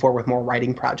moving forward with more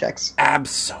writing projects.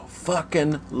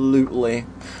 Abso-fucking-lutely.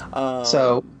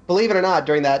 So believe it or not,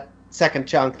 during that second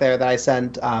chunk there that I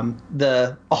sent, all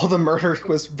the murder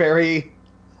was very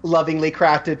lovingly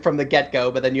crafted from the get-go,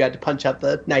 but then you had to punch up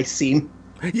the nice scene.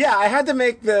 Yeah, I had to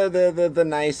make the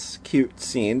nice, cute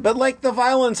scene, but like the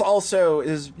violence also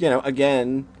is,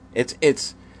 again,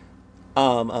 it's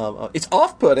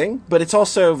off-putting, but it's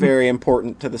also very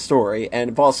important to the story,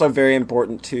 and also very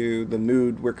important to the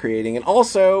mood we're creating, and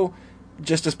also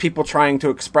just as people trying to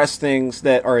express things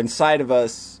that are inside of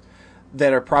us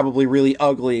that are probably really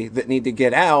ugly that need to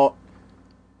get out.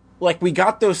 Like, we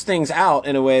got those things out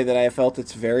in a way that I felt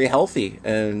it's very healthy,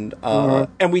 and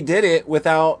we did it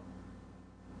without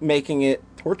making it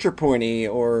torture pointy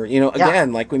or,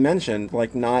 again, like we mentioned,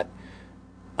 like not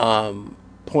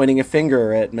pointing a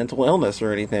finger at mental illness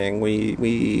or anything.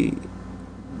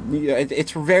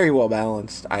 It's very well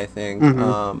balanced, I think.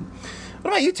 What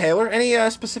about you, Taylor? Any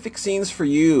specific scenes for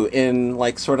you in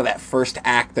like sort of that first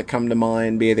act that come to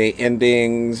mind, be they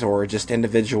endings or just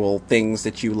individual things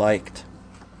that you liked?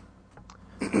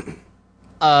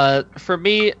 For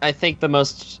me, I think the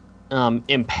most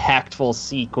impactful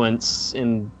sequence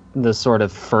in the sort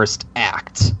of first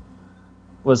act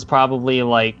was probably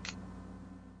like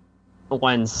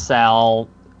when Sal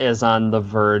is on the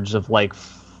verge of like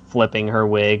flipping her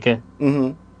wig,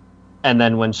 and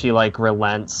then when she like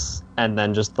relents, and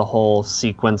then just the whole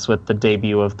sequence with the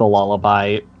debut of the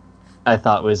lullaby, I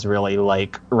thought was really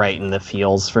like right in the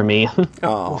feels for me.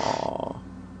 Oh,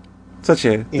 such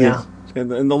a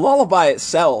And the lullaby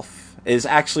itself is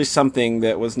actually something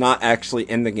that was not actually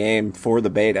in the game for the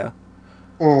beta.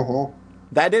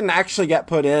 That didn't actually get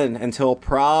put in until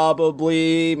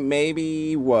probably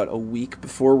maybe, a week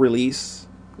before release.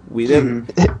 We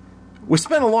didn't. We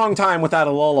spent a long time without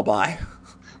a lullaby.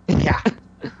 Yeah.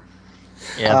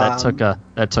 Yeah,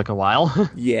 that took a while.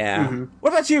 Yeah.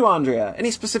 What about you, Andrea? Any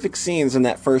specific scenes in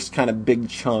that first kind of big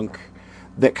chunk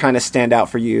that kind of stand out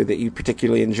for you that you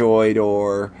particularly enjoyed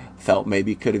or felt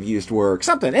maybe could have used work?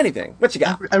 Something, anything. What you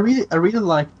got? I really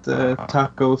liked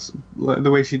Taco's,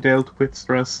 the way she dealt with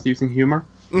stress using humor.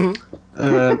 It was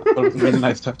a really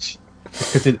nice touch,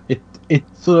 because it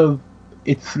sort of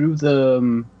threw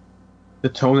the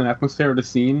tone and atmosphere of the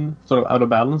scene sort of out of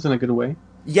balance in a good way.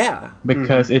 Yeah,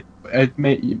 because it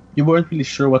made you weren't really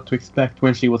sure what to expect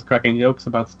when she was cracking jokes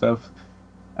about stuff,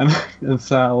 and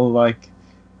Sal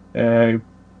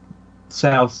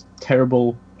Sal's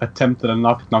terrible attempt at a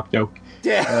knock joke.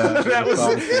 Yeah, that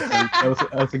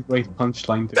was a great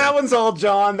punchline. That one's all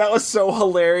John. That was so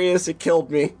hilarious, it killed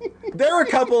me. There were a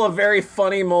couple of very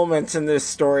funny moments in this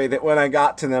story that when I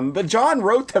got to them, but John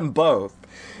wrote them both.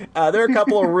 There are a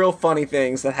couple of real funny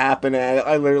things that happen, and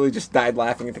I literally just died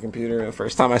laughing at the computer the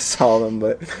first time I saw them,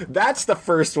 but that's the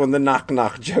first one. The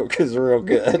knock-knock joke is real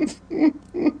good.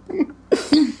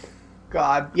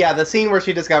 God. Yeah, the scene where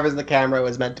she discovers the camera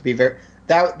was meant to be very...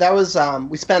 That was...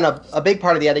 we spent a big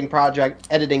part of the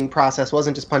editing process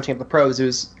wasn't just punching up the prose, it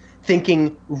was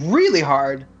thinking really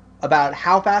hard about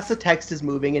how fast the text is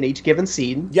moving in each given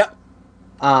scene. Yep.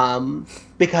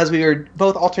 Because we were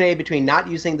both alternating between not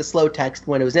using the slow text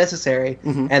when it was necessary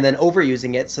and then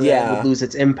overusing it so that it would lose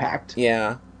its impact.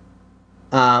 Yeah.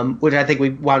 Which I think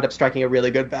we wound up striking a really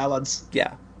good balance.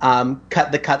 Yeah.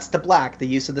 Cut the cuts to black, the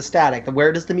use of the static,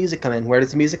 where does the music come in, where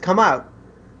does the music come out,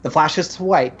 the flashes to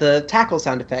white, the tackle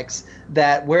sound effects,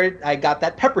 that where I got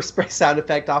that pepper spray sound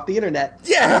effect off the internet.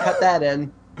 Yeah. Cut that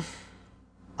in.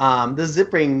 The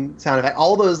zip ring sound effect,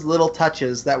 all those little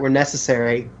touches that were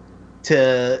necessary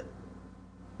to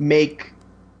make,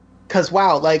 because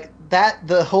wow, like that,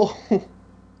 the whole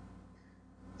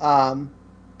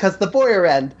because the voyeur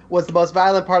end was the most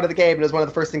violent part of the game, and it was one of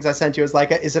the first things I sent you. Was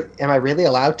like, am I really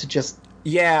allowed to just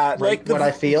like what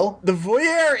I feel? The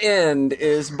voyeur end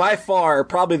is by far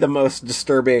probably the most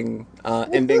disturbing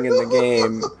ending in the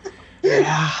game.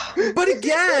 Yeah. But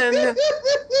again,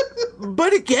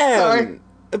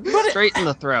 straight in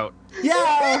the throat.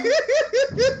 Yeah.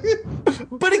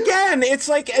 But again, it's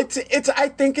like it's. I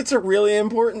think it's a really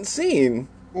important scene.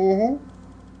 Mm-hmm.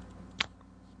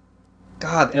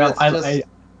 God, I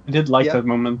did like that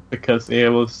moment because it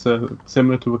was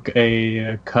similar to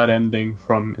a cut ending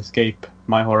from Escape,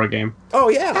 my horror game. Oh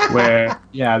yeah. Where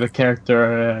the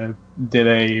character did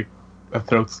a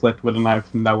throat slit with a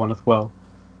knife in that one as well.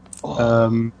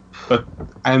 Oh. But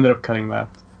I ended up cutting that.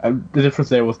 The difference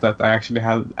there was that I actually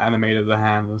had animated the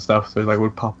hand and stuff, so it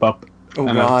would pop up. Oh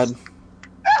God.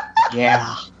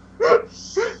 Yeah.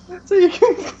 So you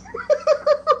can.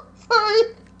 Sorry.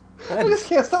 I just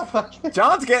can't stop fucking.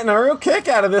 John's getting a real kick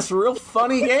out of this real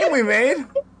funny game we made.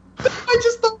 I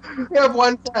just thought we have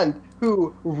one friend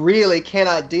who really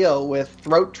cannot deal with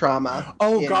throat trauma.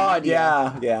 Oh God,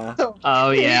 yeah. So,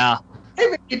 yeah.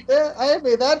 I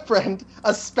made that friend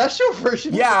a special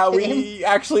version. Yeah, of the game. we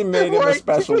actually made him a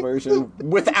special version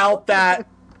without that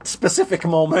specific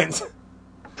moment.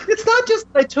 It's not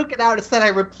just that I took it out; it's that I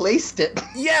replaced it.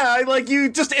 Yeah, like you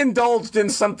just indulged in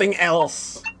something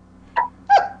else.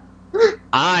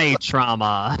 Eye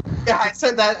trauma. Yeah, I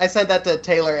sent that to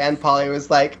Taylor and Polly. It was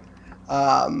like,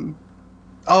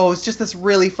 it's just this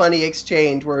really funny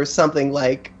exchange where it was something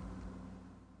like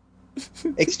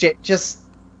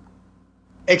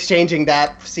exchanging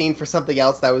that scene for something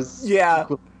else that was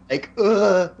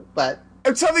but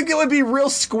it's something that would be real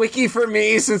squicky for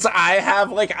me since I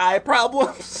have like eye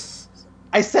problems.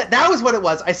 That was what it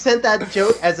was. I sent that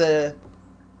joke as a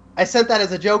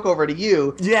joke over to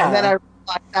you. Yeah. And then I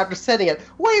realized after sending it,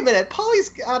 wait a minute, Polly's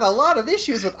got a lot of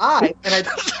issues with eye, and I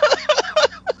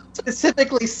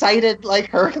specifically cited like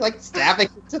her like stabbing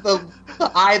into the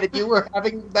eye that you were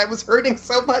having that was hurting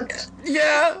so much.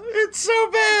 Yeah, it's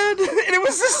so bad, and it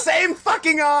was the same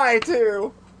fucking eye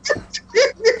too.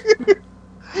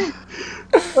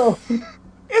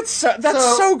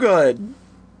 That's so good.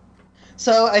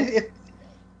 So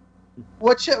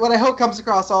what I hope comes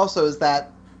across also is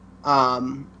that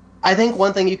I think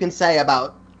one thing you can say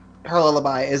about Her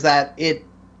Lullaby is that it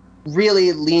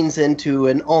really leans into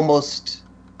an almost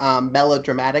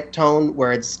melodramatic tone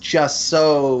where it's just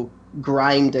so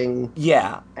grinding,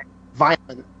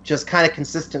 violent, just kind of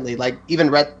consistently. Like even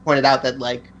Rhett pointed out that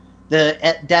like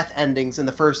the death endings in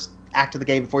the first act of the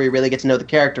game before you really get to know the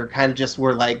character kind of just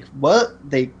were like, what?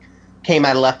 They came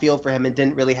out of left field for him and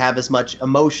didn't really have as much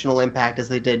emotional impact as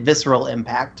they did visceral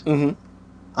impact. Mm-hmm.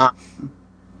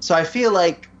 So I feel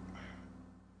like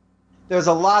there's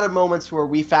a lot of moments where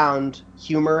we found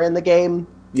humor in the game.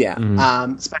 Yeah.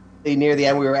 Mm-hmm. Especially near the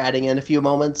end, we were adding in a few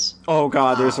moments. Oh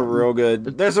God, there's a real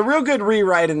good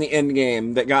rewrite in the end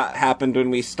game that happened when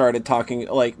we started talking.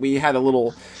 Like we had a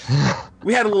little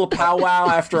powwow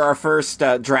after our first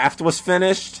draft was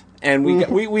finished, and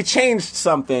we changed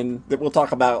something that we'll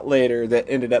talk about later that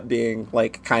ended up being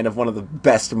like kind of one of the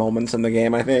best moments in the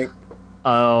game. I think.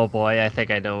 Oh boy, I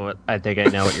think I know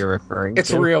what you're referring to.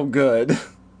 It's real good.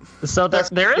 So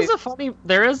there is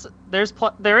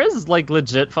like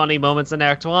legit funny moments in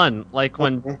Act 1, like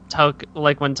when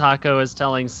Taco is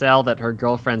telling Sal that her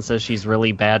girlfriend says she's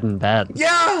really bad in bed.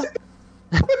 Yeah.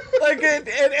 Like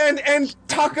and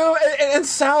Taco and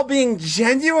Sal being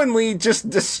genuinely just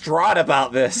distraught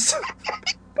about this.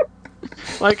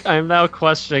 Like, I'm now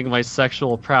questioning my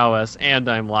sexual prowess and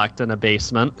I'm locked in a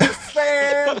basement.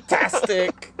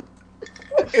 Fantastic.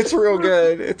 It's real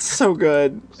good. It's so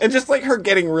good. And just like her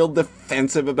getting real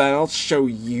defensive about it, I'll show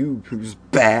you who's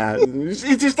bad. It's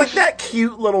just like that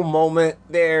cute little moment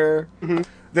there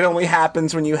that only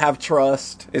happens when you have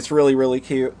trust. It's really, really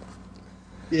cute.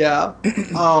 Yeah.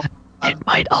 It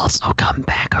might also come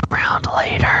back around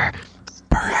later.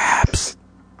 Perhaps.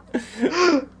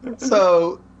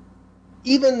 So,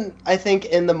 even I think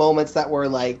in the moments that were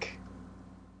like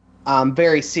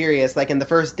very serious, like in the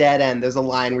first Dead End, there's a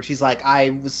line where she's like,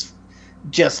 I was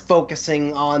just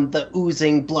focusing on the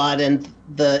oozing blood and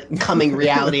the coming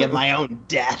reality of my own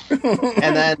death.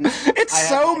 And then It's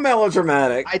so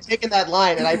melodramatic. I'd taken that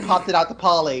line and I popped it out to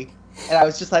Polly, and I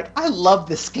was just like, I love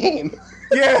this game.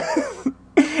 Yeah.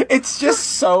 It's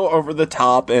just so over the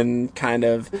top and kind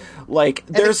of like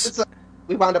And there's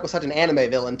we wound up with such an anime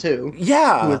villain too.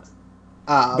 yeah, With,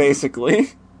 basically.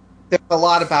 There's a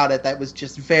lot about it that was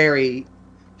just very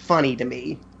funny to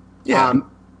me. Yeah.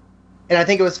 And I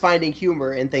think it was finding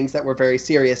humor in things that were very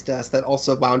serious to us that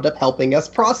also wound up helping us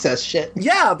process shit.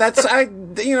 Yeah, that's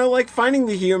like finding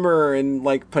the humor and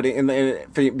like putting in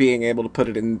being able to put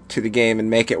it into the game and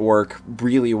make it work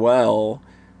really well.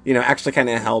 Actually kind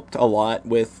of helped a lot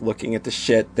with looking at the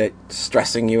shit that's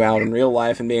stressing you out in real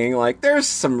life and being like, there's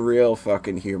some real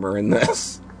fucking humor in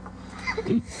this.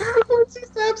 When she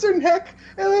stabs her neck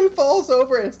and then falls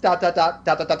over and it's dot dot dot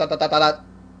dot dot dot dot dot dot.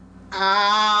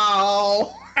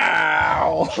 Ow!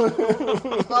 Ow!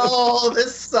 Oh,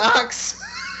 this sucks.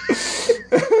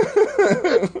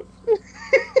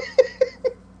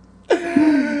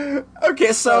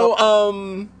 Okay,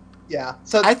 so Yeah.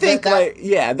 So I think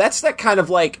that's that kind of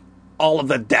like all of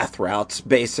the death routes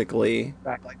basically.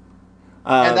 exactly.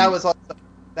 And that was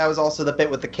also the bit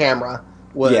with the camera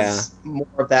was more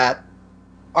of that.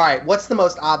 All right, what's the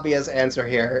most obvious answer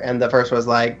here? And the first was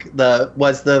like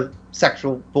the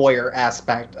sexual voyeur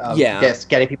aspect of this,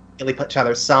 getting people to kill each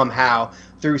other somehow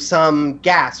through some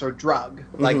gas or drug.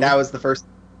 Like that was the first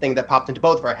thing that popped into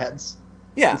both of our heads.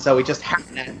 Yeah. And so we just had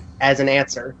that as an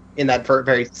answer in that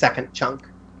very second chunk.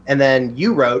 And then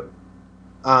you wrote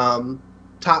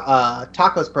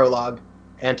Taco's prologue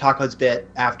and Taco's bit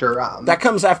after. That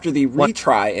comes after the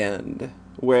retry end,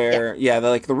 where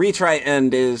the retry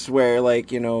end is where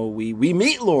we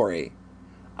meet Lori,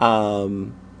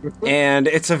 and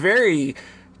it's a very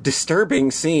disturbing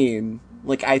scene.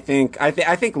 Like I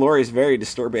think Lori's very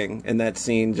disturbing in that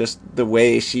scene. Just the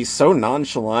way she's so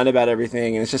nonchalant about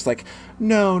everything, and it's just like,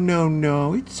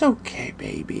 no, it's okay,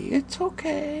 baby, it's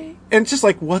okay. And it's just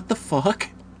like, what the fuck?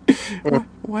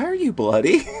 Why are you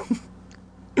bloody?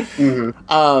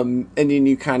 And then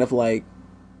you kind of like,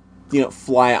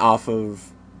 fly off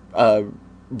of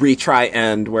retry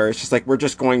end where it's just like, we're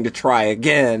just going to try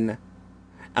again.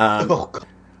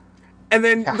 And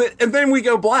then we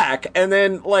go black, and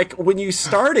then like when you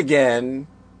start again,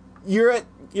 you're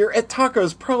at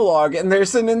Taco's prologue, and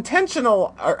there's an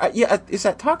intentional. Is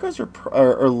that Taco's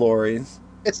or Lori's?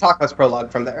 It's Taco's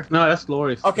prologue from there. No, that's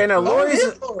Lori's. Okay, no, Lori's.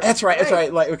 That's right. That's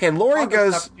right. Like, okay, Lori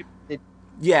goes.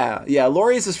 Yeah.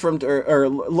 Lori's is from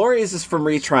Lori's is from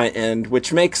retry end,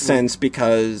 which makes sense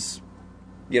because,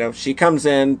 she comes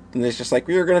in and it's just like,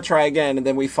 we're going to try again, and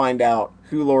then we find out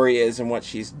who Lori is and what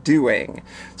she's doing.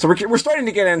 So we're starting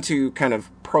to get into kind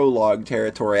of prologue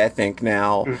territory, I think,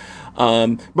 now.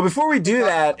 But before we do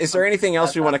that, is there anything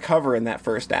else we want to cover in that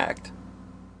first act?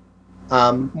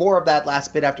 More of that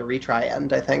last bit after retry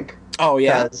end, I think. Oh,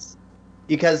 yeah.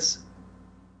 Because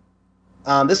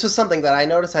this was something that I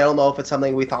noticed. I don't know if it's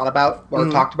something we thought about or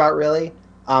talked about, really.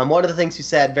 One of the things you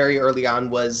said very early on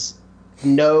was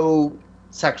no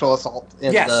sexual assault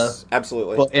in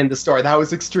absolutely. in the story. That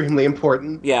was extremely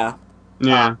important. Yeah.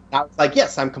 Yeah. I was like,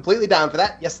 yes, I'm completely down for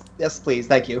that. Yes, please,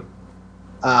 thank you.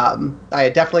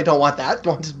 I definitely don't want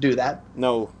to do that.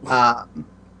 No. But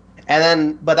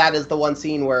that is the one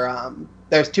scene where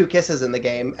there's two kisses in the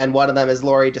game, and one of them is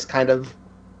Lori just kind of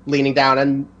leaning down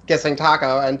and kissing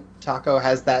Taco, and Taco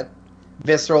has that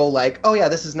visceral, like, oh yeah,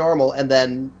 this is normal, and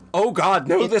then... Oh god,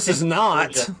 no, this is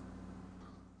not!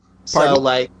 So,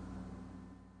 like,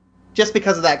 just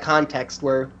because of that context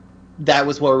where that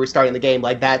was where we were starting the game,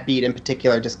 like, that beat in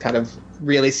particular just kind of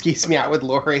really skeets me out with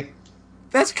Lori.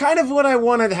 That's kind of what I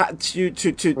wanted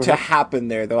to happen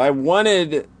there, though. I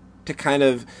wanted to kind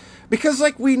of... Because,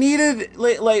 like, we needed...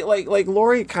 Like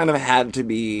Lori kind of had to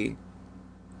be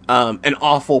an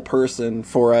awful person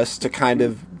for us to kind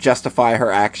of justify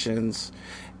her actions.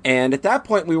 And at that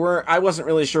point, I wasn't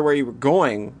really sure where you were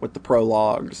going with the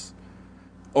prologues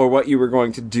or what you were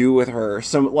going to do with her.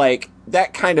 So, like,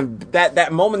 that kind of...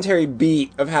 That momentary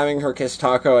beat of having her kiss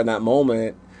Taco in that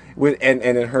moment and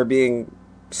her being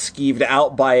skeeved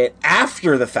out by it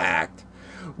after the fact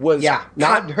was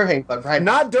not during, but right.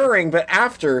 Not during, but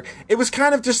after. It was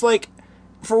kind of just like,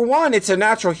 for one, it's a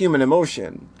natural human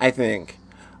emotion, I think.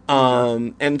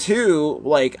 And two,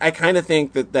 like, I kind of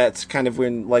think that that's kind of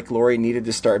when, like, Laurie needed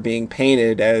to start being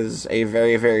painted as a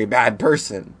very, very bad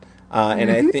person.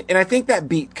 And I think that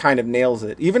beat kind of nails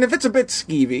it, even if it's a bit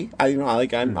skeevy.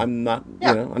 I'm not,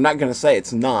 I'm not going to say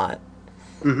it's not.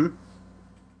 Mm-hmm.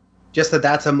 Just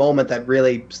that's a moment that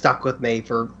really stuck with me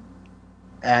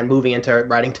and moving into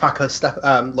writing Taco stuff,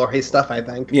 Laurie's stuff, I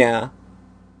think. Yeah.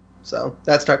 So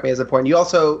that struck me as important. You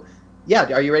also,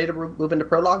 are you ready to move into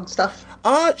prologue stuff?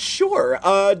 Sure.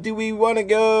 Do we want to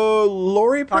go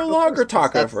Laurie prologue or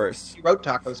Taco first? You wrote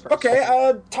Taco's first.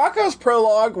 Okay, Taco's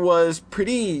prologue was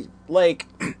pretty, like,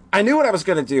 I knew what I was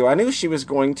going to do. I knew she was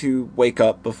going to wake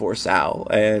up before Sal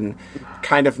and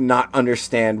kind of not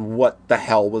understand what the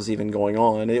hell was even going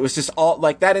on. It was just all,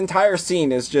 like, that entire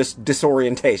scene is just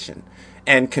disorientation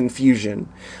and confusion.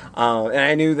 And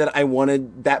I knew that I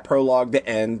wanted that prologue to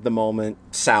end the moment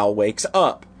Sal wakes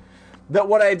up. But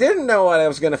what I didn't know what I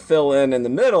was going to fill in the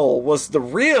middle was the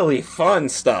really fun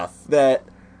stuff that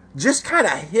just kind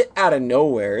of hit out of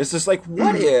nowhere. It's just like,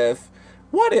 what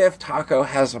if Taco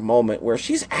has a moment where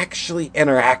she's actually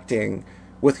interacting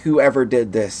with whoever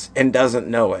did this and doesn't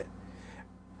know it?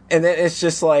 And then it's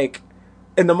just like,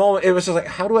 in the moment, it was just like,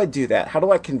 how do I do that? How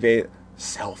do I convey it?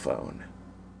 Cell phone.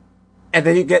 And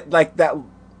then you get, like, that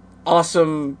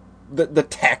awesome, the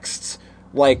texts,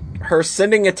 like, her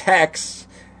sending a text,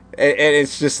 and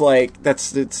it's just like,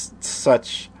 it's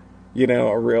such,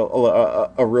 a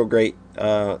real great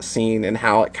scene, and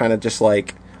how it kind of just,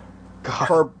 like, God.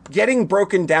 Her getting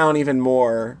broken down even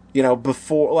more,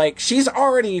 before, like, she's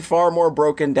already far more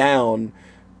broken down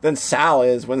than Sal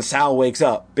is when Sal wakes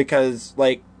up, because,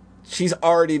 like, she's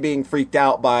already being freaked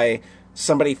out by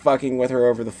somebody fucking with her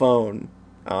over the phone.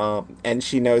 And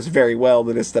she knows very well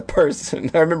that it's the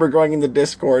person. I remember going in the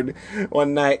Discord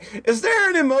one night. Is there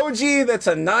an emoji that's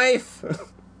a knife?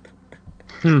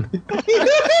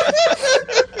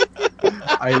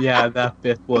 Yeah, that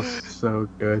bit was so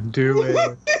good. Do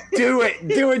it. Do it.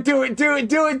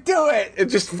 It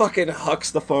just fucking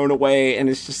hucks the phone away, and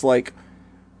it's just like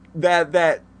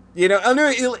that.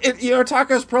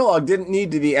 Taco's prologue didn't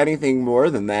need to be anything more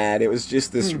than that. It was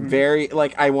just this very,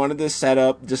 like, I wanted to set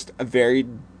up just a very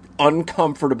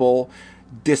uncomfortable,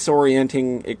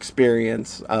 disorienting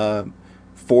experience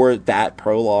for that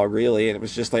prologue, really. And it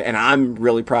was just like, and I'm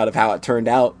really proud of how it turned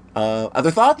out.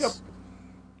 Other thoughts? Yep.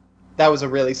 That was a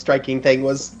really striking thing,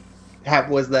 was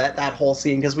that whole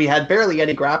scene, because we had barely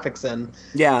any graphics in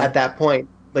at that point.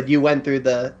 But you went through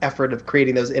the effort of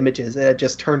creating those images, and it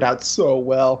just turned out so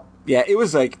well. Yeah, it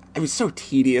was so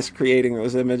tedious creating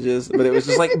those images, but it was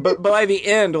just like, but by the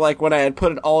end, like, when I had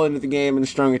put it all into the game and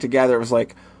strung it together, it was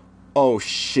like, oh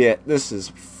shit, this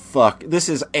is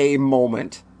a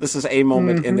moment. This is a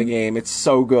moment in the game. It's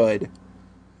so good.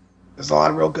 There's a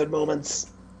lot of real good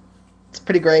moments. It's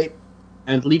pretty great.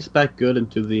 And it leads back good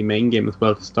into the main game as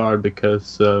well to start,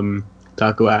 because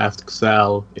Taco asks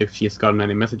Sal if she's gotten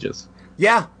any messages.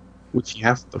 Yeah. Which she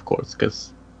hasn't, of course,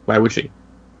 because why would she?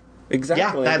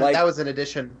 Exactly. Yeah, that was an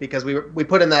addition, because we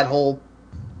put in the whole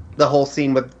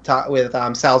scene with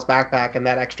Sal's backpack and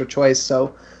that extra choice,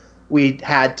 so we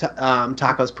had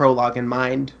Taco's prologue in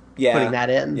mind, putting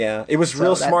that in. Yeah, it was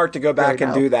real smart to go back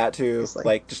and do that too,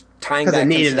 like just tying that, because it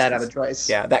needed that other choice.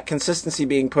 Yeah, that consistency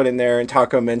being put in there, and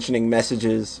Taco mentioning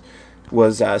messages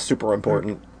was super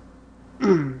important.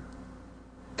 Good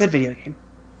video game.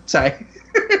 Sorry.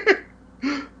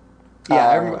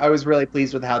 Yeah, I was really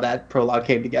pleased with how that prologue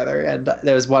came together, and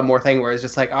there was one more thing where it's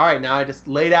just like, all right, now I just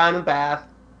lay down in the bath,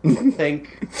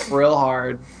 think real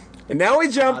hard. And now we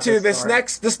jump to this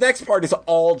next part is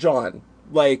all John.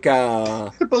 Like,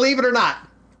 believe it or not,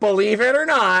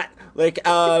 like,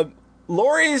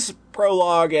 Laurie's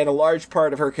prologue and a large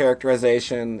part of her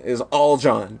characterization is all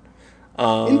John.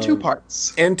 In two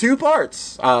parts.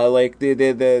 Like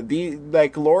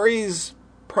like Laurie's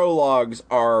prologues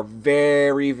are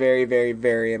very, very, very,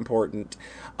 very important.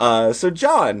 So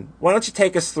John, why don't you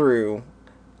take us through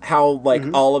how, like,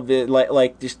 all of it,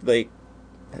 just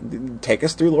take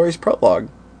us through Laurie's prologue.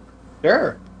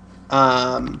 Sure.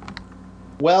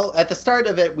 Well, at the start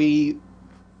of it, we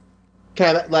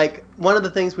kind of, like, one of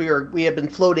the things we had been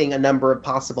floating a number of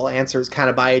possible answers kind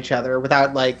of by each other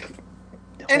without, like,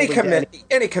 any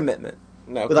commitment.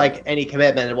 No, with, like, any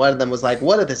commitment. And one of them was like,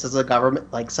 what if this is a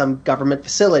government, like, some government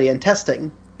facility and testing?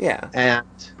 Yeah. And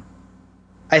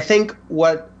I think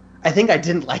I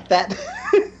didn't like that.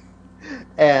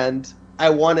 And I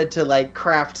wanted to, like,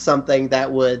 craft something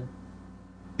that would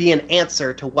be an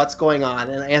answer to what's going on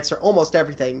and answer almost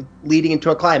everything leading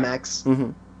into a climax.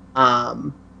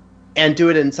 and do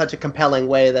it in such a compelling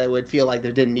way that it would feel like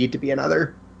there didn't need to be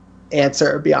another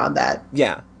answer beyond that.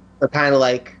 Yeah. But kind of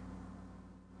like,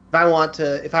 if I want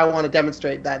to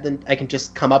demonstrate that, then I can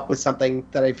just come up with something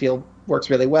that I feel works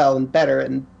really well and better,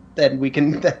 and then we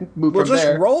can then move We'll from just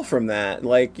there. roll from that.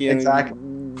 Like, Exactly.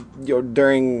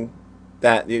 During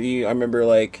that, I remember,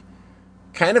 like,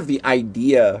 kind of the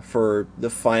idea for the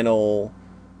final,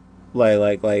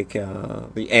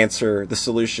 the answer, the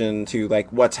solution to, like,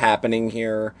 what's happening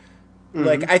here. Mm-hmm.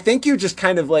 Like, I think you just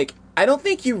kind of, like, I don't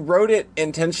think you wrote it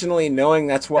intentionally knowing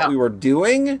that's what we were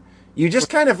doing. You just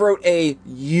kind of wrote a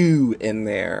 "you" in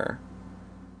there.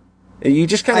 You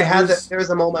just kind of... There was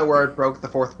a moment where it broke the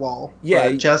fourth wall. Yeah.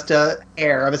 Right? Just a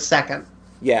hair of a second.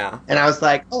 Yeah. And I was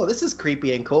like, oh, this is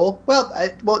creepy and cool. Well,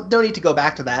 don't need to go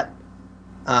back to that.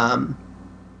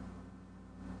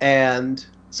 And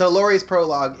so Laurie's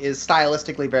prologue is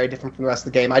stylistically very different from the rest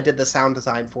of the game. I did the sound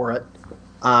design for it.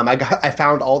 I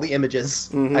found all the images.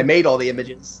 Mm-hmm. I made all the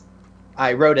images.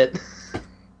 I wrote it.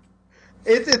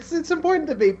 It's important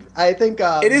to be. I think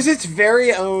it is its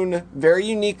very own, very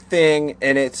unique thing,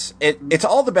 and it's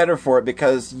all the better for it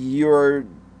because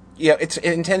it's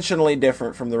intentionally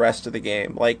different from the rest of the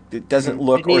game. Like, it doesn't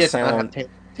look or sound.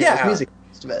 Music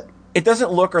most of it. It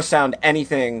doesn't look or sound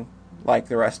anything like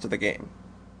the rest of the game.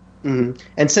 Mm-hmm.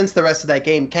 And since the rest of that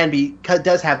game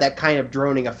does have that kind of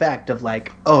droning effect of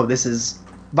like, oh, this is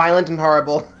violent and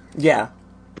horrible. Yeah.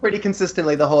 Pretty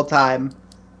consistently the whole time.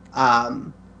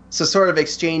 So sort of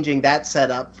exchanging that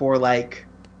setup for like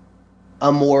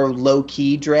a more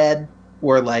low-key Dread,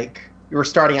 where like you were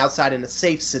starting outside in a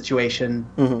safe situation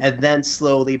and then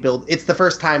slowly build. It's the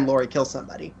first time Laurie kills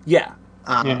somebody. Yeah.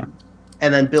 And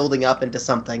then building up into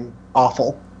something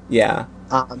awful. Yeah.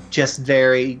 Just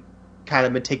very kind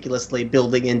of meticulously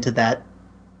building into that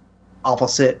awful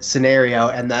scenario,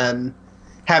 and then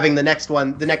having the next,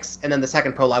 and then the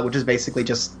second prologue, which is basically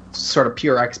just sort of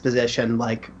pure exposition,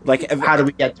 like how do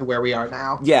we get to where we are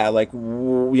now? Yeah, like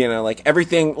like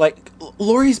everything. Like,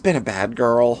 Laurie's been a bad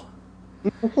girl.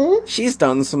 Mm-hmm. She's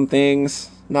done some things,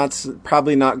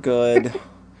 probably not good.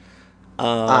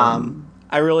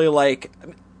 I really like,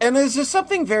 and there's just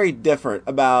something very different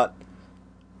about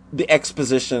the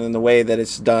exposition and the way that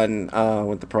it's done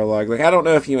with the prologue. Like, I don't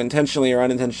know if you intentionally or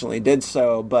unintentionally did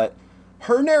so, but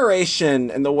her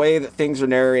narration and the way that things are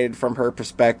narrated from her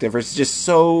perspective is just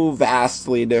so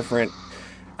vastly different.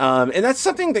 And that's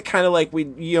something that kind of like we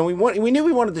knew we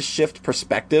wanted to shift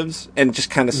perspectives and just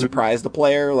kind of surprise the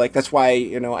player. Like, that's why,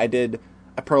 I did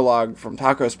a prologue from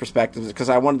Taco's perspective, because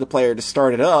I wanted the player to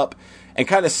start it up and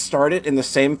kind of start it in the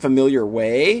same familiar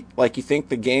way. Like, you think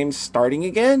the game's starting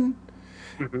again.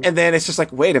 Mm-hmm. And then it's just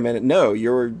like, wait a minute, no,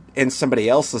 you're in somebody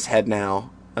else's head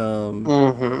now.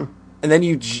 And then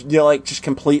you just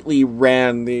completely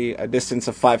ran the distance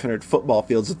of 500 football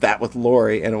fields with that with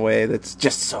Laurie in a way that's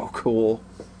just so cool.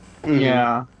 Mm-hmm.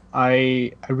 Yeah,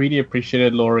 I really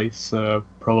appreciated Laurie's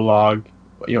prologue,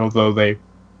 although they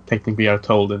technically are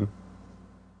told in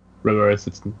reverse,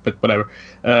 but whatever.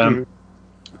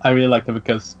 I really liked it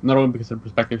because not only because the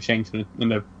perspective changed in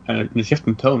the shift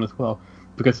in tone as well,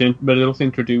 but it also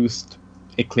introduced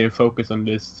a clear focus on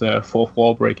this fourth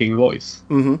wall breaking voice,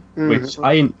 which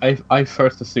I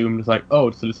first assumed was like,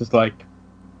 oh, so this is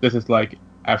like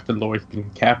after Laurie's been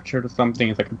captured or something.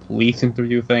 It's like a police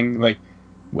interview thing. Like,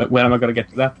 when am I going to get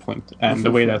to that point? And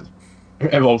the way that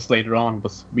evolves later on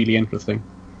was really interesting.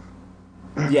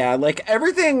 Yeah, like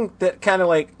everything that kind of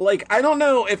like I don't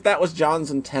know if that was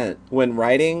John's intent when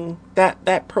writing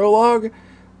that prologue.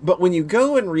 But when you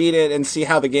go and read it and see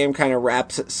how the game kind of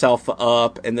wraps itself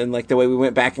up, and then like the way we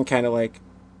went back and kind of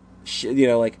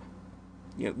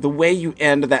the way you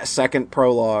end that second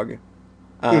prologue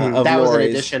of that was an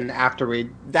Laurie's, addition after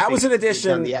that was an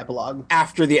addition the epilogue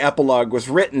after the epilogue was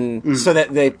written, so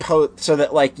that so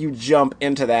that like you jump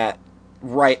into that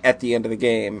right at the end of the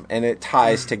game and it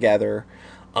ties together,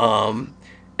 and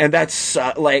that's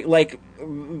like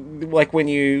when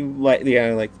you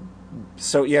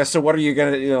So what are you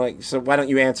gonna so why don't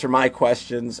you answer my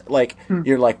questions? Like,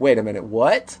 you're like, wait a minute,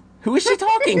 what? Who is she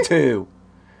talking to?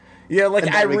 Yeah, like,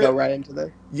 and then we go right into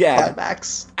the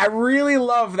climax. I really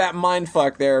love that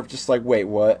mindfuck there of just like, wait,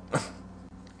 what?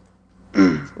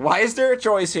 Why is there a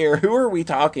choice here? Who are we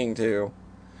talking to?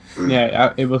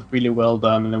 Yeah, it was really well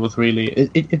done, and it was really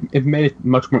it made it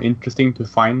much more interesting to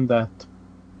find that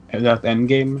end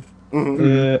game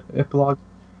epilogue.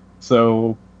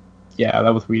 So yeah,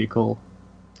 that was really cool.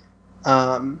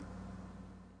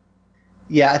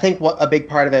 Yeah, I think a big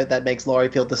part of it that makes Laurie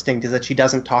feel distinct is that she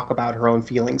doesn't talk about her own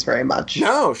feelings very much.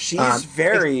 No, she's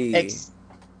very...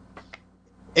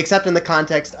 except in the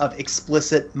context of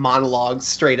explicit monologues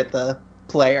straight at the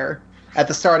player. At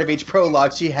the start of each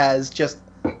prologue, she has just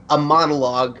a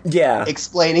monologue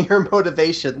explaining her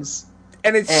motivations.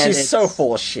 And she's so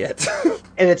full of shit.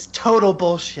 And it's total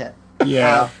bullshit.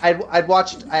 Yeah. I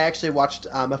actually watched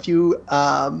a few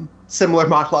similar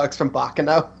monologues from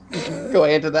Baccano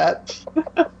going into that.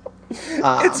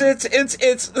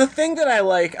 It's the thing that I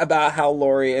like about how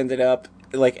Laurie ended up,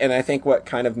 like, and I think what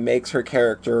kind of makes her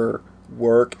character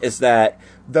work is that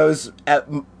those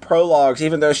prologues,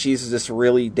 even though she's this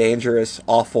really dangerous,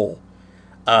 awful,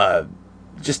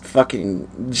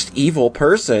 just evil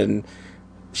person,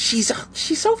 she's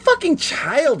so fucking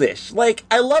childish. Like,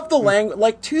 I love the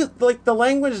language, the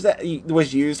language that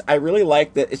was used. I really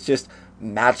like that it's just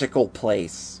magical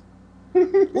place.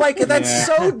 Like, that's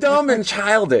so dumb and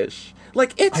childish.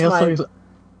 Like, it's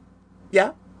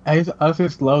yeah. I also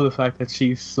just love the fact that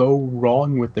she's so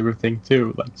wrong with everything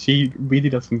too. Like, she really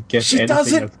doesn't get anything. She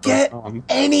doesn't get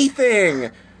anything.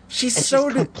 She's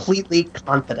completely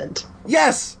confident.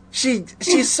 Yes, she's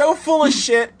so full of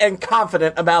shit and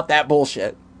confident about that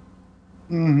bullshit.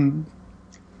 Mm-hmm.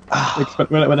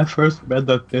 When I first read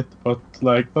that bit about,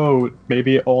 like, oh,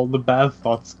 maybe all the bad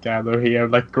thoughts gather here,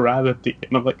 like gravity,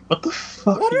 and I'm like, what the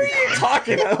fuck? What are you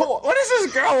talking about? What is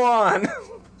this girl on?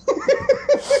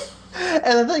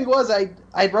 And the thing was, I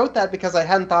wrote that because I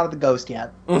hadn't thought of the ghost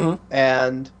yet. Mm-hmm.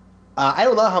 And I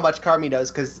don't know how much Carmi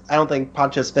knows, because I don't think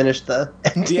Poncho's finished the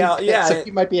ending. Yeah. So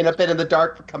he might be in a bit in the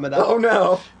dark for coming up. Oh,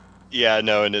 no. Yeah,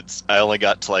 no, and I only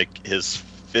got to, like, his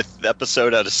 5th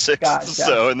episode out of 6, Gotcha.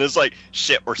 so, and it's like,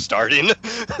 shit, we're starting.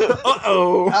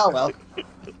 Uh-oh. Oh, well.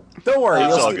 Don't worry,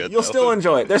 It's all good, you'll though. still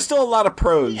enjoy it. There's still a lot of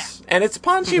prose, and it's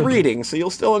paunchy reading, so you'll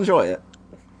still enjoy it.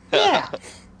 Yeah.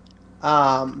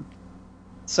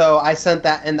 So I sent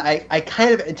that, and I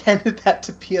kind of intended that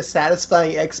to be a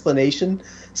satisfying explanation,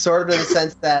 sort of in the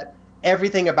sense that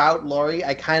everything about Laurie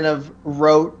I kind of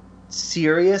wrote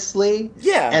seriously.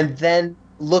 Yeah. And then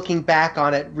looking back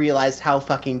on it, realized how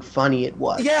fucking funny it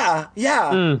was. Yeah.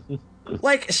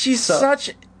 Like, she's such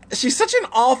an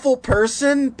awful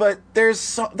person, but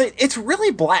it's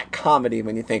really black comedy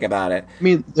when you think about it. I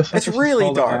mean, the fact It's that she's really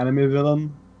called dark. an anime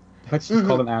villain. The fact she's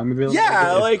called an anime villain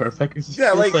Yeah, is like- perfect. It's just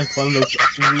yeah, feels like- like one of those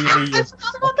really just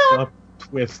fucked up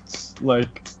twists.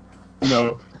 Like,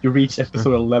 you reach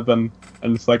episode 11,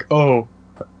 and it's like, oh,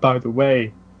 by the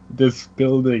way, this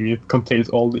building, it contains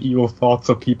all the evil thoughts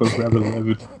of people who ever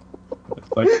lived.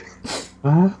 It's like,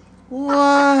 huh?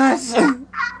 What?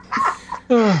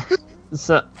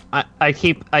 So I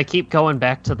keep going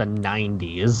back to the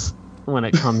 90s when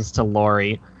it comes to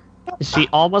Laurie. She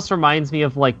almost reminds me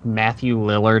of, like, Matthew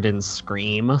Lillard in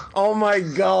Scream. Oh my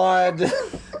god.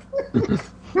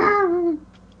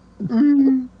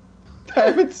 I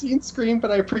haven't seen Scream,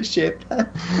 but I appreciate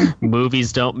that.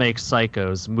 Movies don't make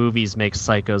psychos. Movies make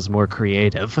psychos more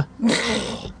creative.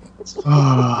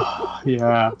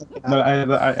 Yeah. No, I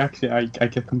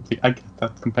get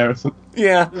that comparison.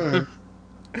 Yeah.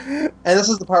 And this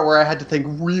is the part where I had to think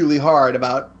really hard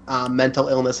about mental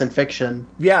illness in fiction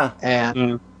Yeah.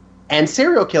 and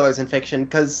serial killers in fiction,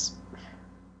 because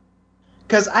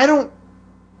I don't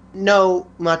know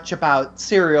much about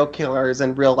serial killers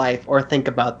in real life or think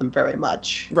about them very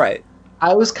much. Right.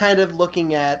 I was kind of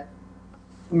looking at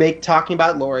talking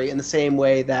about Laurie in the same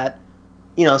way that,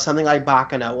 something like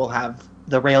Baccano will have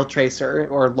the rail tracer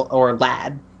or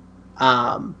lad,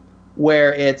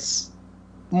 where it's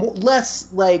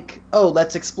less like, oh,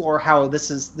 let's explore how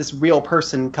this real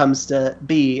person comes to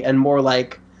be, and more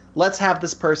like, let's have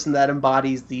this person that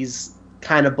embodies these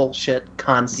kind of bullshit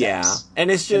concepts. Yeah. And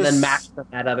it's just... And then match them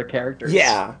at other characters.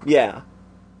 Yeah.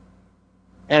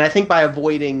 And I think by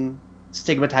avoiding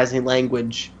stigmatizing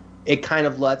language, it kind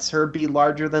of lets her be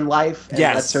larger than life, and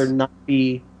lets her not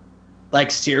be,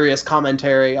 like, serious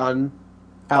commentary on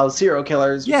how serial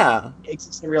killers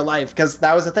exist in real life. Because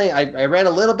that was the thing. I read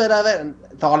a little bit of it and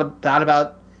thought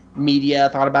about media,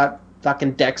 thought about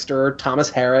fucking Dexter, Thomas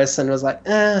Harris, and was like,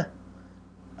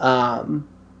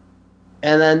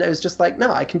 and then it was just like,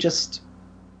 no, I can just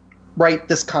write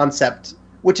this concept,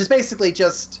 which is basically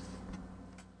just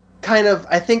kind of,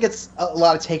 I think it's a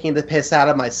lot of taking the piss out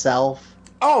of myself.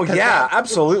 Oh, yeah,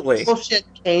 absolutely. Bullshit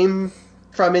came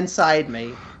from inside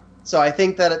me. So I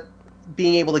think that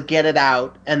being able to get it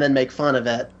out and then make fun of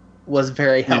it was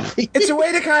very healthy. It's a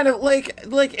way to kind of, like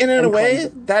in a way,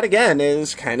 that again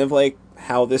is kind of like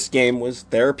how this game was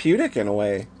therapeutic in a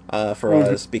way for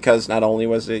us, because not only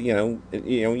was it,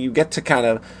 you get to kind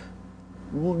of,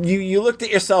 you looked at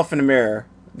yourself in the mirror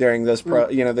during those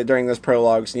during those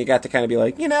prologues, and you got to kind of be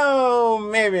like,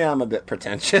 maybe I'm a bit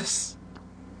pretentious.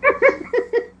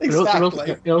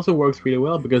 Exactly. It also works really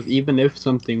well because even if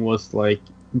something was like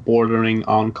bordering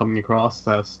on coming across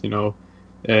as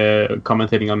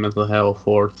commentating on mental health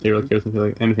or serial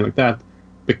killers, anything like that,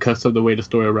 because of the way the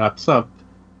story wraps up,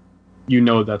 you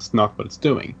know that's not what it's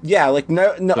doing. Yeah, like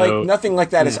like nothing like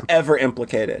that is ever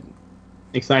implicated.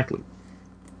 Exactly.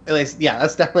 At least, yeah,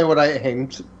 that's definitely what I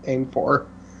aimed for.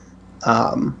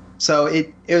 So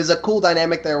it was a cool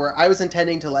dynamic there where I was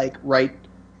intending to like write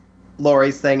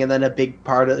Laurie's thing and then a big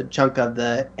chunk of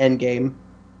the end game.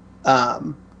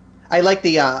 I like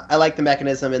the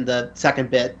mechanism in the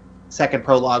second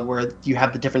prologue where you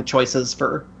have the different choices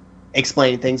for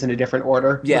explaining things in a different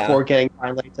order before getting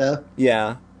finally to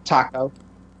Taco.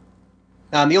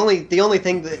 The only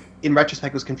thing that in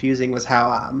retrospect was confusing was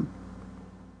how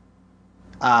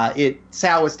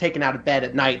Sal was taken out of bed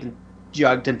at night and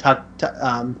jugged and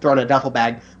thrown in a duffel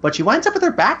bag, but she winds up with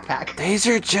her backpack. These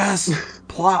are just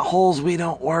plot holes we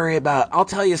don't worry about. I'll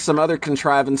tell you some other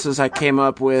contrivances I came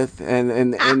up with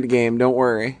in the end game. Don't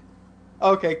worry.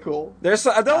 Okay, cool.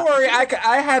 Don't worry.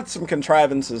 I had some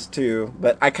contrivances too,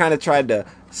 but I kind of tried to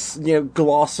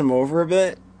gloss them over a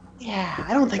bit. Yeah,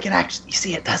 I don't think it actually. You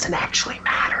see, it doesn't actually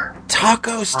matter.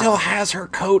 Taco still has her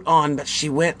coat on, but she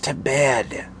went to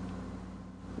bed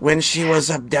when she was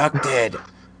abducted.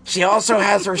 She also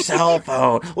has her cell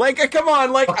phone. Like, come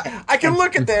on, like, I can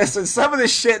look at this, and some of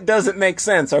this shit doesn't make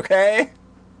sense, okay?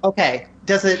 Okay.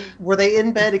 Were they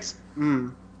in bed?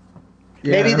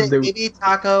 Maybe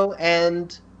Taco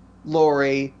and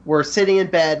Laurie were sitting in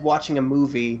bed watching a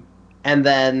movie, and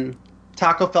then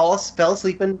Taco fell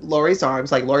asleep in Laurie's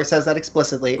arms, like Laurie says that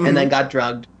explicitly, and then got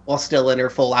drugged while still in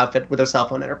her full outfit with her cell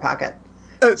phone in her pocket.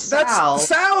 Sal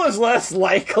is less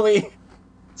likely.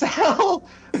 Sal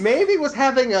maybe was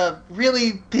having a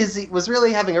really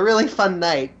fun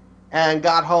night and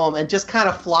got home and just kind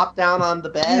of flopped down on the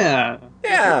bed. Yeah.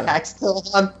 With her pack still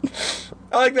on.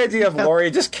 I like the idea of Laurie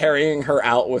just carrying her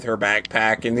out with her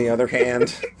backpack in the other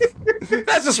hand.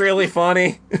 That's just really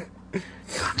funny.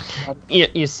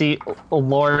 You see,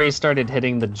 Laurie started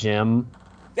hitting the gym.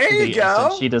 There you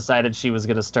go. She decided she was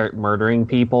going to start murdering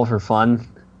people for fun.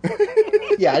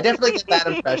 Yeah, I definitely get that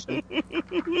impression.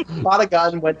 Bought a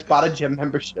gun, bought a gym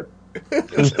membership.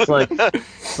 It's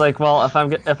like, well,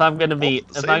 if I'm gonna be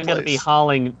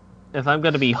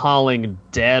hauling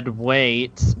dead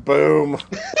weight, boom,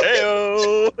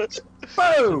 Heyo.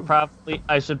 boom.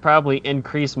 I should probably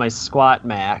increase my squat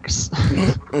max.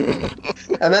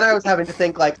 And then I was having to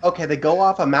think, like, okay, they go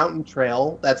off a mountain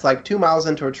trail that's like 2 miles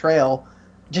into a trail.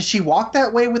 Did she walk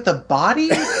that way with a body,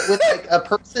 with like a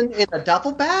person in a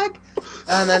duffel bag?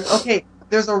 And then, okay,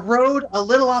 there's a road a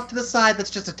little off to the side that's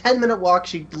just a 10-minute walk.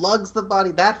 She lugs the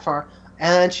body that far,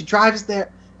 and then she drives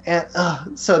there. And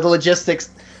so the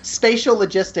spatial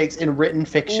logistics in written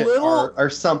fiction are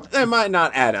something. That might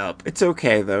not add up. It's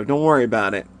okay though. Don't worry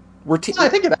about it. I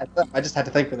think it adds up. I just had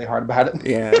to think really hard about it.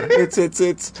 Yeah, it's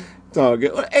all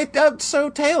good. Hey, so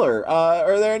Taylor,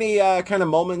 are there any kind of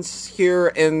moments here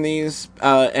in these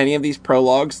any of these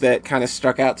prologues that kind of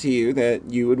stuck out to you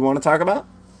that you would want to talk about?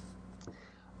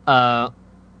 I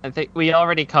think we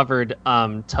already covered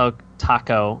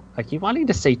Taco. I keep wanting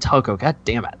to say Toko. God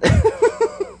damn it!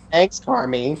 Thanks,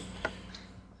 Carmi.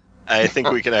 I think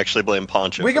we can actually blame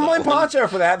Poncho. We can blame Poncho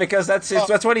for that because that's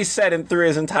what he said through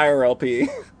his entire LP.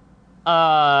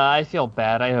 I feel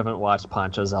bad. I haven't watched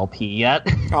Poncho's LP yet.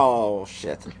 Oh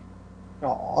shit. Aw.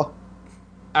 All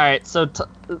right, so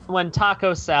when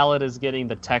Taco Salad is getting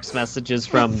the text messages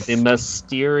from the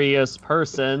mysterious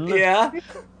person, yeah,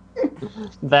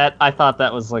 that I thought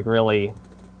that was like really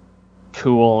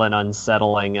cool and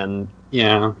unsettling, and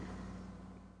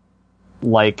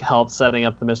like helped setting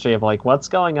up the mystery of like what's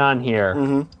going on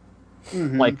here,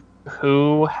 like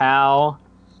who, how.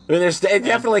 I mean, it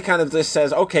definitely kind of just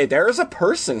says, okay, there is a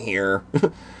person here.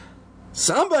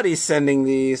 Somebody's sending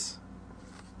these.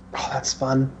 Oh, that's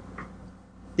fun.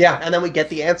 Yeah, and then we get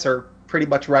the answer pretty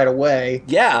much right away.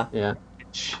 Yeah.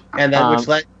 And then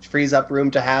which frees up room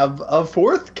to have a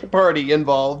fourth party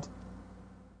involved.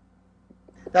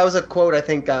 That was a quote I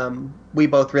think we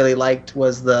both really liked,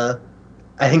 was I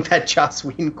think that Joss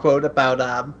Whedon quote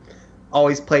about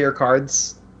always play your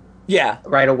cards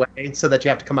right away so that you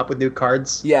have to come up with new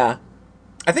cards. Yeah.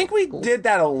 I think we did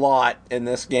that a lot in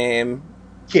this game.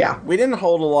 Yeah. We didn't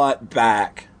hold a lot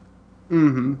back.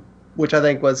 Mm-hmm. Which I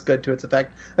think was good to its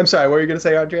effect. I'm sorry, what were you going to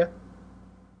say, Andrea?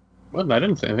 Well, I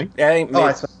didn't say anything.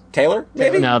 Yeah, Taylor,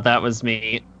 maybe? No, that was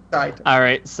me. Sorry. All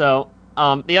right, so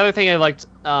the other thing I liked,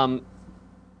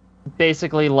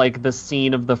 basically like the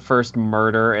scene of the first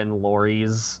murder in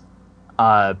Laurie's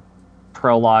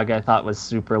prologue, I thought was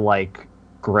super like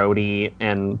grody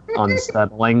and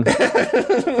unsettling. Put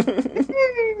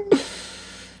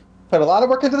a lot of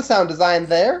work into the sound design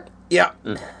there. Yeah.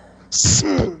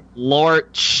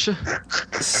 Lorch.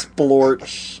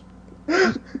 Splorch.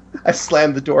 I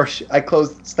slammed the door.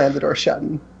 Slammed the door shut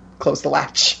and closed the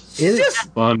latch. It is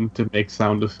fun to make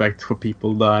sound effects for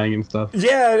people dying and stuff.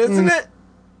 Yeah, isn't it?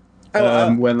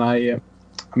 When I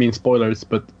mean spoilers,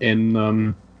 but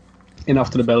in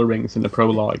After the Bell Rings in the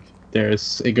prologue,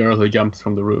 there's a girl who jumps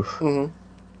from the roof,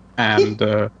 and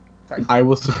I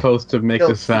was supposed to make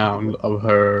the sound of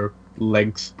her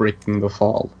legs breaking the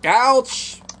fall.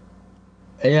 Ouch!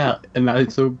 Yeah, and I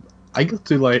got to I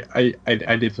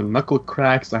did some knuckle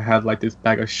cracks. I had like this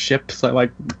bag of chips I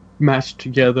like mashed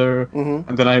together,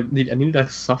 and then I needed a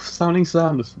soft sounding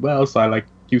sound as well. So I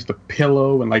used a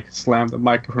pillow and slammed the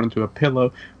microphone into a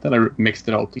pillow. Then I mixed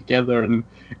it all together, and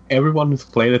everyone who's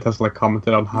played it has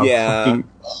commented on how fucking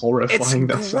horrifying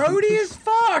that sound. It's grody as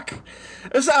fuck.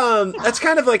 That's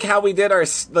kind of like how we did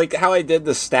how I did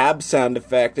the stab sound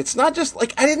effect. It's not just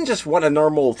I didn't just want a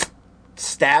normal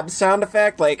stab sound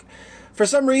effect. For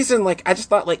some reason, I just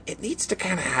thought it needs to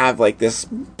kind of have this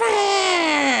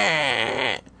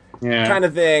kind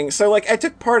of thing. So I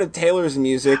took part of Taylor's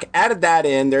music, added that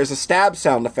in. There's a stab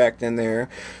sound effect in there.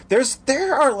 There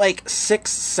are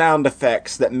 6 sound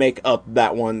effects that make up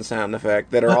that one sound effect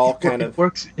that are all kind of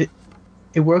works.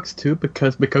 It works too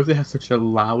because it has such a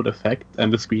loud effect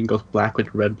and the screen goes black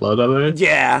with red blood over it.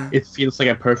 Yeah, it feels like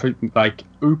a perfect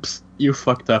oops, you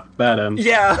fucked up that end.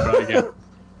 Yeah,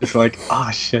 it's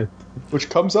shit. Which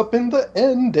comes up in the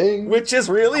ending. Which is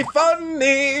really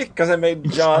funny because I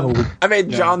made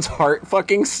John's heart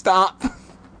fucking stop.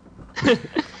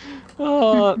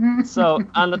 So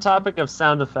on the topic of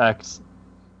sound effects,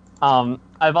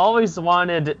 I've always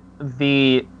wanted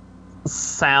the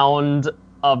sound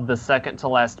of the second to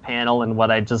last panel and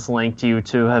what I just linked you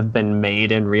to have been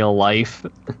made in real life.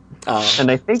 And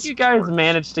I think you guys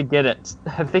managed to get it.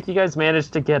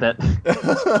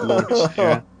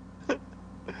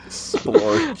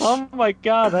 Splorch. Oh my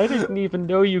god, I didn't even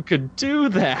know you could do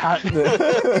that.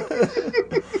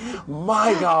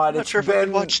 My god, I'm not sure if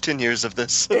I've watched 10 years of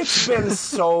this. It's been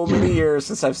so many years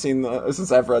since I've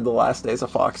read The Last Days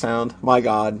of Foxhound. My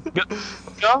god.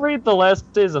 Go read The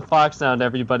Last Days of Foxhound,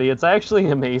 everybody. It's actually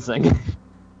amazing.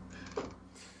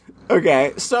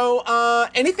 Okay, so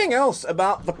anything else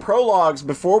about the prologues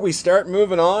before we start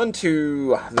moving on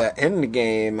to the end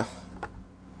game?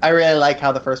 I really like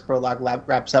how the first prologue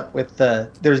wraps up with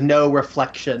there's no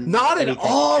reflection. Not at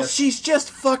all. She's just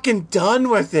fucking done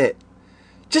with it.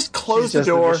 Just close the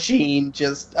door. The machine.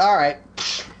 Just all right.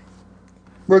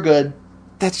 We're good.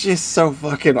 That's just so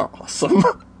fucking awesome.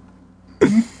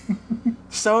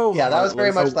 So yeah, that was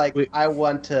very much I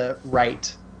want to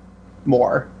write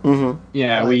more. Mm-hmm.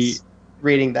 Yeah,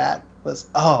 reading that was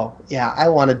I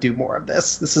want to do more of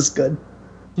this. This is good.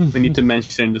 We need to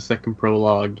mention in the second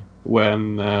prologue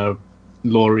when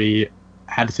Laurie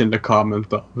adds in the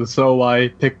comment of, so I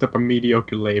picked up a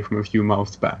mediocre lay from a few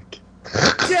months back.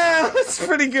 Yeah, that's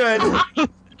pretty good.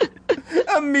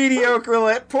 A mediocre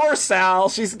lit. Poor Sal,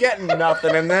 she's getting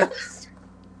nothing in this.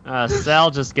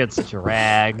 Sal just gets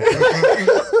dragged. You're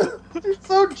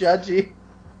so judgy.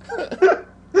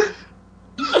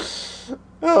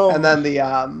 And then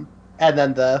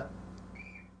the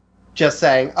just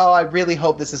saying, I really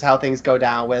hope this is how things go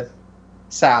down with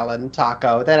Sal and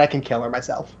Taco, then I can kill her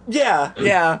myself.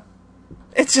 Yeah.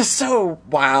 It's just so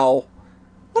wow.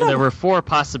 There were 4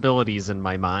 possibilities in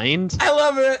my mind. I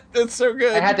love it. It's so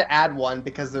good. I had to add one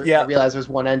because I realized there's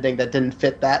one ending that didn't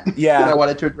fit that. Yeah. And I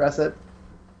wanted to address it.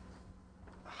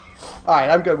 Alright,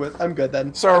 I'm good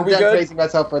then. So are we good? I'm praising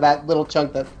myself for that little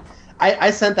chunk that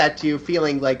I sent that to you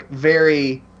feeling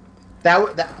very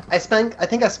I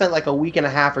think I spent a week and a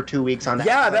half or 2 weeks on that.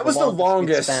 Yeah, that was the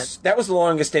longest. That was the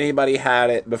longest anybody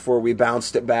had it before we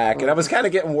bounced it back, and I was kind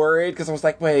of getting worried because I was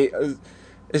like, "Wait,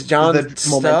 is John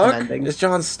stuck? Is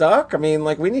John stuck? I mean,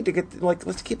 we need to get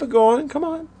let's keep it going. Come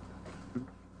on."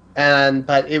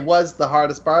 But it was the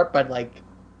hardest part. But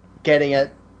getting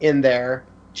it in there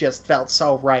just felt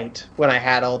so right when I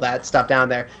had all that stuff down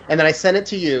there, and then I sent it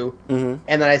to you, and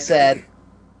then I said.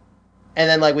 And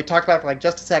then, we talked about it for,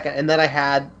 just a second, and then I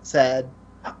had said,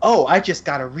 I just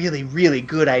got a really, really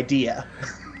good idea.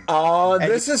 Oh,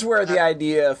 this is where the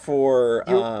idea for,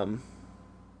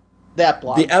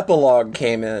 the epilogue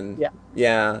came in. Yeah.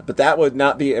 Yeah, but that would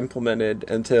not be implemented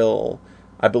until,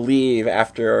 I believe,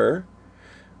 after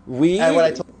we... And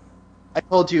what I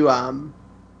told you,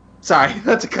 sorry,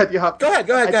 not to cut you off. Go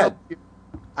ahead.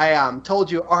 I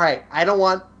told you, all right,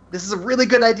 this is a really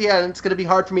good idea, and it's going to be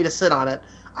hard for me to sit on it.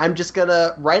 I'm just going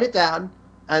to write it down,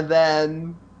 and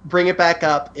then bring it back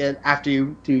up after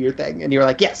you do your thing. And you were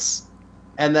like, yes.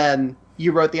 And then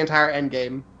you wrote the entire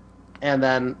endgame, and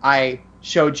then I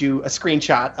showed you a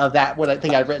screenshot of that, what I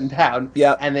think I'd written down.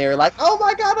 Yep. And they were like, oh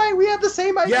my god, we have the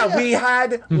same idea. Yeah, we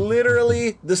had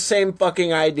literally the same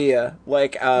fucking idea.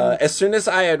 Like, as soon as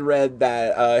I had read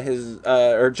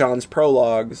that, John's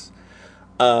prologues,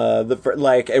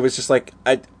 it was just like,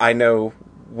 I know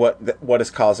what is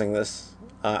causing this.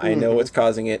 I know what's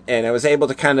causing it. And I was able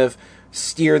to kind of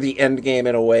steer the end game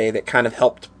in a way that kind of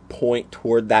helped point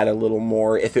toward that a little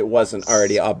more if it wasn't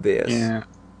already obvious. Yeah.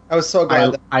 I was so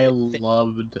glad. I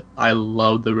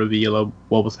loved the reveal of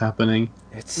what was happening.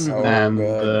 It's so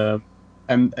good.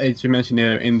 And as you mentioned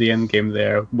in the end game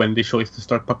there, when the choices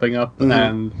start popping up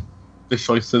and the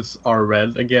choices are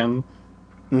red again.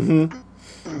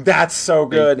 Mm-hmm. That's so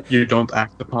good. You don't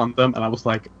act upon them, and I was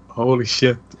like, holy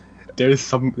shit. There is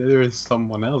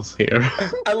someone else here.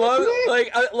 I love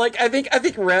I think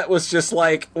Rhett was just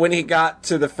like when he got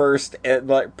to the first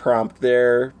prompt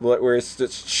there where it's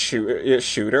just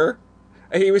shooter.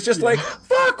 And he was just like,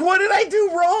 "Fuck! What did I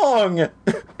do wrong?"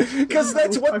 Because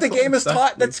that's what the game has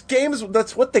taught.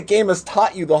 That's what the game has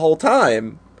taught you the whole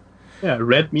time. Yeah,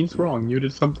 red means wrong. You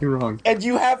did something wrong, and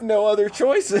you have no other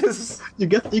choices. You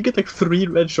get like 3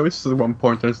 red choices at one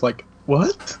point, and it's like,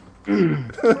 what? Do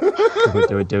it.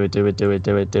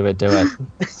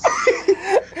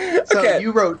 So okay.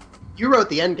 you wrote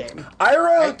the end game. I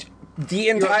wrote the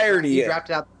entirety. You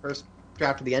drafted out the first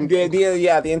draft of the end game.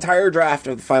 The entire draft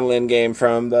of the final end game,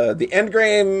 from the end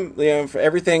game, for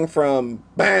everything from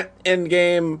end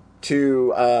game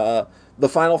to the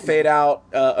final fade out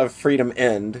of Freedom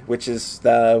End, which is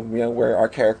where our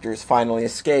characters finally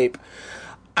escape.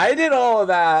 I did all of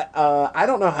that. I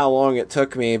don't know how long it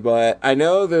took me, but I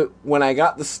know that when I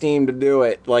got the Steam to do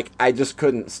it, I just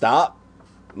couldn't stop.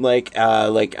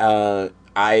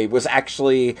 I was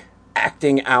actually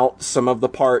acting out some of the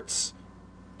parts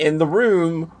in the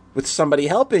room with somebody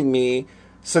helping me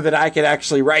so that I could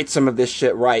actually write some of this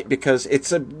shit right, because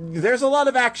there's a lot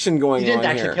of action going on here. You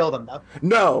didn't actually kill them, though.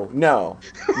 No.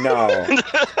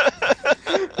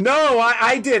 No,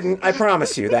 I didn't. I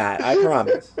promise you that. I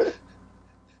promise.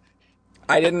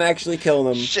 I didn't actually kill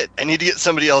them. Shit, I need to get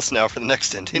somebody else now for the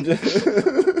next ending.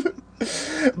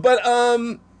 But,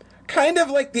 kind of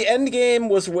like the end game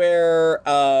was where,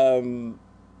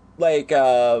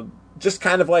 just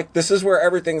kind of like, this is where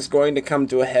everything's going to come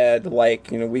to a head.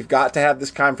 We've got to have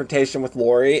this confrontation with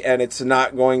Lori, and it's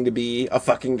not going to be a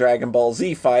fucking Dragon Ball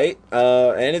Z fight.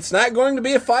 And it's not going to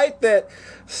be a fight that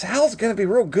Sal's going to be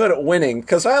real good at winning.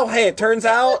 Because, hey, it turns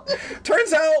out,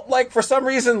 for some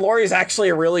reason, Lori's actually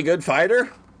a really good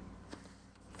fighter.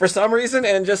 For some reason,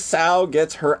 and just Sal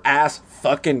gets her ass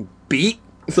fucking beat.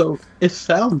 So, is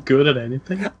Sal good at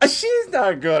anything? She's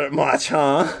not good at much,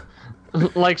 huh?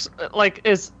 What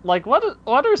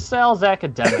are Sal's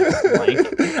academics like?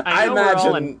 I know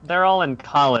imagine they're all in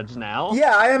college now.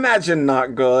 Yeah, I imagine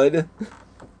not good.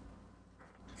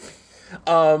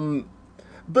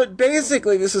 But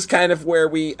basically, this is kind of where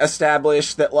we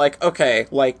establish that,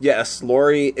 yes,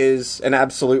 Lori is an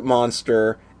absolute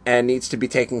monster and needs to be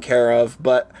taken care of,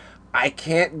 but I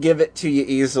can't give it to you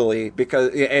easily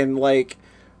because,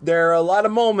 there are a lot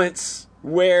of moments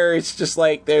where it's just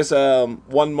there's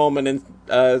one moment in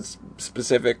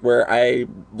specific where I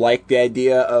like the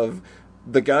idea of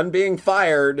the gun being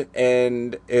fired,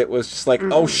 and it was just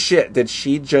oh shit, did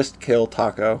she just kill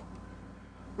Taco?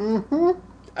 Mm-hmm.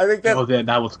 I think that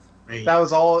that was great. That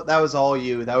was all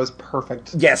you. That was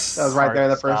perfect. Yes. That was right there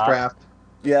in the first draft.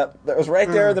 Yep, that was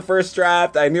right there in the first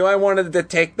draft. I knew I wanted to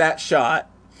take that shot.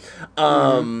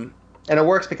 And it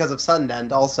works because of Sudden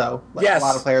End also. Yes. A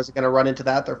lot of players are going to run into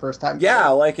that their first time.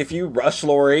 Yeah, if you rush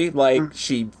Lori,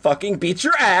 she fucking beats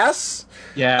your ass.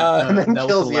 Yeah, and then that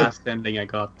kills was the last ending I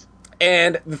got.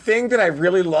 And the thing that I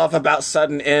really love about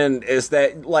Sudden End is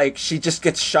that, she just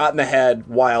gets shot in the head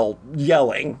while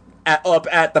yelling up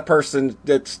at the person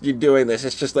that's doing this.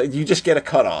 It's just you just get a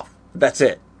cutoff. That's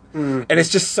it. And it's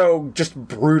just so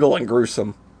brutal and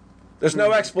gruesome. There's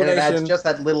no explanation. And it adds just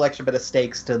that little extra bit of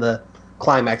stakes to the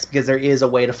climax because there is a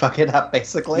way to fuck it up,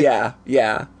 basically. Yeah.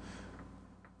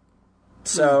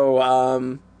 So,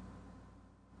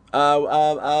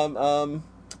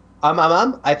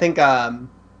 I think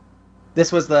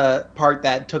this was the part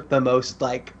that took the most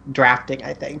drafting.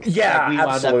 I think. Yeah,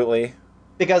 absolutely.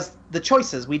 Because the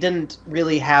choices, we didn't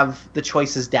really have the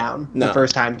choices down the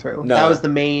first time through. No. That was the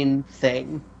main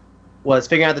thing. Was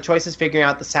figuring out the choices, figuring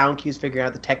out the sound cues, figuring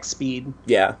out the text speed.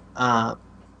 Yeah.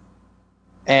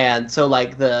 And so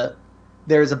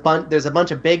there's a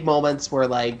bunch of big moments where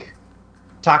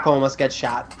Taco almost gets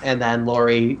shot, and then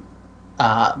Lori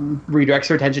redirects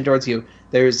her attention towards you.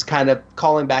 There's kind of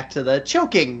calling back to the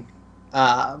choking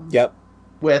Yep.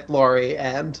 with Lori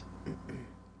and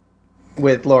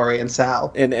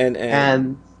Sal.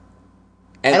 And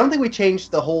I don't think we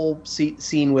changed the whole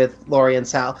scene with Lori and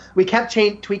Sal. We kept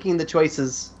tweaking the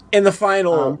choices. in the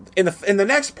final, in the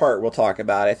next part we'll talk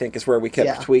about, I think, is where we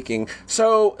kept tweaking.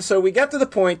 So we get to the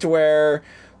point to where,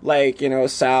 like, you know,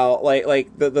 Sal,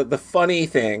 like the funny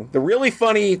thing, the really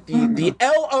funny, the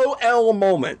LOL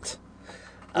moment.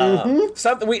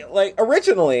 Something we like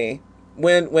originally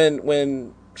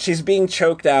when she's being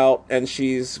choked out and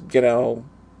she's, you know,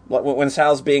 when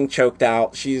Sal's being choked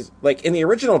out, she's like, in the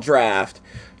original draft,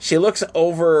 she looks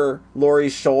over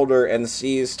Lori's shoulder and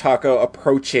sees Taco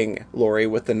approaching Lori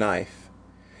with the knife.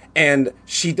 And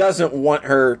she doesn't want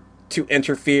her to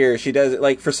interfere. She does it,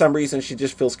 like, for some reason, she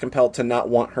just feels compelled to not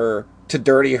want her to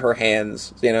dirty her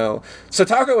hands, you know. So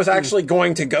Taco was actually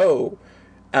going to go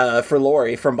for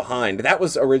Lori from behind. That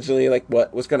was originally, like,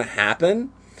 what was going to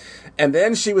happen. And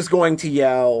then she was going to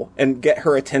yell and get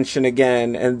her attention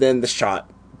again, and then the shot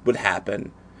would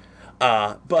happen.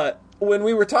 But when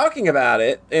we were talking about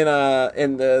it in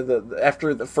the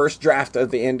after the first draft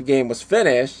of the end game was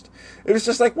finished, it was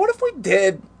just like, what if we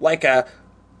did like a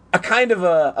kind of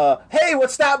a hey,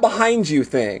 what's that behind you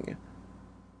thing?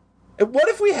 What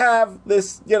if we have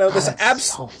this, you know, this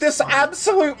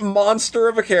absolute monster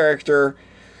of a character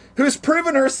who's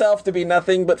proven herself to be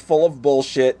nothing but full of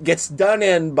bullshit, gets done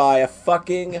in by a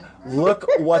fucking look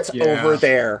what's over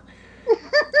there.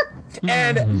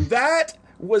 And that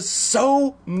was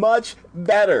so much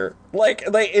better. Like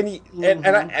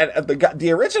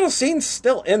the original scene's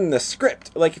still in the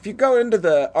script. Like, if you go into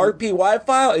the RPY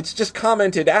file, it's just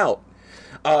commented out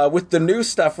with the new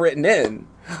stuff written in.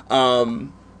 So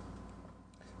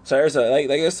there's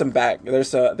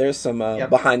some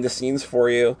behind the scenes for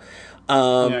you.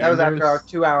 That was after our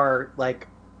 2-hour, like,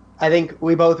 I think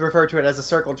we both refer to it as a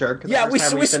circle jerk. Yeah, we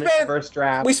spent the first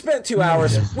draft. We spent 2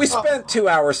 hours. We spent 2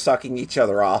 hours sucking each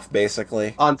other off,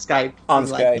 basically, on Skype.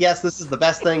 Like, yes, this is the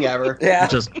best thing ever. Yeah,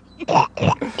 just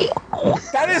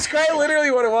that is quite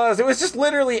literally what it was. It was just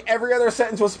literally every other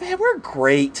sentence was, "Man, we're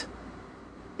great."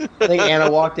 I think Anna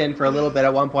walked in for a little bit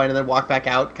at one point and then walked back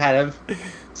out, kind of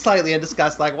slightly in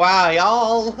disgust, like, "Wow,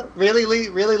 y'all really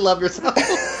love yourself."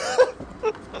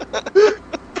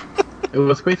 It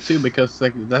was great too, because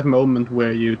like that moment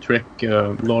where you trick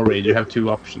Lori, you have two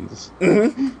options,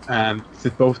 and it's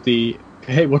both the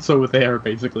 "hey, what's over there?"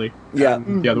 basically,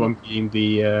 and the other one being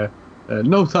the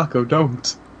 "no, Taco,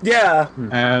 don't." Yeah,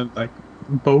 and like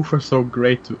both are so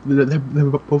great. They're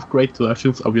both great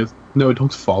versions of just "no,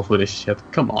 don't fall for this shit.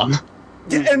 Come on."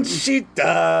 And she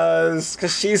does,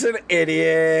 because she's an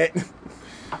idiot.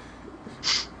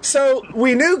 So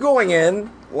we knew going in,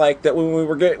 like, that when we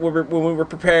were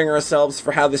preparing ourselves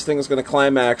for how this thing was going to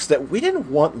climax, that we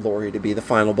didn't want Lori to be the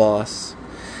final boss.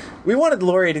 We wanted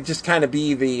Lori to just kind of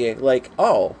be the, like,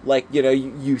 oh, like, you know,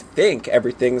 you think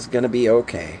everything's going to be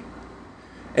okay,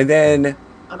 and then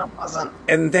And it wasn't.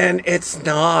 And then it's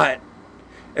not.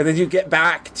 And then you get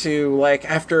back to, like,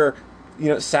 after, you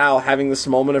know, Sal having this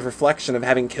moment of reflection of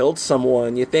having killed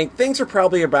someone, you think things are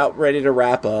probably about ready to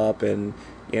wrap up, and,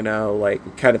 you know, like,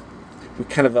 we kind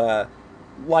of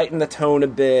lighten the tone a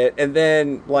bit, and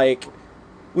then, like,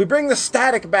 we bring the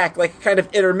static back, like, kind of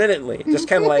intermittently, just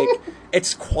kind of like,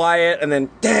 it's quiet, and then,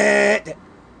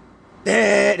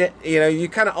 you know, you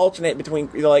kind of alternate between,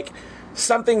 you know, like,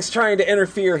 something's trying to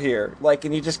interfere here, like,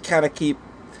 and you just kind of keep,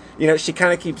 you know, she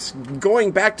kind of keeps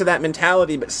going back to that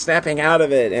mentality, but snapping out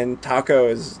of it, and Taco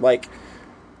is, like,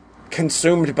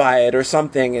 consumed by it or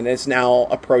something, and is now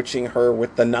approaching her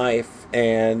with the knife,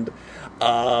 and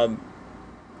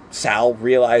Sal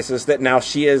realizes that now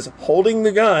she is holding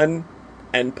the gun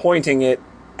and pointing it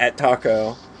at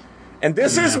Taco. And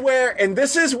this is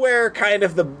where kind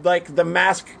of the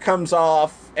mask comes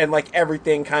off, and, like,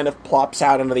 everything kind of plops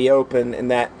out into the open,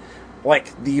 and that,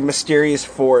 like, the mysterious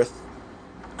force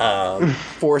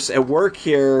at work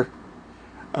here.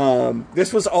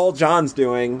 This was all John's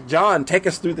doing. John, take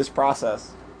us through this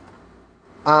process.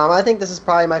 I think this is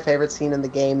probably my favorite scene in the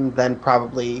game, then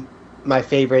probably my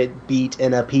favorite beat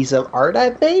in a piece of art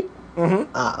I've made. And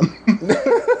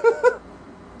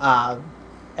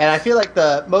I feel like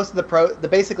most of the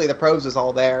prose was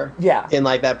all there. Yeah. In,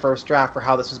 like, that first draft for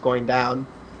how this was going down,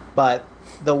 but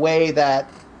the way that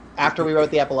after we wrote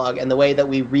the epilogue and the way that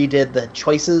we redid the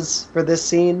choices for this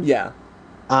scene,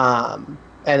 and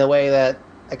the way that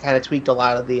I kind of tweaked a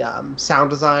lot of the sound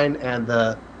design and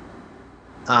the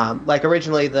Like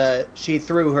originally, she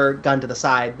threw her gun to the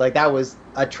side. Like that was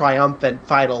a triumphant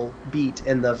final beat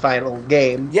in the final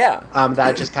game. Yeah.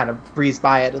 That just kind of breezed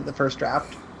by it in the first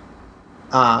draft.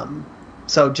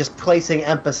 So just placing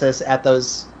emphasis at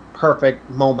those perfect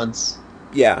moments.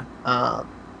 Yeah. And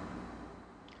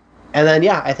then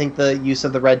I think the use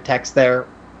of the red text there.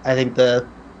 I think the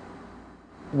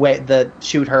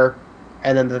shoot her,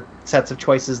 and then the sets of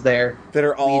choices there that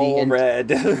are all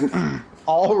red.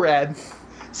 All red.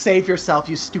 Save yourself,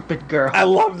 you stupid girl. I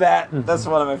love that. That's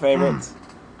one of my favorites.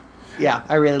 Yeah,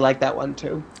 I really like that one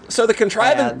too. So the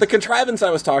contrivance I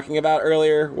was talking about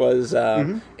earlier was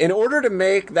in order to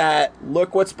make that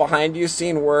look what's behind you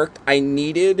scene work, I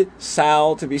needed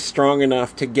Sal to be strong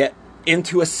enough to get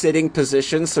into a sitting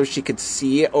position so she could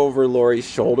see over Laurie's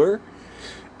shoulder.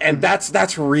 And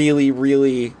that's really,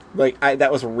 really,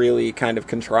 that was really kind of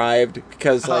contrived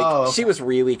because, she was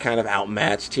really kind of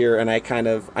outmatched here, and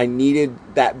I needed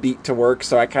that beat to work,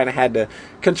 so I kind of had to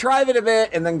contrive it a bit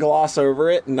and then gloss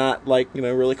over it and not,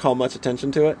 really call much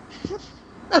attention to it.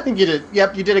 I think you did.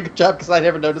 Yep, you did a good job because I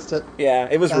never noticed it. Yeah,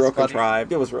 it was real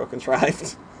contrived. It was real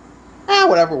contrived.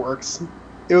 Whatever works.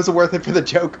 It was worth it for the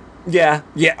joke. Yeah,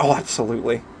 oh,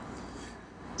 absolutely.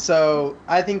 So,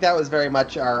 I think that was very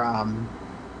much our,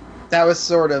 that was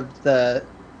sort of the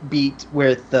beat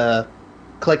with the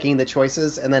clicking the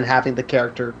choices and then having the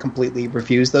character completely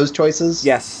refuse those choices.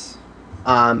 Yes.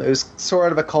 It was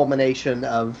sort of a culmination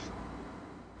of...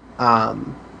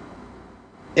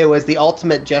 it was the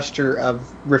ultimate gesture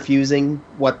of refusing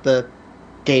what the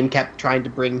game kept trying to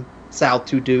bring Sal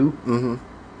to do.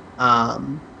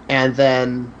 Mm-hmm. And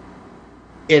then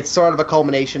it's sort of a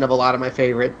culmination of a lot of my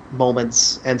favorite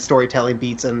moments and storytelling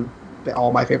beats and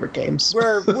all my favorite games.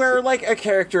 where a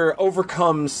character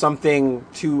overcomes something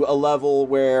to a level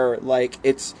where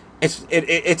it's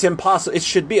impossible. It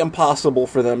should be impossible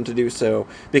for them to do so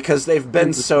because they've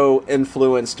been so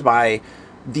influenced by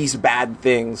these bad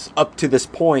things up to this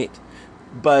point.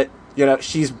 But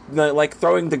she's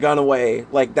throwing the gun away.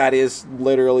 That is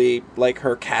literally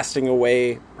her casting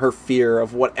away her fear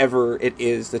of whatever it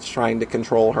is that's trying to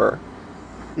control her.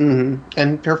 Mm-hmm.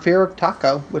 And her fear of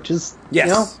Taco, which is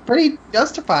pretty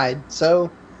justified.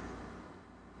 So,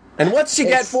 and what's she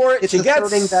get for it? It's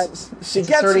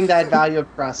asserting that value of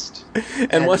trust.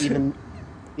 And what?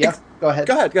 Go ahead.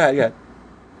 Go ahead.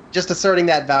 Just asserting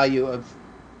that value of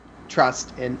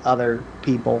trust in other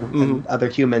people and other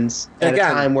humans at a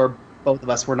time where both of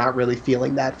us were not really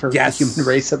feeling that for the human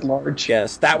race at large.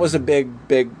 Yes, that was a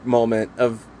big moment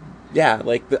of. Yeah,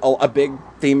 a big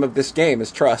theme of this game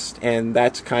is trust, and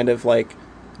that's kind of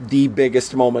the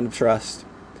biggest moment of trust.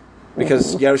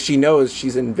 Because, she knows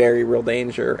she's in very real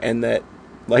danger, and that,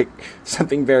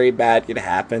 something very bad could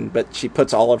happen, but she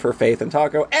puts all of her faith in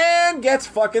Taco, and gets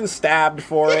fucking stabbed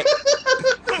for it.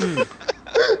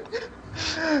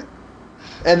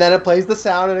 And then it plays the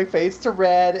sound, and it fades to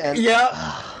red, and...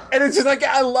 Yeah, and it's just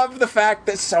I love the fact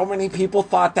that so many people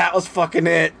thought that was fucking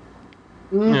it.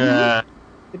 Mm-hmm. Yeah.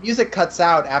 The music cuts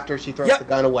out after she throws the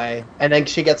gun away, and then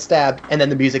she gets stabbed, and then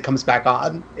the music comes back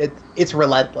on. It's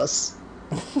relentless.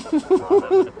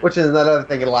 Which is another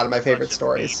thing in a lot of my favorite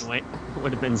stories.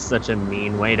 Would have been such a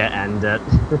mean way to end it.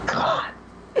 God.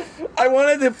 I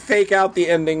wanted to fake out the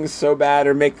endings so bad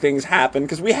or make things happen,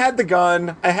 because we had the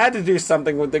gun. I had to do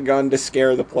something with the gun to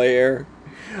scare the player.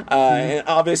 And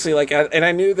obviously, and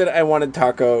I knew that I wanted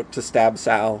Taco to stab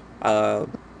Sal.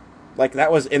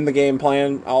 That was in the game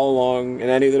plan all along,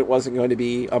 and I knew that it wasn't going to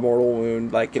be a mortal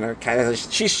wound.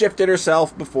 She shifted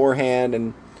herself beforehand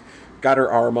and got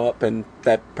her arm up, and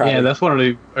that probably... Yeah, that's one of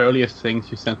the earliest things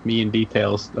you sent me in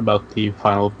details about the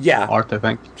final art, I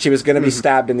think. She was going to be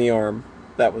stabbed in the arm.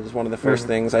 That was one of the first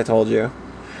things I told you.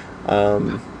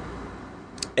 And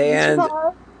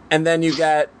then you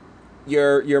got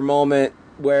your moment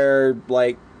where,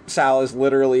 Sal is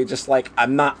literally just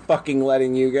I'm not fucking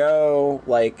letting you go.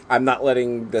 I'm not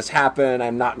letting this happen.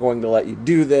 I'm not going to let you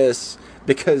do this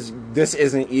because this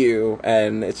isn't you.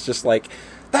 And it's just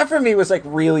that for me was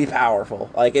really powerful.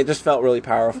 It just felt really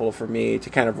powerful for me to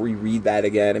kind of reread that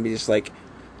again and be just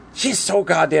she's so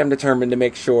goddamn determined to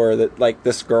make sure that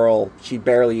this girl she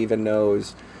barely even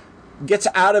knows gets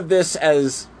out of this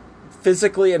as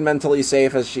physically and mentally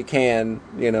safe as she can.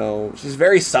 She's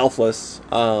very selfless.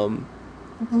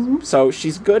 So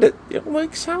she's good at,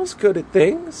 Sal's good at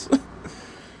things.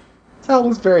 Sal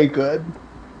was very good.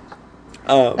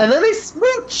 And then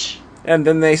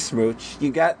they smooch.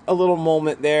 You got a little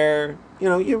moment there.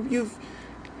 You've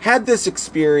had this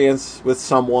experience with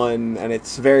someone, and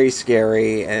it's very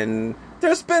scary, and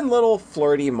there's been little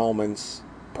flirty moments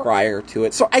prior to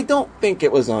it, so I don't think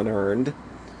it was unearned.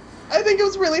 I think it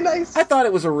was really nice. I thought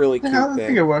it was a really cute Yeah, I thing.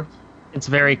 think it worked. It's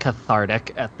very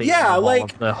cathartic at the Yeah, end of like- all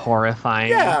of the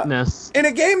horrifyingness. In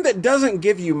a game that doesn't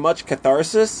give you much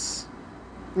catharsis,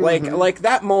 like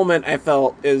that moment I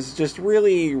felt is just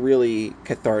really, really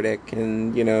cathartic,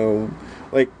 and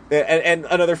like, and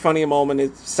another funny moment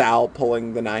is Sal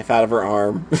pulling the knife out of her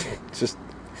arm. just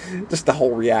the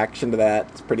whole reaction to that.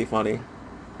 It's pretty funny.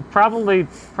 Probably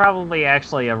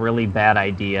actually a really bad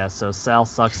idea. So Sal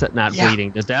sucks at not Yeah.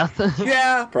 bleeding to death. Yeah,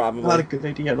 Not a probably. good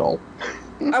idea at all.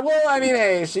 Well, I mean,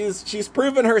 hey, she's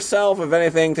proven herself, if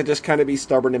anything, to just kind of be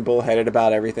stubborn and bullheaded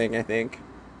about everything. I think.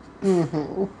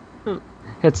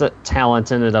 It's a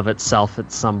talent in and of itself.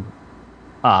 It's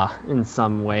in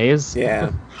some ways.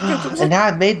 Yeah. And now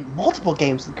I've made multiple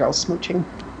games with girls smooching.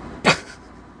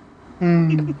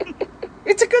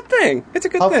 It's a good thing. It's a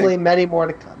good Hopefully, thing. many more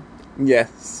to come.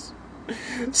 Yes.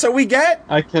 So we get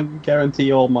I can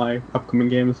guarantee all my upcoming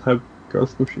games have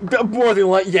girls smooching. more than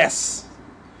like yes.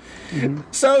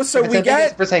 So we Thanks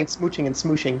get for saying smooching and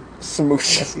smooshing.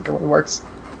 smoosh. Yes, either one works.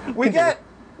 We get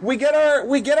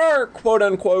our quote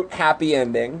unquote happy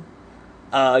ending.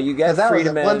 You get Because that was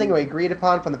freedom. one thing we agreed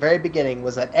upon from the very beginning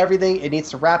was that everything it needs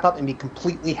to wrap up and be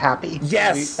completely happy.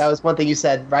 Yes! That was one thing you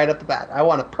said right up the bat. I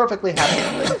want a perfectly happy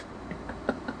ending.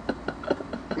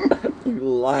 You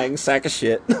lying sack of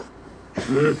shit.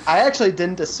 I actually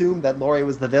didn't assume that Lori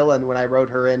was the villain when I wrote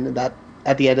her in that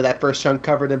at the end of that first chunk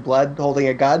covered in blood holding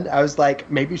a gun. I was like,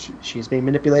 maybe she's being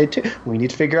manipulated too. We need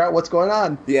to figure out what's going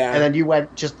on. Yeah. And then you went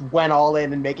all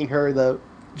in and making her the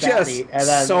Just baddie, and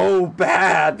then, so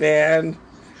bad, man.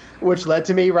 which led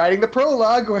to me writing the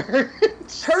prologue where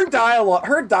Her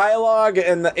dialogue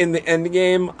in the end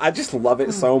game, I just love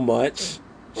it so much.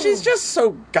 She's just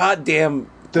so goddamn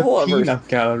The full of her. peanut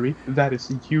gallery, that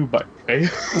is you, by the way.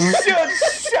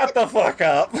 Shut the fuck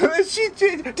up.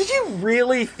 Did you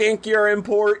really think you're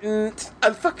important?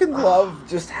 I fucking love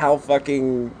just how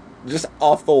fucking just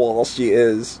off the wall she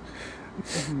is.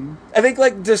 I think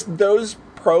like just those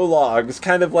prologues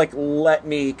kind of like let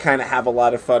me kind of have a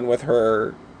lot of fun with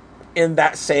her in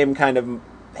that same kind of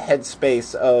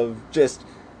headspace of just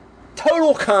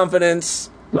total confidence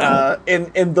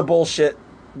in the bullshit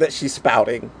that she's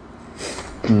spouting.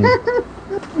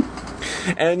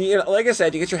 And like I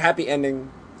said, you get your happy ending.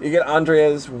 You get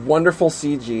Andrea's wonderful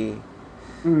CG.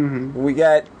 We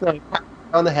get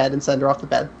on the head and send her off the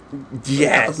bed.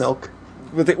 yes, Cup of milk.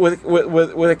 with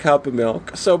a cup of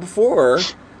milk. So before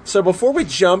we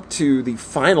jump to the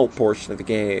final portion of the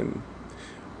game,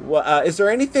 is there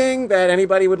anything that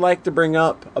anybody would like to bring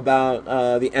up about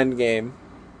the end game?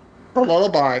 The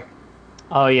lullaby.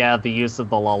 Oh yeah, the use of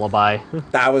the lullaby.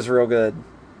 That was real good.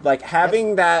 Like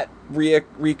having that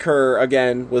recur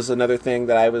again was another thing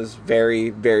that I was very,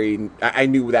 very. I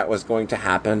knew that was going to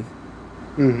happen.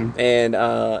 And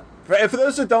for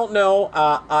those that don't know,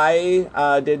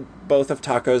 I did both of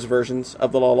Taco's versions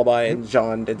of the lullaby, and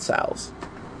John did Sal's.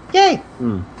 Yay!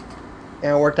 And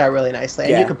it worked out really nicely.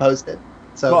 And Yeah. you composed it.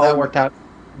 So Well, that worked out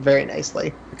very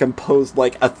nicely. I composed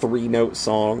like a 3-note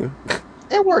song.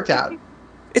 It worked out.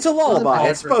 It's a lullaby.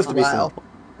 bad It's for supposed to be a while. simple.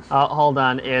 Hold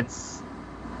on, it's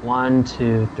 1,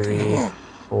 2, 3,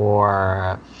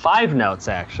 4, 5 notes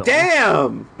actually.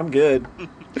 Damn, I'm good.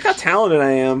 Look how talented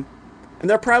I am. And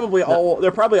they're probably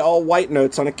all white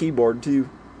notes on a keyboard too.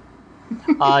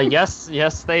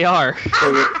 Yes, they are.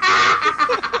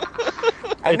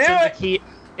 I knew it.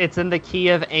 It's in the key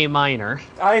of A minor.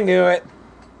 I knew it.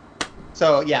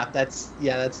 So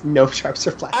that's no sharps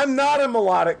or flats. I'm not a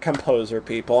melodic composer,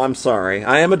 people. I'm sorry.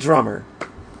 I am a drummer.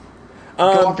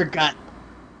 Go off your gut.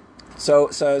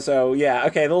 So yeah.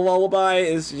 Okay, the lullaby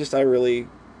is just I really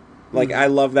like. I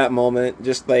love that moment.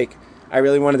 Just like I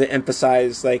really wanted to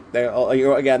emphasize like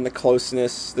again the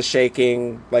closeness, the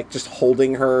shaking, like just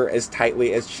holding her as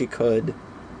tightly as she could.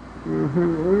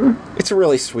 It's a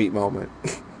really sweet moment.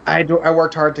 I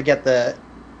worked hard to get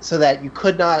so that you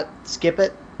could not skip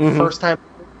it the first time,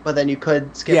 but then you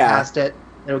could skip Yeah. past it,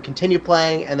 and it would continue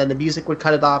playing, and then the music would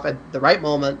cut it off at the right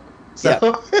moment.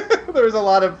 So there was a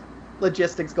lot of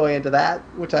logistics going into that,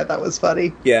 which I thought was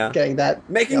funny. Yeah. Getting that.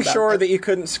 Making sure that you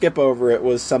couldn't skip over it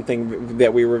was something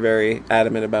that we were very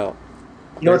adamant about.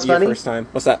 You know what's funny? First time.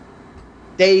 What's that?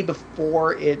 Day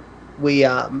before it, we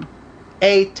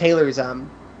Taylor's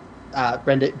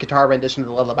guitar rendition of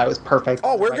the lullaby was perfect.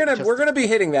 Oh, we're Right, gonna be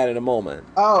hitting that in a moment.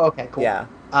 Oh, okay, cool. Yeah.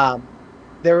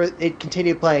 It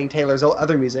continued playing Taylor's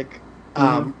other music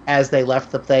as they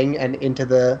left the thing and into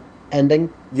the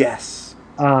ending. Yes.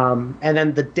 And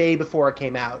then the day before it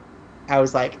came out, I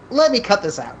was like, "Let me cut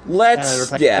this out." And I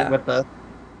replaced it with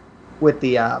with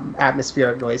the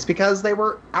atmospheric noise because they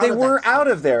were out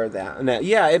of there.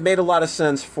 Yeah, it made a lot of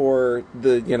sense for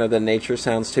the nature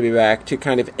sounds to be back, to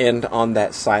kind of end on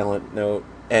that silent note,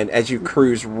 and as you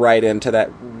cruise right into that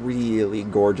really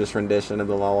gorgeous rendition of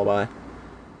the lullaby.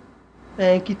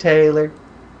 Thank you, Taylor.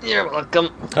 You're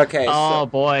welcome. Okay. Oh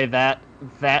boy, that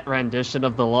rendition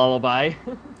of the lullaby.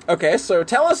 Okay, so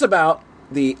tell us about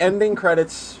the ending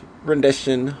credits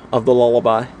rendition of the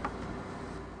lullaby.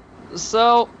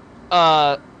 So,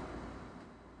 I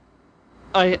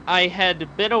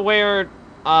had been aware,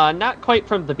 not quite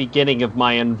from the beginning of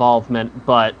my involvement,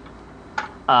 but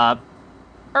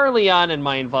early on in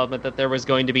my involvement, that there was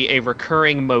going to be a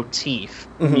recurring motif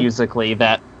musically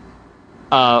that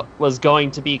was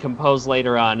going to be composed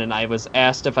later on, and I was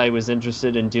asked if I was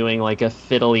interested in doing like a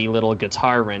fiddly little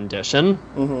guitar rendition.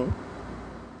 Mm-hmm.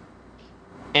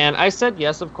 And I said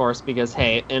yes, of course, because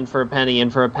hey, in for a penny, in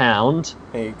for a pound.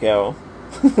 There you go.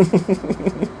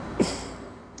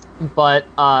 But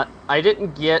I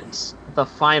didn't get the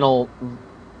final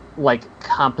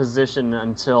composition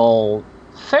until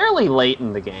fairly late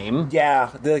in the game.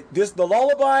 Yeah, the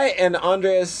lullaby and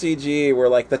Andreas CG were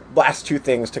like the last two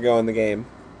things to go in the game.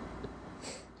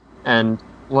 And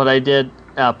what I did,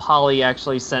 Polly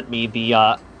actually sent me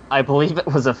the I believe it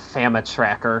was a Fama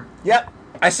tracker. Yep,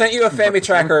 I sent you a Fama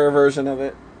tracker version of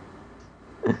it,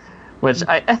 which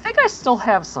I think I still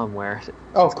have somewhere.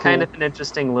 Oh, it's cool. Kind of an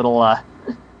interesting little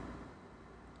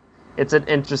it's an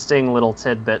interesting little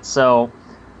tidbit. So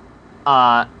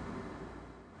I'm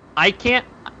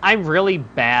really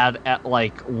bad at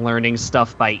learning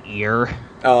stuff by ear.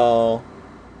 Oh.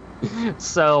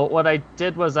 So what I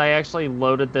did was I actually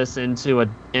loaded this into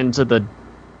the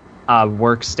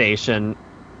workstation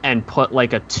and put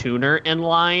a tuner in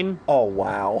line. Oh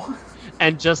wow.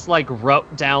 And just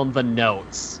wrote down the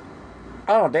notes.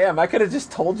 Oh damn, I could have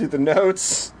just told you the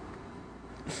notes.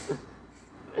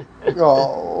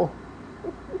 Oh.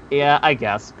 Yeah, I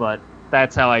guess, but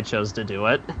that's how I chose to do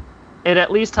it. It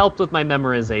at least helped with my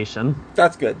memorization.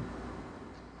 That's good.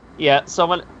 Yeah, so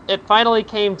when it finally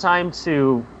came time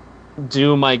to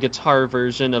do my guitar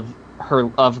version of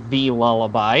the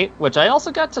lullaby, which I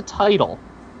also got to title.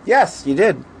 Yes, you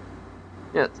did.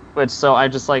 Yeah, so I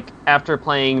just after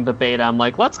playing the beta, I'm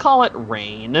like, let's call it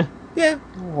Rain. Yeah.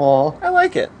 Aw. I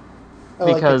like it. I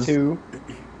like it too.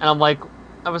 And I'm like,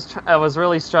 I was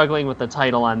really struggling with the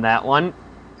title on that one.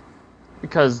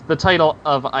 Because the title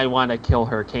of I Want to Kill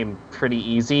Her came pretty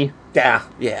easy. Yeah,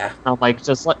 yeah. I'm like,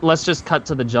 let's just cut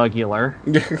to the jugular.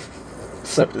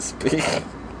 So to speak.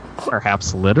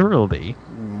 Perhaps literally.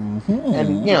 Mm-hmm.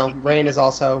 And, Rain is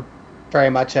also very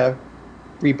much a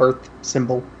rebirth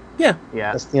symbol. Yeah.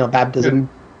 Yeah. Just, baptism.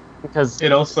 Because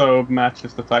it also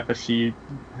matches the fact that she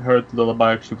heard the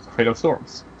lullaby she was afraid of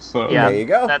storms. So yeah, there you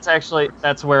go.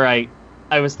 That's where I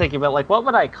was thinking about, what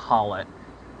would I call it?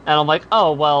 And I'm like,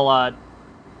 oh, well,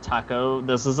 Taco,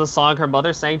 this is a song her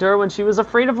mother sang to her when she was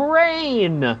afraid of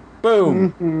rain.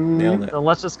 Boom. Mm-hmm. Nailed it. So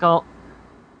let's just call...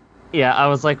 Yeah, I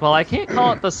was like, well, I can't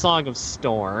call it the Song of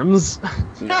Storms.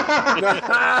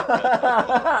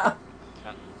 Yeah,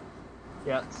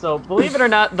 so believe it or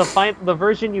not, the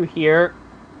version you hear,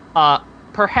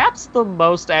 perhaps the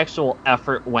most actual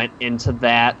effort went into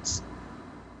that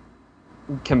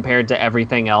compared to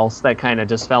everything else that kind of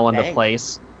just fell into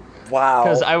place. Wow.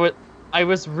 Because I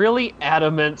was really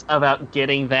adamant about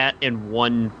getting that in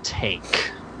one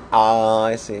take.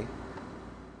 I see.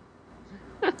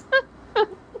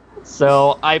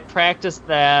 So I practiced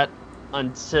that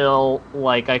until,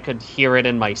 I could hear it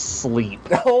in my sleep.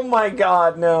 Oh my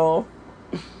god, no.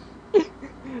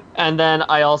 And then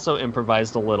I also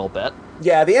improvised a little bit.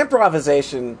 Yeah, the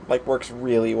improvisation, works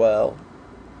really well.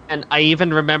 And I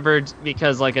even remembered,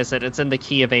 because, like I said, it's in the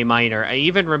key of A minor, I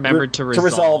even remembered to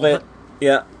resolve it.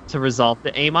 Yeah. To resolve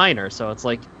the A minor. So it's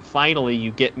finally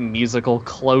you get musical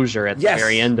closure at the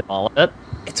very end of all of it.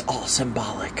 It's all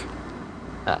symbolic.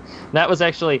 That was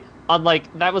actually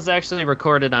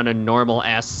recorded on a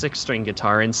normal-ass 6-string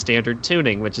guitar in standard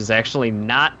tuning, which is actually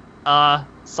not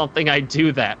something I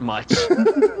do that much.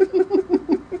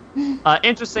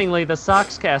 Interestingly, the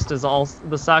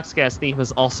Soxcast theme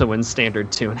is also in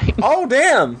standard tuning. Oh,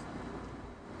 damn!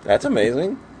 That's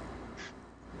amazing.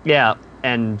 Yeah,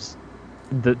 and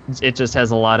it just has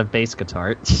a lot of bass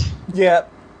guitar.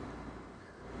 Yep.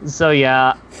 So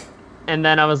yeah, and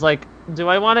then I was like, do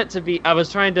I want it to be... I was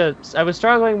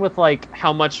struggling with,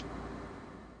 how much...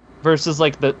 Versus,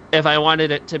 if I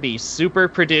wanted it to be super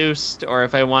produced, or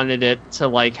if I wanted it to,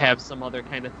 have some other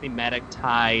kind of thematic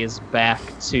ties back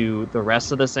to the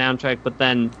rest of the soundtrack. But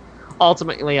then,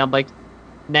 ultimately, I'm like,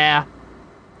 nah.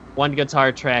 One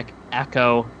guitar track,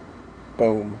 echo.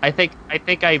 Boom. I think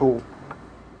Cool.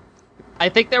 I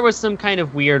think there was some kind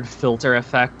of weird filter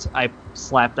effect I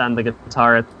slapped on the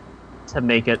guitar to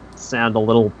make it sound a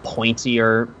little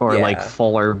pointier or Yeah. like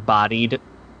fuller bodied.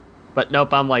 But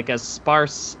nope, I'm like as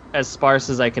sparse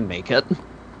as I can make it.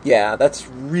 Yeah, that's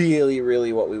really,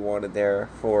 really what we wanted there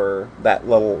for that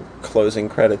little closing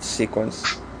credits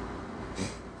sequence.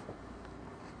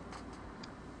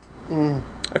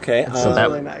 Okay. It's So that-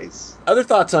 really nice. Other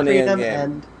thoughts on the Freedom endgame?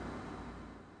 and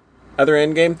Other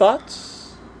endgame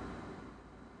thoughts?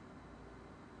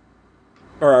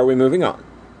 Or are we moving on?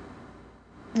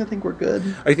 I think we're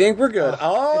good. I think we're good.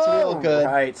 It's real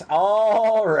good.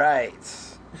 All right.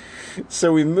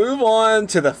 So we move on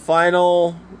to the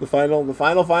final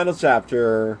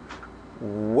chapter.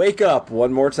 Wake up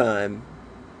one more time.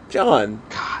 John,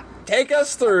 God. take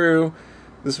us through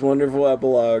this wonderful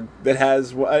epilogue that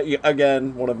has,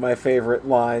 again, one of my favorite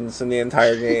lines in the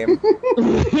entire game.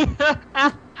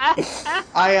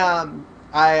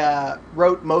 I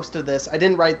wrote most of this. I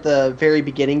didn't write the very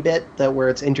beginning bit, where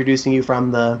it's introducing you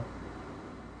from the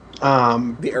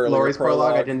earlier Laurie's prologue. I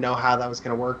prologue. didn't know how that was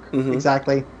going to work Mhm.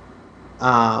 exactly.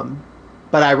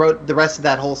 But I wrote the rest of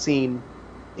that whole scene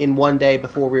in one day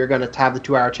before we were going to have the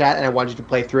 2-hour chat, and I wanted you to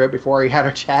play through it before we had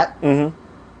our chat. Mm-hmm.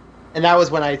 And that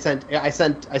was when I sent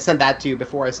that to you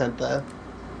before I sent the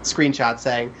screenshot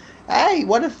saying, "Hey,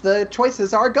 what if the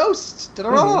choices are ghosts?"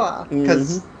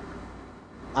 Because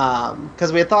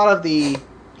we had thought of the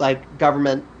like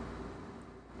government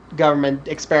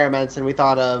experiments, and we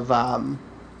thought of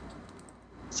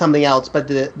something else, but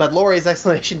Laurie's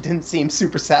explanation didn't seem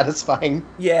super satisfying.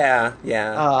 Yeah.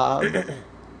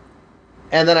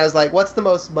 And then I was like, "What's the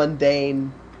most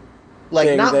mundane?" Like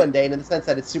Thing not that- mundane in the sense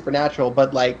that it's supernatural,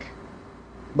 but like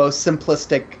most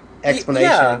simplistic explanation.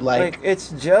 Yeah, like it's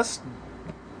just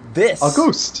this. a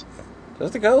ghost.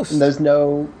 Just a ghost. And there's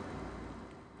no.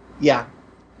 Yeah,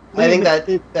 I think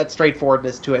that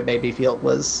straightforwardness to it made me feel it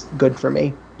was good for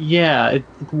me. Yeah, it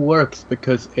works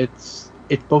because it's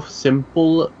both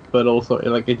simple, but also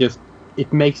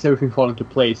it makes everything fall into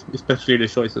place, especially the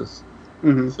choices.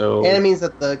 Mm-hmm. So And it means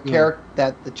that the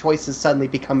that the choices suddenly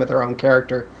become their own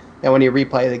character. And when you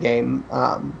replay the game,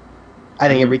 I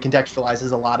think it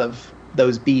recontextualizes a lot of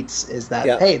those beats. Is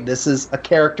that hey, this is a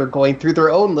character going through their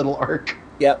own little arc.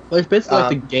 Yep. well, it's basically like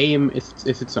the game is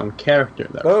its own character.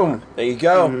 Though. Boom. There you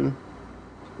go. Mhm.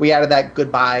 We added that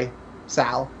goodbye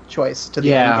Sal choice to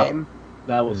the end game.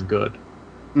 That was good.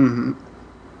 Mm-hmm.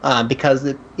 Because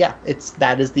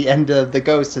that is the end of the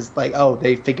ghost. Is like, oh,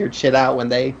 they figured shit out when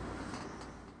they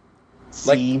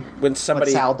see When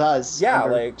somebody what Sal does.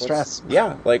 under stress.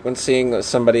 Like when seeing that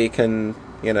somebody can,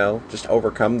 just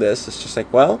overcome this, it's just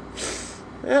like, well,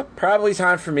 yeah, probably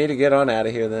time for me to get on out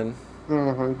of here then.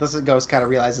 Mm-hmm. This ghost kind of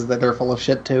realizes that they're full of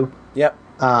shit too. Yep.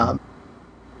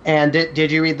 And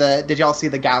did you read did y'all see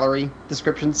the gallery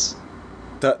descriptions?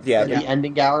 The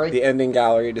ending gallery. The ending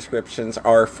gallery descriptions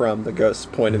are from the ghost's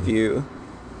point of view.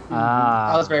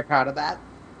 I was very proud of that.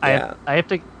 Yeah.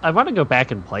 I want to go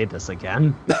back and play this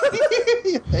again.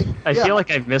 I feel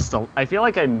like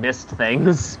I missed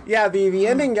things. Yeah, the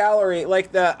ending gallery,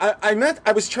 like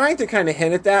I was trying to kind of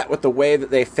hint at that with the way that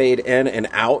they fade in and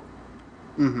out,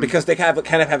 because they kind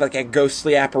of have like a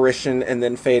ghostly apparition and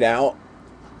then fade out.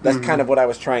 That's kind of what I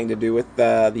was trying to do with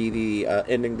the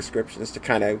ending descriptions, to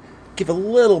kind of give a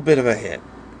little bit of a hint.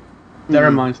 That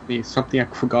reminds me of something I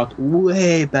forgot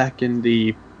way back in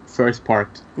the first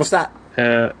part. What's that?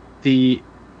 The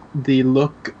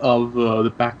look of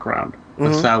the background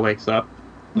when Sal wakes up,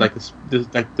 like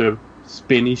the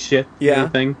spinny shit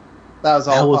thing. That was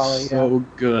all. That was so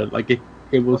good. Like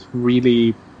it was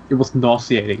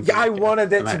nauseating. Yeah, I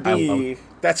wanted it to be.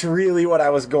 That's really what I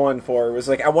was going for. It was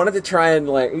like I wanted to try and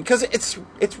because it's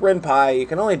Ren'Py. You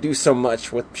can only do so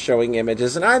much with showing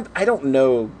images, and I don't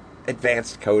know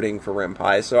advanced coding for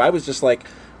Ren'Py, so I was just like,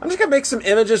 I'm just gonna make some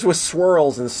images with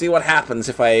swirls and see what happens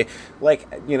if I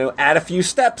add a few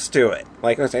steps to it.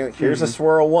 Like I was saying, here's a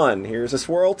swirl 1, here's a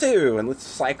swirl 2, and let's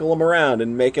cycle them around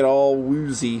and make it all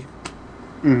woozy.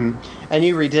 Mm-hmm. And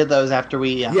you redid those after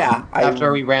we I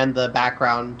we ran the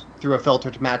background through a filter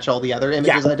to match all the other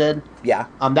images I did. Yeah.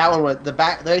 That one was the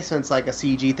basement's like a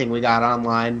CG thing we got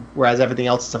online, whereas everything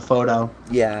else is a photo.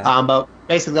 Yeah. But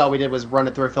basically all we did was run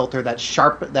it through a filter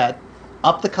that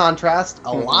upped the contrast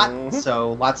a lot,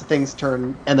 so lots of things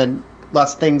turn, and then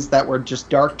lots of things that were just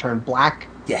dark turn black.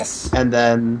 Yes. And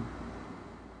then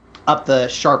up the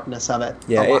sharpness of it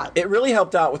a lot. It really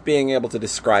helped out with being able to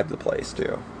describe the place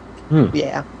too.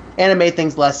 Yeah, and it made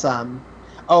things less. And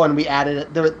we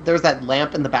added there's that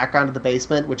lamp in the background of the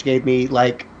basement, which made me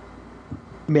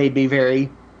very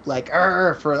like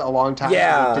for a long time.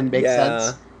 Yeah, It didn't make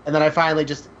sense. And then I finally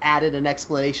just added an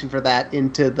explanation for that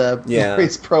into the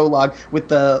Lori's prologue with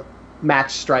the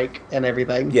match strike and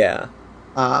everything. Yeah.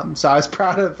 So I was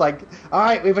proud of, like, all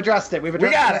right, we've addressed it. We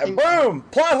got it. Boom!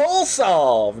 Plot hole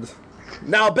solved.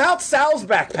 Now about Sal's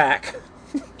backpack.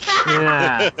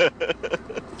 Yeah.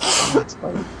 That's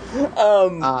funny.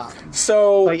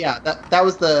 So. But yeah, that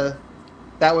was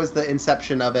the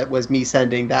inception of it. Was me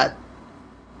sending the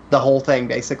whole thing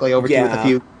basically over to you with a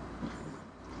few.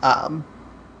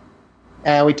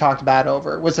 And we talked about it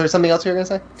over. Was there something else you were gonna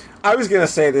say? I was gonna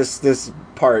say this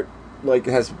part like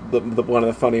has one of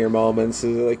the funnier moments.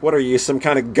 Is like, what are you, some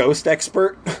kind of ghost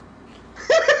expert?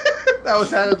 That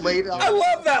was added late on. I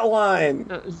love that line.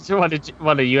 So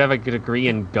what do you have a degree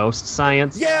in ghost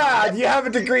science? Yeah, you have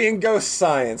a degree in ghost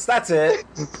science. That's it.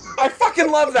 I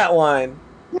fucking love that line.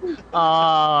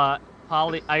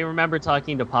 Polly, I remember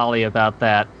talking to Polly about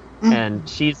that, and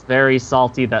she's very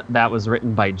salty that was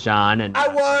written by John. And I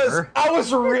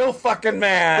was real fucking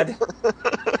mad.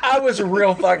 I was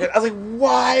like,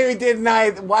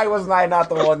 why wasn't I not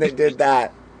the one that did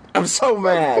that? I'm so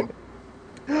mad.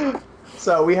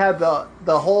 So we had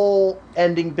the whole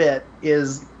ending bit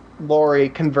is Lori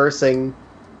conversing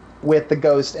with the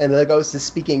ghost, and the ghost is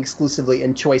speaking exclusively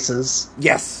in choices.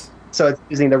 Yes. So it's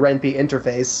using the Ren'Py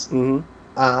interface.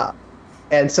 Mm-hmm.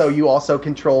 And so you also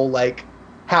control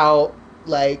how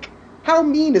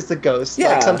mean is the ghost?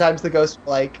 Yeah. Like sometimes the ghost,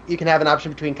 you can have an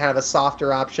option between kind of a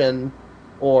softer option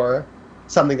or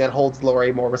something that holds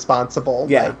Lori more responsible.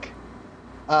 Yeah.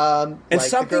 And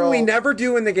something we never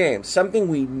do in the game.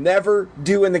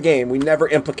 We never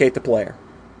implicate the player.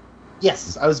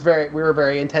 Yes, we were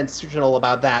very intentional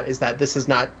about that. Is that this is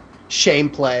not shame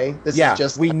play? This is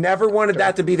just we never wanted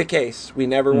that to be the case. We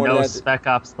never wanted that. Spec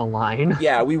Ops the line.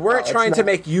 Yeah, we weren't trying to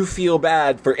make you feel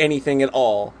bad for anything at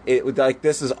all. It was like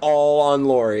this is all on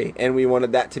Lori, and we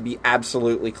wanted that to be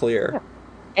absolutely clear. Yeah.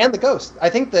 And the ghost. I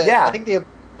think the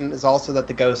is also that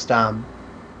the ghost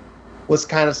was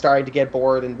kind of starting to get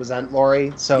bored and resent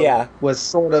Lori, so was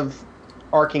sort of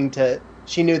arcing to.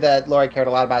 She knew that Lori cared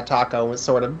a lot about Taco and was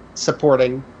sort of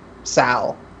supporting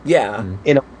Sal. Yeah,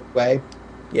 in a way.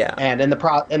 Yeah, and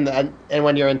and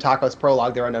when you're in Taco's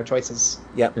prologue, there are no choices.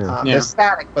 Yep, there's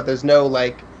static, but there's no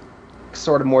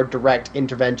sort of more direct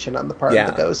intervention on the part of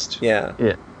the ghost. Yeah,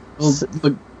 yeah. Well,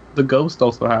 the ghost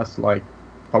also has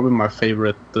probably my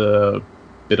favorite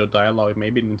bit of dialogue,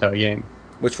 maybe in the entire game.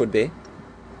 Which would be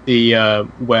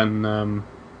when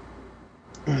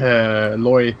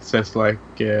Lori says so I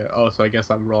guess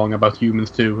I'm wrong about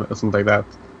humans too, or something like that.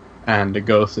 And the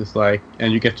ghost is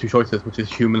and you get two choices, which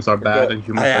is humans are bad and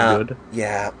humans are good.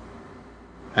 Yeah.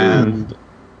 And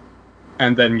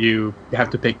then you have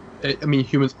to pick. I mean,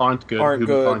 humans aren't good. Humans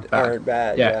good, aren't bad. Aren't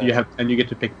bad. Yeah, you get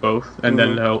to pick both, and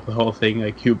then the whole thing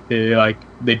they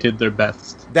did their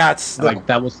best. That's the line.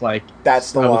 That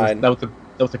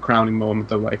was the crowning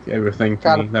moment of everything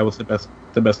for me. That was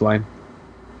the best line.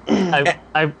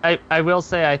 I will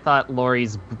say I thought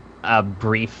Lori's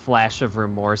brief flash of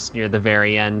remorse near the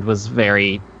very end was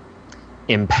very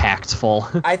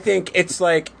impactful. I think it's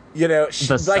the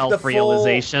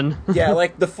self-realization.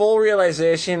 The full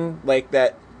realization,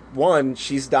 that 1,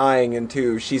 she's dying, and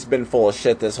 2, she's been full of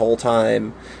shit this whole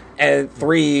time, and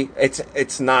 3,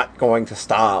 it's not going to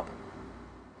stop.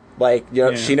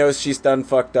 She knows she's done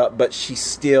fucked up, but she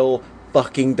still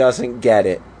fucking doesn't get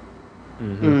it.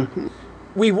 Mm-hmm.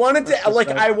 We wanted to,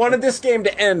 I wanted this game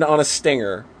to end on a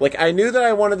stinger. I knew that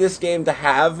I wanted this game to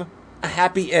have a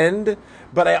happy end,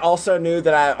 but I also knew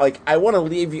that I want to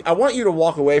leave you, I want you to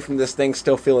walk away from this thing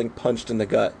still feeling punched in the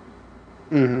gut.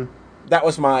 Mm-hmm. That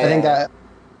was my... I think that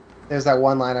there's that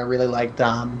one line I really liked,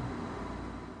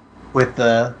 with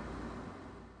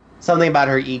something about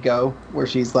her ego, where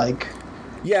she's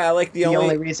the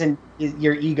only reason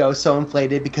your ego's so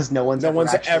inflated because no one's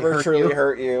ever truly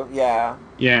hurt you. Yeah.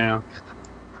 Yeah.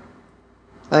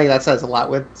 I think that says a lot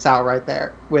with Sal right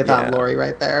there, with Lori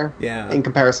right there. Yeah. In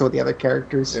comparison with the other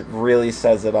characters, it really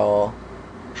says it all.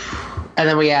 And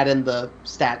then we add in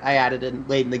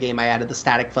late in the game. I added the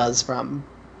static fuzz from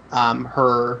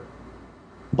her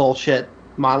bullshit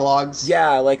monologues.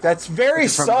 Yeah, that's very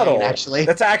subtle. Lane, actually,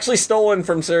 that's actually stolen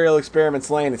from Serial Experiments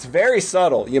Lane. It's very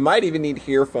subtle. You might even need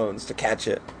earphones to catch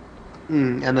it.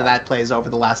 And then that plays over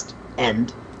the last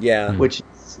end. Yeah, which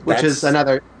is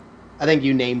another. I think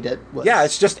you named it. Yeah,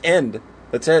 it's just end.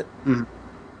 That's it.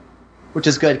 Which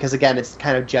is good because again, it's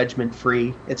kind of judgment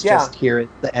free. It's just here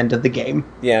at the end of the game.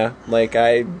 Yeah,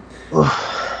 And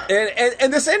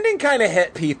this ending kind of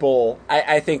hit people,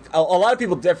 I think, a lot of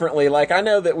people differently. I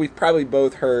know that we've probably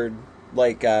both heard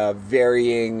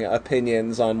varying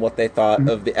opinions on what they thought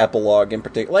of the epilogue in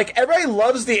particular. Like, everybody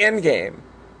loves the end game.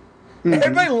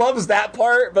 Everybody loves that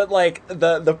part, but like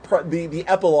the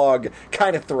epilogue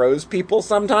kind of throws people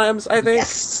sometimes, I think.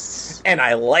 Yes. And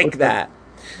I like that.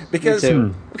 Because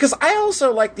I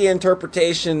also like the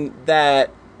interpretation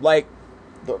that, like,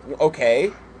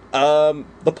 okay,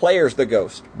 the player's the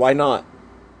ghost. Why not?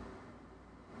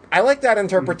 I like that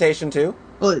interpretation too.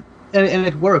 Well, and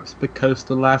it works because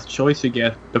the last choice you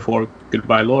get before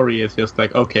Goodbye Laurie is just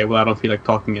like, okay, well, I don't feel like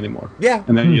talking anymore. Yeah.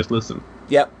 And then you just listen.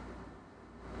 Yep.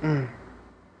 And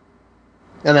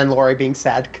then Laurie being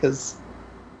sad because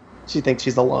she thinks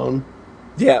she's alone.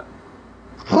 Yep.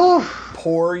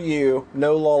 Poor you.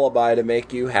 No lullaby to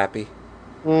make you happy.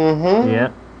 Mm-hmm.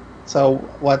 Yeah. So,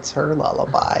 what's her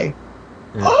lullaby?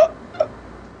 Boom.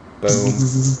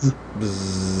 Bzzz.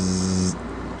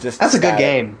 Just That's a good static.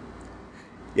 game.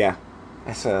 Yeah.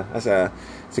 It's a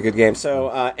good game. So,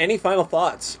 any final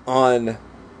thoughts on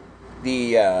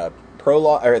the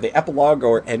prologue or the epilogue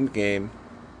or end game?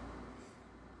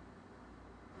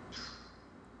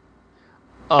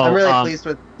 I'm really pleased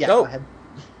with. Yeah, go. go ahead.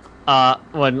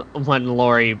 When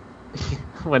Laurie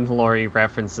when Laurie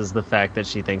references the fact that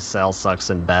she thinks Sal sucks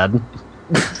in bed.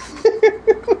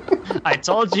 I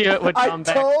told you it would come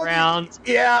back around.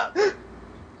 Yeah.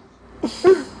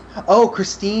 Oh,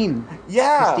 Christine.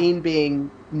 Yeah. Christine being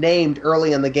named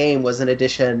early in the game was an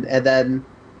addition, and then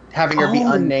having her be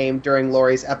unnamed during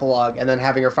Laurie's epilogue, and then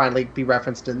having her finally be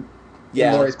referenced in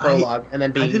Laurie's prologue, and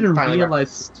then being I didn't finally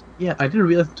realize. referenced. Yeah, I didn't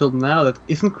realize until now that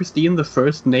isn't Christine the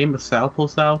first name that Sal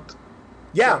pulls out?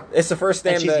 Yeah, it's the first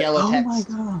name And she's that. yellow Oh text.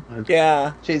 my god!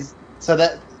 Yeah. She's so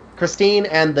that Christine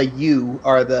and the U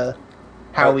are the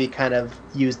how we kind of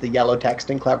use the yellow text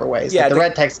in clever ways. Yeah, Like the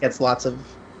red text gets lots of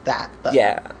that. But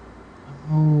Yeah.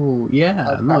 Oh yeah,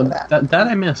 I was no, proud of that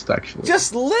I missed actually.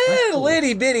 Just little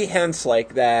itty bitty hints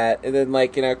like that, and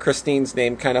then Christine's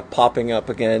name kind of popping up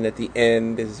again at the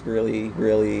end is really,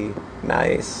 really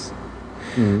nice.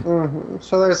 Mm-hmm.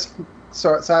 So there's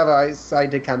I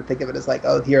did kind of think of it as like,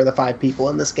 oh, here are the 5 people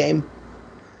in this game.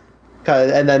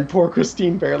 And then poor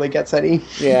Christine barely gets any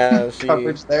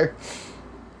coverage there.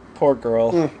 Poor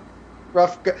girl.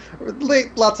 Rough go of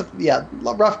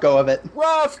it.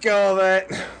 Rough go of it.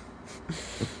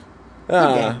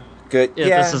 game. Good.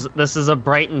 Yeah, this is a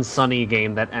bright and sunny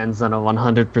game that ends on a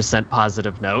 100%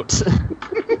 positive note.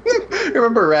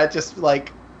 Remember, Red just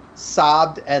like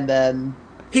sobbed, and then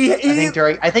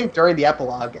I think during the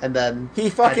epilogue, and then he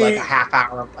had fucking like a half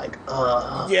hour of like,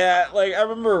 ugh. Yeah, like I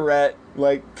remember Rhett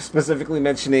like specifically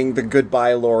mentioning the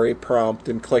Goodbye Laurie prompt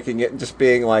and clicking it and just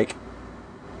being like,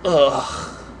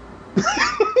 ugh.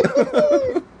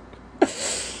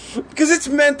 Because it's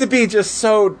meant to be just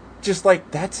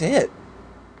like, that's it.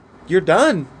 You're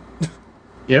done.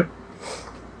 Yep.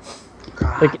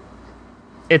 Like,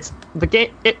 it's the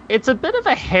game. It's a bit of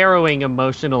a harrowing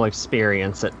emotional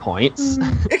experience at points.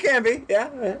 It can be,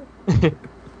 yeah.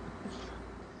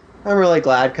 I'm really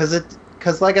glad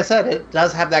because like I said, it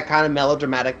does have that kind of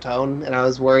melodramatic tone, and I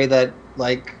was worried that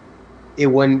like it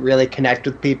wouldn't really connect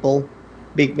with people,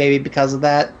 maybe because of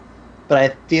that. But I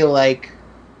feel like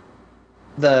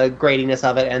the gratiness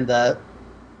of it and the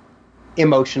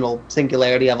emotional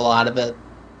singularity of a lot of it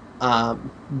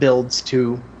builds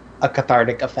to a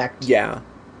cathartic effect. Yeah.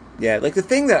 Like the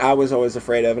thing that I was always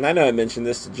afraid of, and I know I mentioned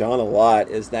this to John a lot,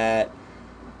 is that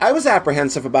I was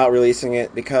apprehensive about releasing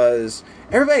it because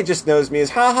everybody just knows me as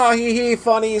ha hee hee,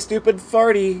 funny, stupid,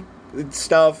 farty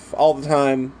stuff all the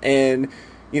time. And,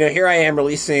 here I am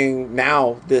releasing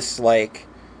now this, like,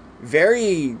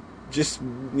 very just,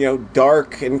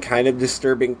 dark and kind of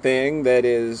disturbing thing that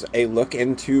is a look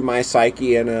into my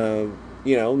psyche in a,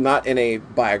 not in a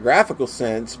biographical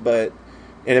sense, but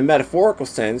in a metaphorical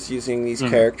sense, using these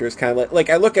characters kind of like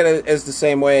I look at it as the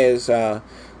same way as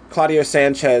Claudio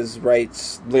Sanchez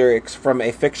writes lyrics from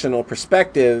a fictional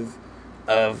perspective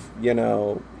of,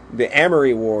 the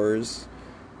Amory Wars.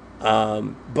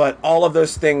 But all of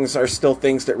those things are still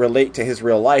things that relate to his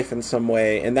real life in some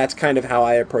way. And that's kind of how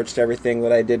I approached everything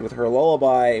that I did with Her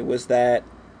Lullaby, was that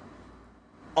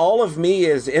all of me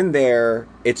is in there.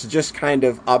 It's just kind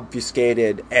of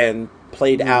obfuscated and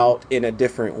played out in a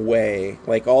different way.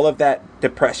 Like all of that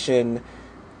depression,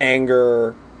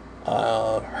 anger,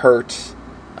 hurt,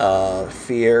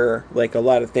 fear, like a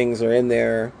lot of things are in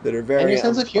there that are very And your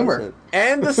sense of humor. unpleasant.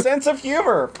 And the sense of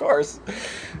humor, of course.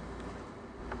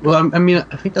 Well, I mean,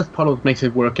 I think that's part of what makes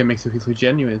it work and makes it feel so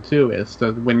genuine too. Is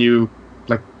that when you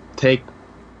like take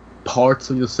parts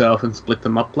of yourself and split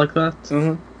them up like that,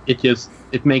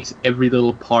 it makes every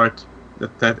little part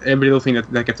that every little thing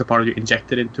that gets a part of you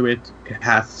injected into it, it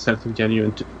has a sense of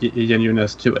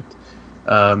genuineness to it.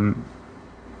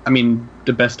 I mean,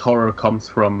 the best horror comes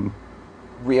from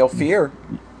real fear.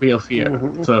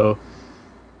 Mm-hmm. So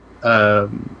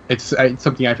it's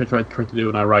something I try to do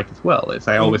when I write as well. Is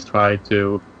I always try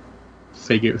to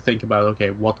think about,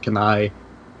 okay, what can I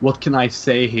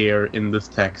say here in this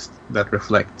text that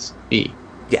reflects me?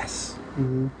 Yes.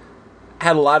 I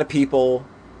had a lot of people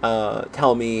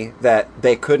tell me that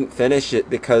they couldn't finish it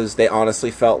because they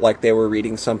honestly felt like they were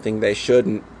reading something they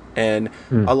shouldn't. And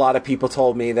a lot of people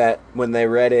told me that when they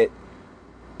read it,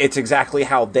 it's exactly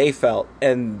how they felt,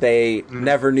 and they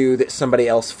never knew that somebody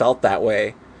else felt that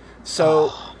way.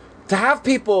 So to have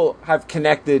people have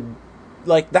connected,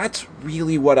 like, that's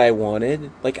really what I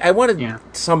wanted. Like, I wanted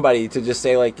somebody to just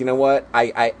say, like, you know what,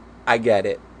 I get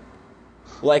it.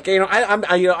 Like, you know,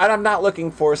 I'm not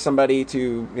looking for somebody to,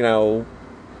 you know,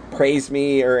 praise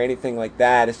me or anything like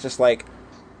that. It's just like,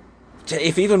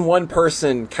 if even one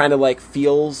person kind of like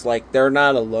feels like they're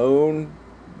not alone,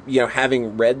 you know,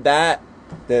 having read that,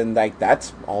 then like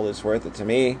that's all that's worth it to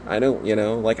me. I don't, you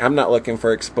know, like, I'm not looking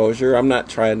for exposure. I'm not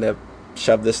trying to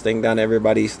shove this thing down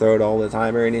everybody's throat all the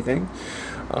time or anything.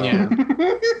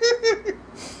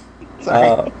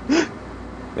 Sorry.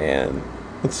 Man,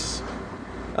 it's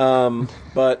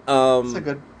but That's a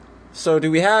good. so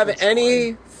do we have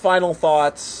any final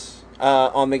thoughts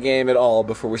on the game at all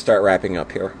before we start wrapping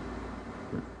up here?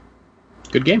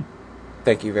 Good game.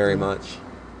 Thank you very much.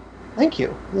 Thank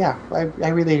you. Yeah, I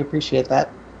really appreciate that.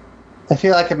 I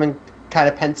feel like I've been kind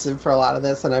of pensive for a lot of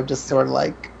this, and I'm just sort of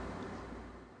like,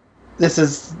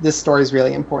 this story is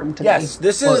really important to me. Yes,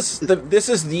 this is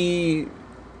the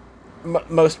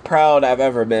most proud I've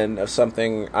ever been of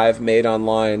something I've made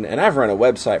online, and I've run a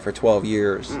website for 12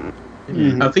 years.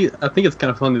 I think it's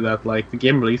kind of funny that, like, the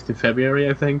game released in February,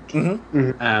 I think,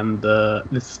 and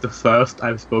this is the first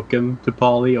I've spoken to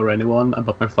Polly or anyone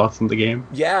about my thoughts on the game.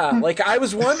 Yeah, like, I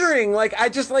was wondering, like, I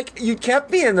just, like, you kept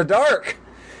me in the dark,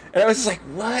 and I was just like,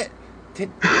 what?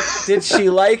 Did she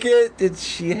like it? Did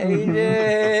she hate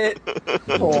it?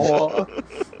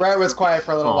 Brett was quiet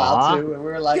for a little while too, and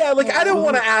we were like, yeah, like, I don't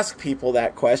want to ask people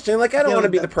that question. Like, I don't want to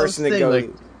be the person that goes,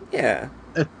 like, yeah.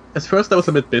 At first, I was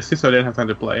a bit busy, so I didn't have time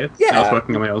to play it. Yeah. I was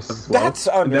working on my own stuff as well. That's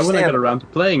and then when I got understandable. around to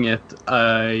playing it,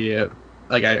 I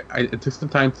took some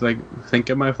time to, like, think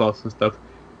of my thoughts and stuff.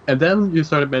 And then you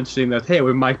started mentioning that, hey,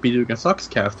 we might be doing a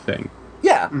Sockscast thing.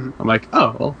 Yeah. I'm like,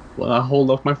 oh, well, I'll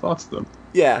hold off my thoughts then.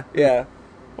 Yeah, yeah.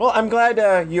 Well, I'm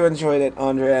glad you enjoyed it,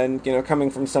 Andre, and, you know,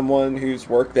 coming from someone whose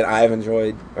work that I've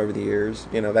enjoyed over the years,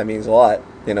 you know, that means a lot.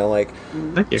 You know, like,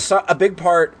 Thank you. so a big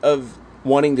part of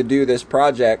wanting to do this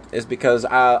project is because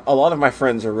a lot of my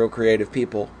friends are real creative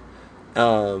people,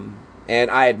 and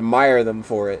I admire them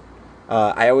for it.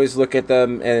 I always look at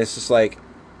them, and it's just like,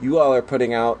 you all are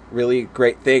putting out really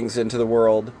great things into the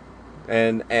world,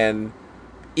 and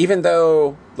even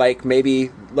though, like,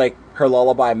 maybe, like, Her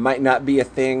Lullaby might not be a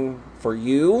thing for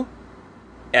you,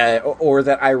 or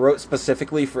that I wrote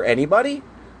specifically for anybody,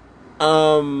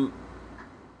 the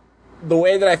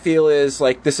way that I feel is,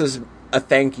 like, this is a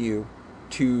thank you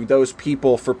to those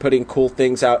people for putting cool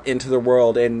things out into the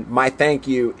world, and my thank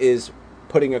you is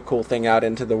putting a cool thing out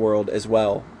into the world as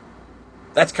well.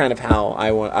 That's kind of how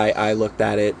I looked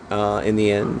at it in the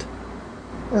end.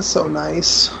 that's so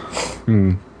nice.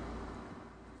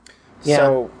 Yeah.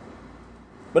 So,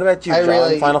 what about you,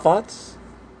 John? Final thoughts?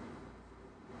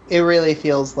 It really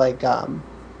feels like, I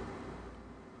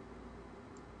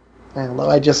don't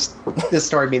know, this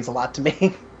story means a lot to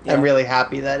me. Yeah. I'm really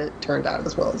happy that it turned out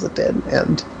as well as it did,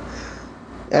 and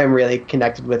I'm really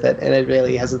connected with it, and it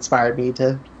really has inspired me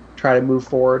to try to move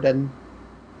forward and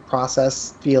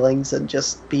process feelings and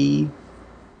just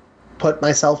put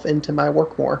myself into my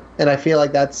work more. And I feel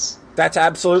like that's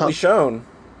absolutely shown.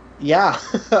 Yeah.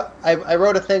 I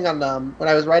wrote a thing on, when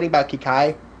I was writing about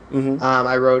Kikai,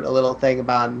 I wrote a little thing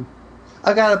about,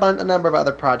 I've got a number of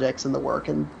other projects in the work,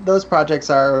 and those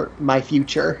projects are my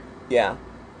future. Yeah.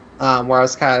 Where I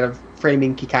was kind of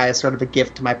framing Kikai as sort of a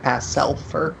gift to my past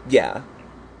self, or Yeah.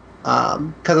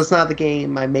 because it's not the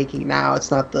game I'm making now,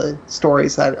 it's not the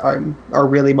stories that are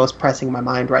really most pressing in my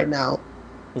mind right now,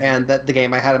 and that the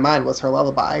game I had in mind was Her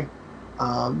Lullaby.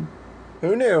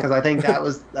 Who knew? Because I think that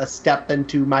was a step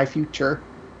into my future,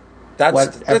 That's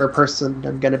whatever person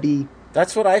I'm gonna be.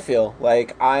 That's what I feel.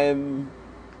 Like, I'm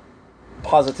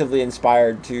positively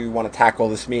inspired to want to tackle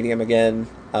this medium again,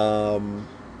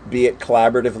 be it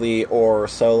collaboratively or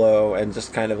solo, and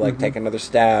just kind of like take another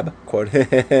stab. Quote,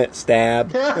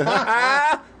 stab.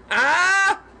 Ah!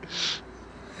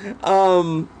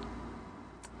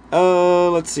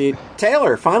 Let's see.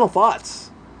 Taylor, final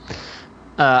thoughts.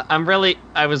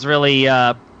 I was really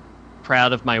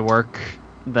proud of my work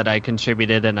that I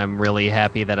contributed, and I'm really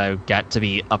happy that I got to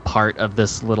be a part of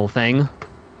this little thing.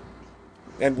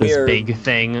 And This we're big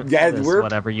thing, Yeah, this we're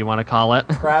whatever you want to call it.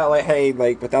 proud. Like, hey,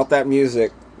 like without that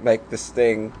music, like this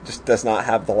thing just does not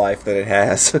have the life that it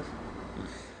has.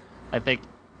 I think,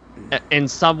 in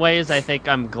some ways, I think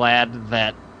I'm glad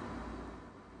that,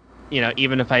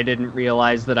 even if I didn't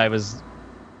realize that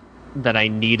I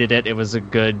needed it, it was a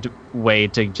good way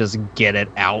to just get it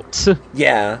out.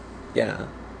 yeah.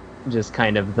 Just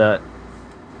kind of the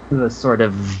sort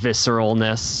of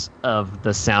visceralness of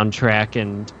the soundtrack,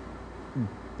 and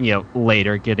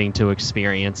later getting to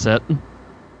experience it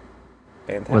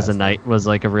Fantastic. was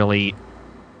like a really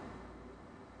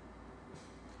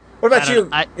What about you?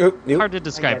 You? hard to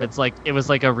describe. get it. It's like it was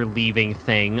like a relieving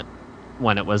thing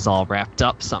when it was all wrapped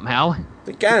up somehow.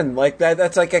 Again, like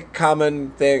that's like a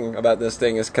common thing about this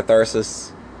thing is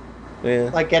catharsis. Yeah.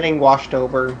 Like getting washed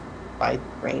over by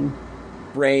rain.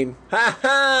 Rain. Ha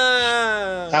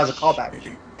ha! That was a callback.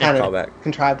 Kind of callback.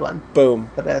 contrived one, Boom.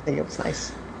 but I think it was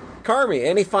nice. Carmi,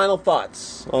 any final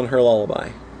thoughts on her lullaby?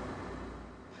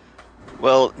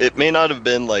 Well, it may not have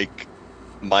been like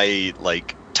my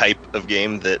type of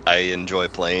game that I enjoy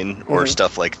playing or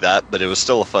stuff like that, but it was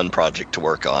still a fun project to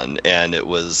work on, and it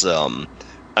was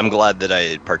I'm glad that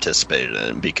I participated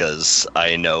in it because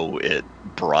I know it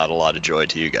brought a lot of joy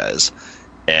to you guys,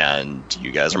 and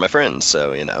you guys are my friends,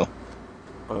 so Yay.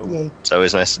 it's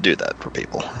always nice to do that for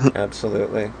people.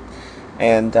 Absolutely.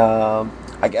 And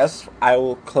I guess I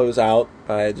will close out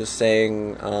by just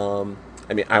saying,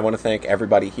 I want to thank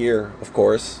everybody here, of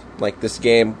course. Like, this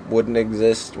game wouldn't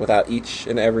exist without each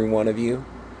and every one of you.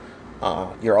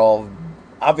 You're all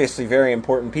obviously very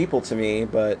important people to me,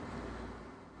 but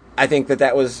I think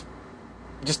that was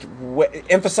just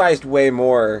emphasized way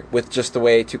more with just the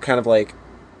way to kind of like,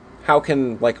 how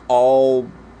can like all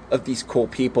of these cool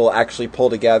people actually pull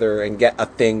together and get a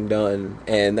thing done,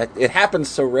 and that it happens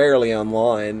so rarely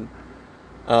online.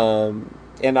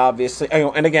 And obviously,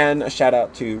 and again, a shout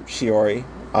out to Shiori,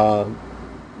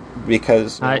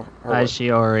 because Hi,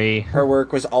 Shiori. her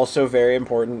work was also very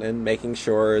important in making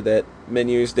sure that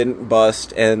menus didn't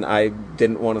bust, and I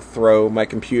didn't want to throw my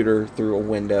computer through a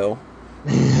window.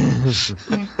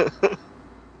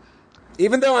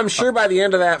 Even though I'm sure by the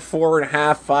end of that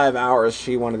 4.5, 5 hours,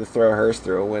 she wanted to throw hers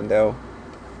through a window.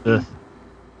 Ugh.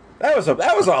 That was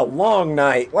a long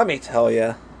night, let me tell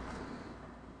you.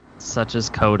 Such is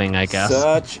coding, I guess.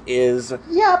 Such is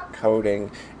Yep.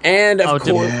 coding, and of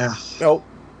course, Yeah. nope,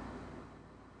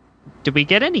 Did we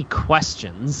get any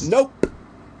questions? nope.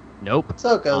 Nope.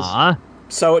 So it goes. Aw.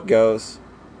 So it goes.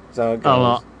 So it goes. Oh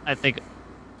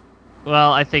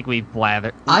well, I think we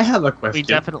blathered. I have a question. We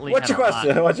definitely. What's had your a lot.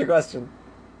 question? What's your question?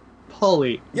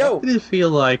 Polly, Yo. what did it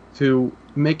feel like to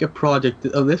make a project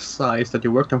of this size that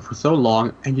you worked on for so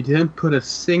long and you didn't put a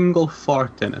single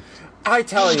fart in it? I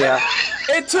tell you,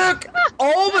 it took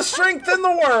all the strength in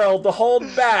the world to hold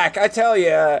back. I tell you,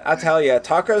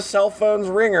 Taco's cell phone's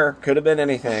ringer could have been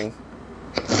anything.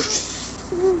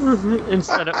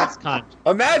 Instead of Wisconsin.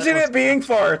 Imagine it being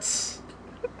farts.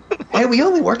 Hey, we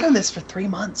only worked on this for 3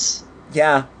 months.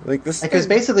 Yeah, like this. Like, it was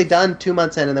basically done 2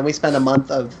 months in, and then we spent a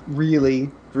month of really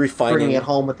refining bringing it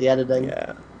home with the editing.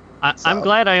 Yeah. I'm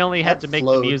glad I only had that to make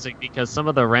flowed. the music because some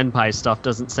of the Renpai stuff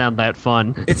doesn't sound that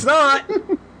fun. It's not.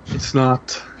 It's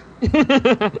not.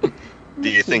 Do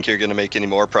you think you're going to make any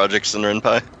more projects in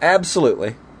Renpai?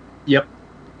 Absolutely. Yep.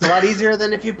 It's a lot easier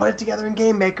than if you put it together in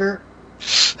Game Maker.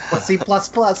 Or C++. Well,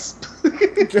 that's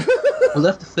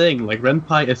the thing. Like,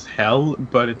 Renpai is hell,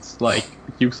 but it's like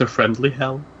user-friendly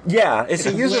hell. Yeah, it's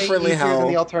a user-friendly way easier than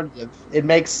the how. alternative. It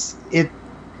makes it.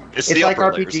 It's It's the like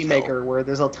upper layers RPG still. Maker, where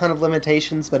there's a ton of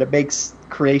limitations, but it makes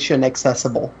creation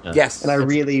accessible, Yes. and I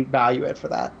really value it for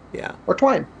that. Yeah. Or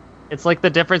Twine. It's like the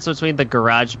difference between the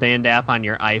GarageBand app on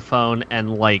your iPhone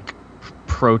and like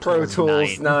Pro Pro Tools,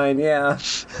 Tools 9. 9, yeah.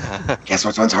 Guess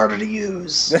which one's harder to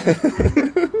use?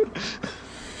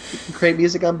 Create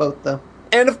music on both, though.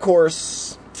 And of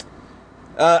course,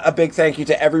 a big thank you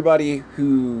to everybody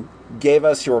who gave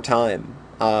us your time,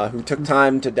 who took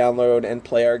time to download and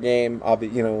play our game.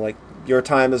 Like, your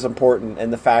time is important,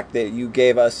 and the fact that you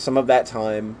gave us some of that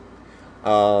time,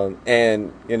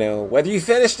 and, whether you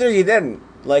finished it or you didn't,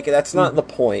 like, that's not the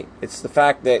point. It's the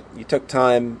fact that you took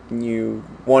time and you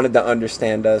wanted to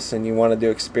understand us and you wanted to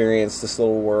experience this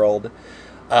little world,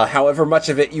 however much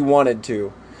of it you wanted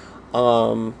to.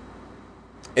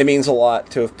 It means a lot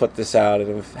to have put this out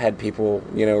and have had people,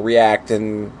 react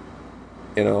and,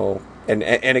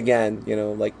 and again,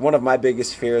 like, one of my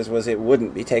biggest fears was it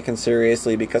wouldn't be taken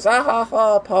seriously because,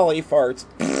 Polly farts.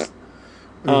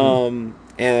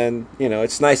 And,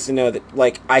 it's nice to know that,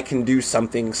 like, I can do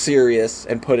something serious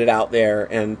and put it out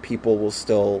there, and people will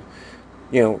still,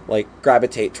 like,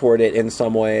 gravitate toward it in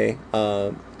some way.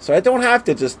 So I don't have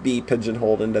to just be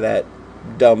pigeonholed into that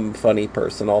dumb, funny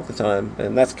person all the time.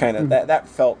 And that's kind of, that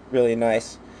felt really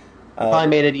nice. Probably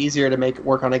made it easier to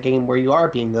work on a game where you are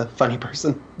being the funny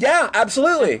person. Yeah,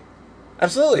 absolutely.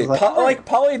 Absolutely. Like,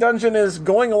 Poly Dungeon is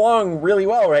going along really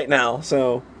well right now,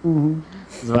 so... I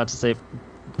was about to say...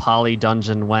 Poly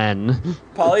Dungeon when?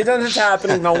 Poly Dungeon's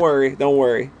happening. Don't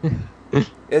worry.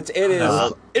 It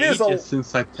is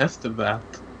since I tested that.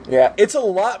 Yeah, it's a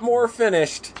lot more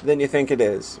finished than you think it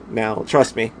is. Now,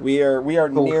 trust me, we are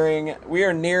nearing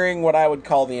what I would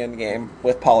call the end game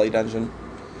with Poly Dungeon.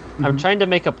 I'm trying to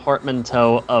make a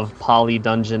portmanteau of Poly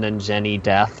Dungeon and Jenny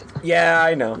Death. Yeah,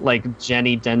 I know. Like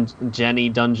Jenny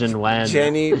Dungeon when?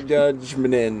 Jenny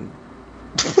Dudgeman.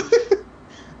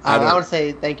 I want to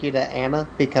say thank you to Anna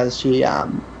because she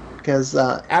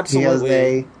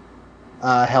absolutely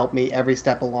helped me every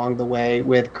step along the way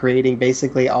with creating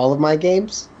basically all of my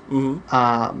games,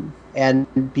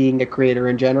 and being a creator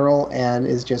in general, and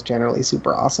is just generally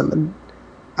super awesome. And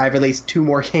I've released 2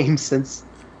 more games since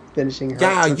finishing her.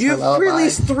 Yeah, you've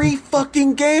released 3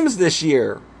 fucking games this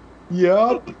year.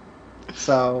 Yup.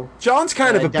 So John's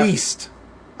kind of a beast.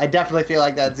 I definitely feel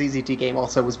like that ZZT game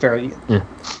also was very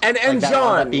and like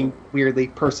John being weirdly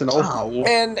personal. Oh.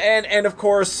 And of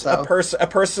course a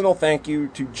personal thank you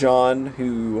to John,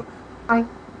 who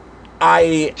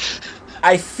I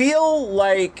feel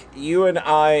like you and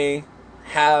I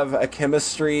have a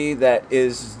chemistry that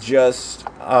is just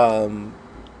kind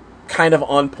of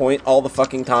on point all the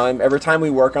fucking time. Every time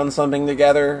we work on something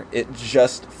together, it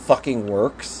just fucking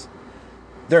works.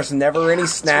 There's never any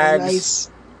snags. Really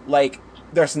nice. Like,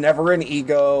 there's never an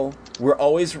ego. We're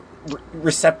always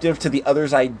receptive to the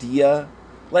other's idea.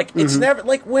 Like, it's never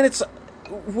like when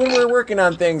we're working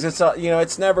on things. It's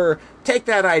it's never take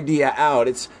that idea out.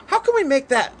 It's how can we make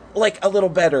that like a little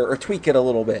better or tweak it a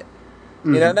little bit.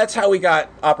 That's how we got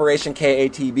Operation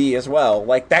KATB as well.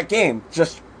 Like that game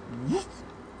just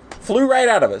flew right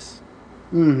out of us.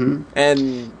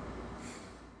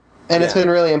 And it's been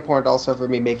really important also for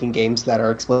me making games that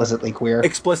are explicitly queer.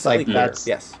 Explicitly queer, that's,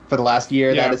 yes. For the last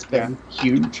year, that has been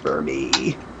huge for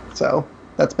me. So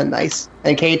that's been nice.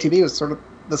 And KATB was sort of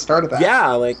the start of that.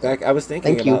 Yeah, like that, I was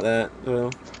thinking about that.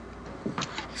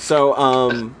 So,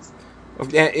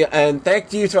 and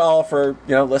thank you to all for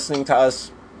listening to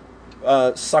us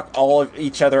suck all of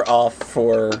each other off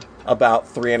for about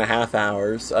 3.5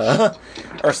 hours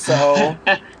or so.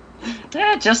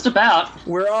 Yeah, just about.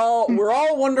 We're all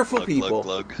wonderful glug, people.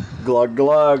 Glug, glug.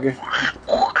 Glug,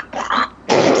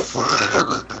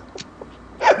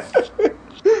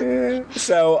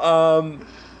 So,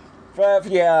 but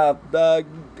yeah,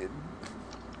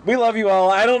 we love you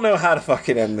all. I don't know how to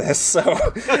fucking end this, so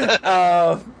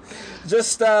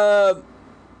just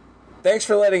thanks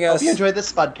for letting us. Hope you enjoyed the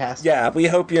Spudcast. Yeah, we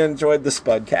hope you enjoyed the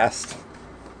Spudcast.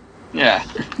 Yeah.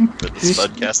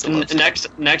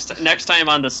 Spudcast. Next time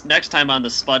on the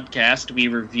Spudcast, we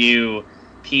review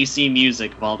PC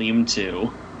Music Volume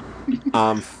 2.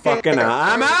 I'm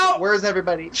out. Where's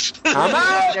everybody? I'm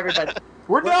out. Everybody.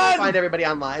 We're done. Find everybody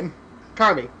online.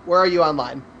 Carmi, where are you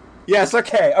online? Yes.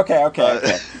 Okay.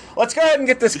 Let's go ahead and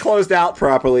get this closed out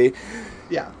properly.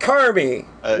 Yeah. Carmi,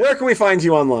 where can we find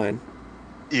you online?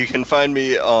 You can find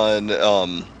me on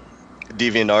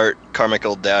DeviantArt,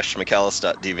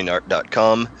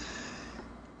 carmichael-mcallis.deviantart.com.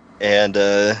 And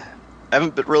I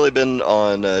haven't really been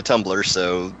on Tumblr,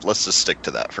 so let's just stick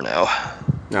to that for now.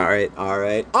 All right.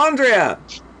 Andrea!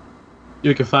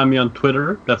 You can find me on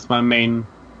Twitter, that's my main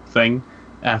thing,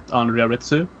 at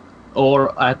AndreaRitsu,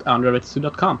 or at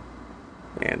AndreaRitsu.com.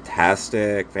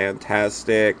 Fantastic.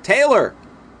 Taylor!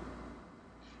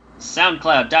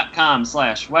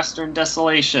 SoundCloud.com/Western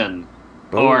Desolation.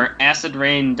 Or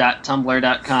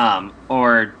acidrain.tumblr.com,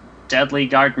 or Deadly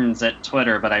Gardens at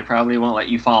Twitter, but I probably won't let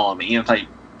you follow me if I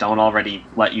don't already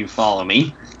let you follow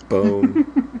me.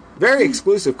 Boom. Very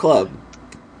exclusive club.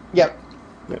 Yep.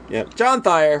 John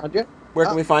Thayer, where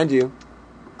can we find you?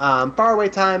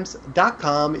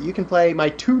 Farawaytimes.com. You can play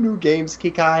my 2 new games,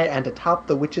 Kikai and Atop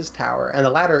the Witch's Tower, and the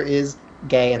latter is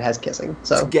gay and has kissing.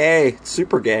 So it's gay. It's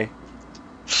super gay.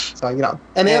 So,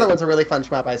 and the other one's a really fun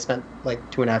shmup I spent like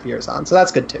 2.5 years on, so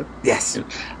that's good too. Yes.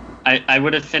 I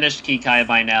would have finished Kikai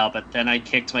by now, but then I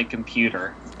kicked my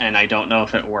computer, and I don't know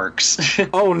if it works.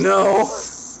 Oh no!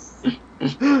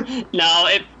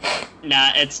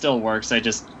 It still works. I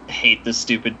just hate this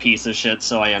stupid piece of shit,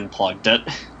 so I unplugged it.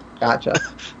 Gotcha.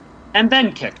 And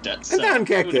then kicked it. And then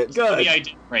kicked it. Good. Maybe I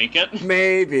didn't break it.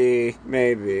 Maybe.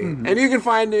 Mm-hmm. And you can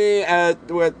find me at,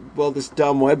 this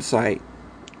dumb website.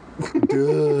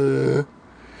 Duh.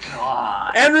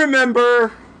 God. And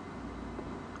remember,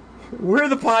 we're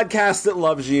the podcast that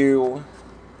loves you.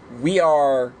 We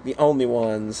are the only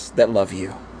ones that love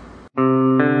you.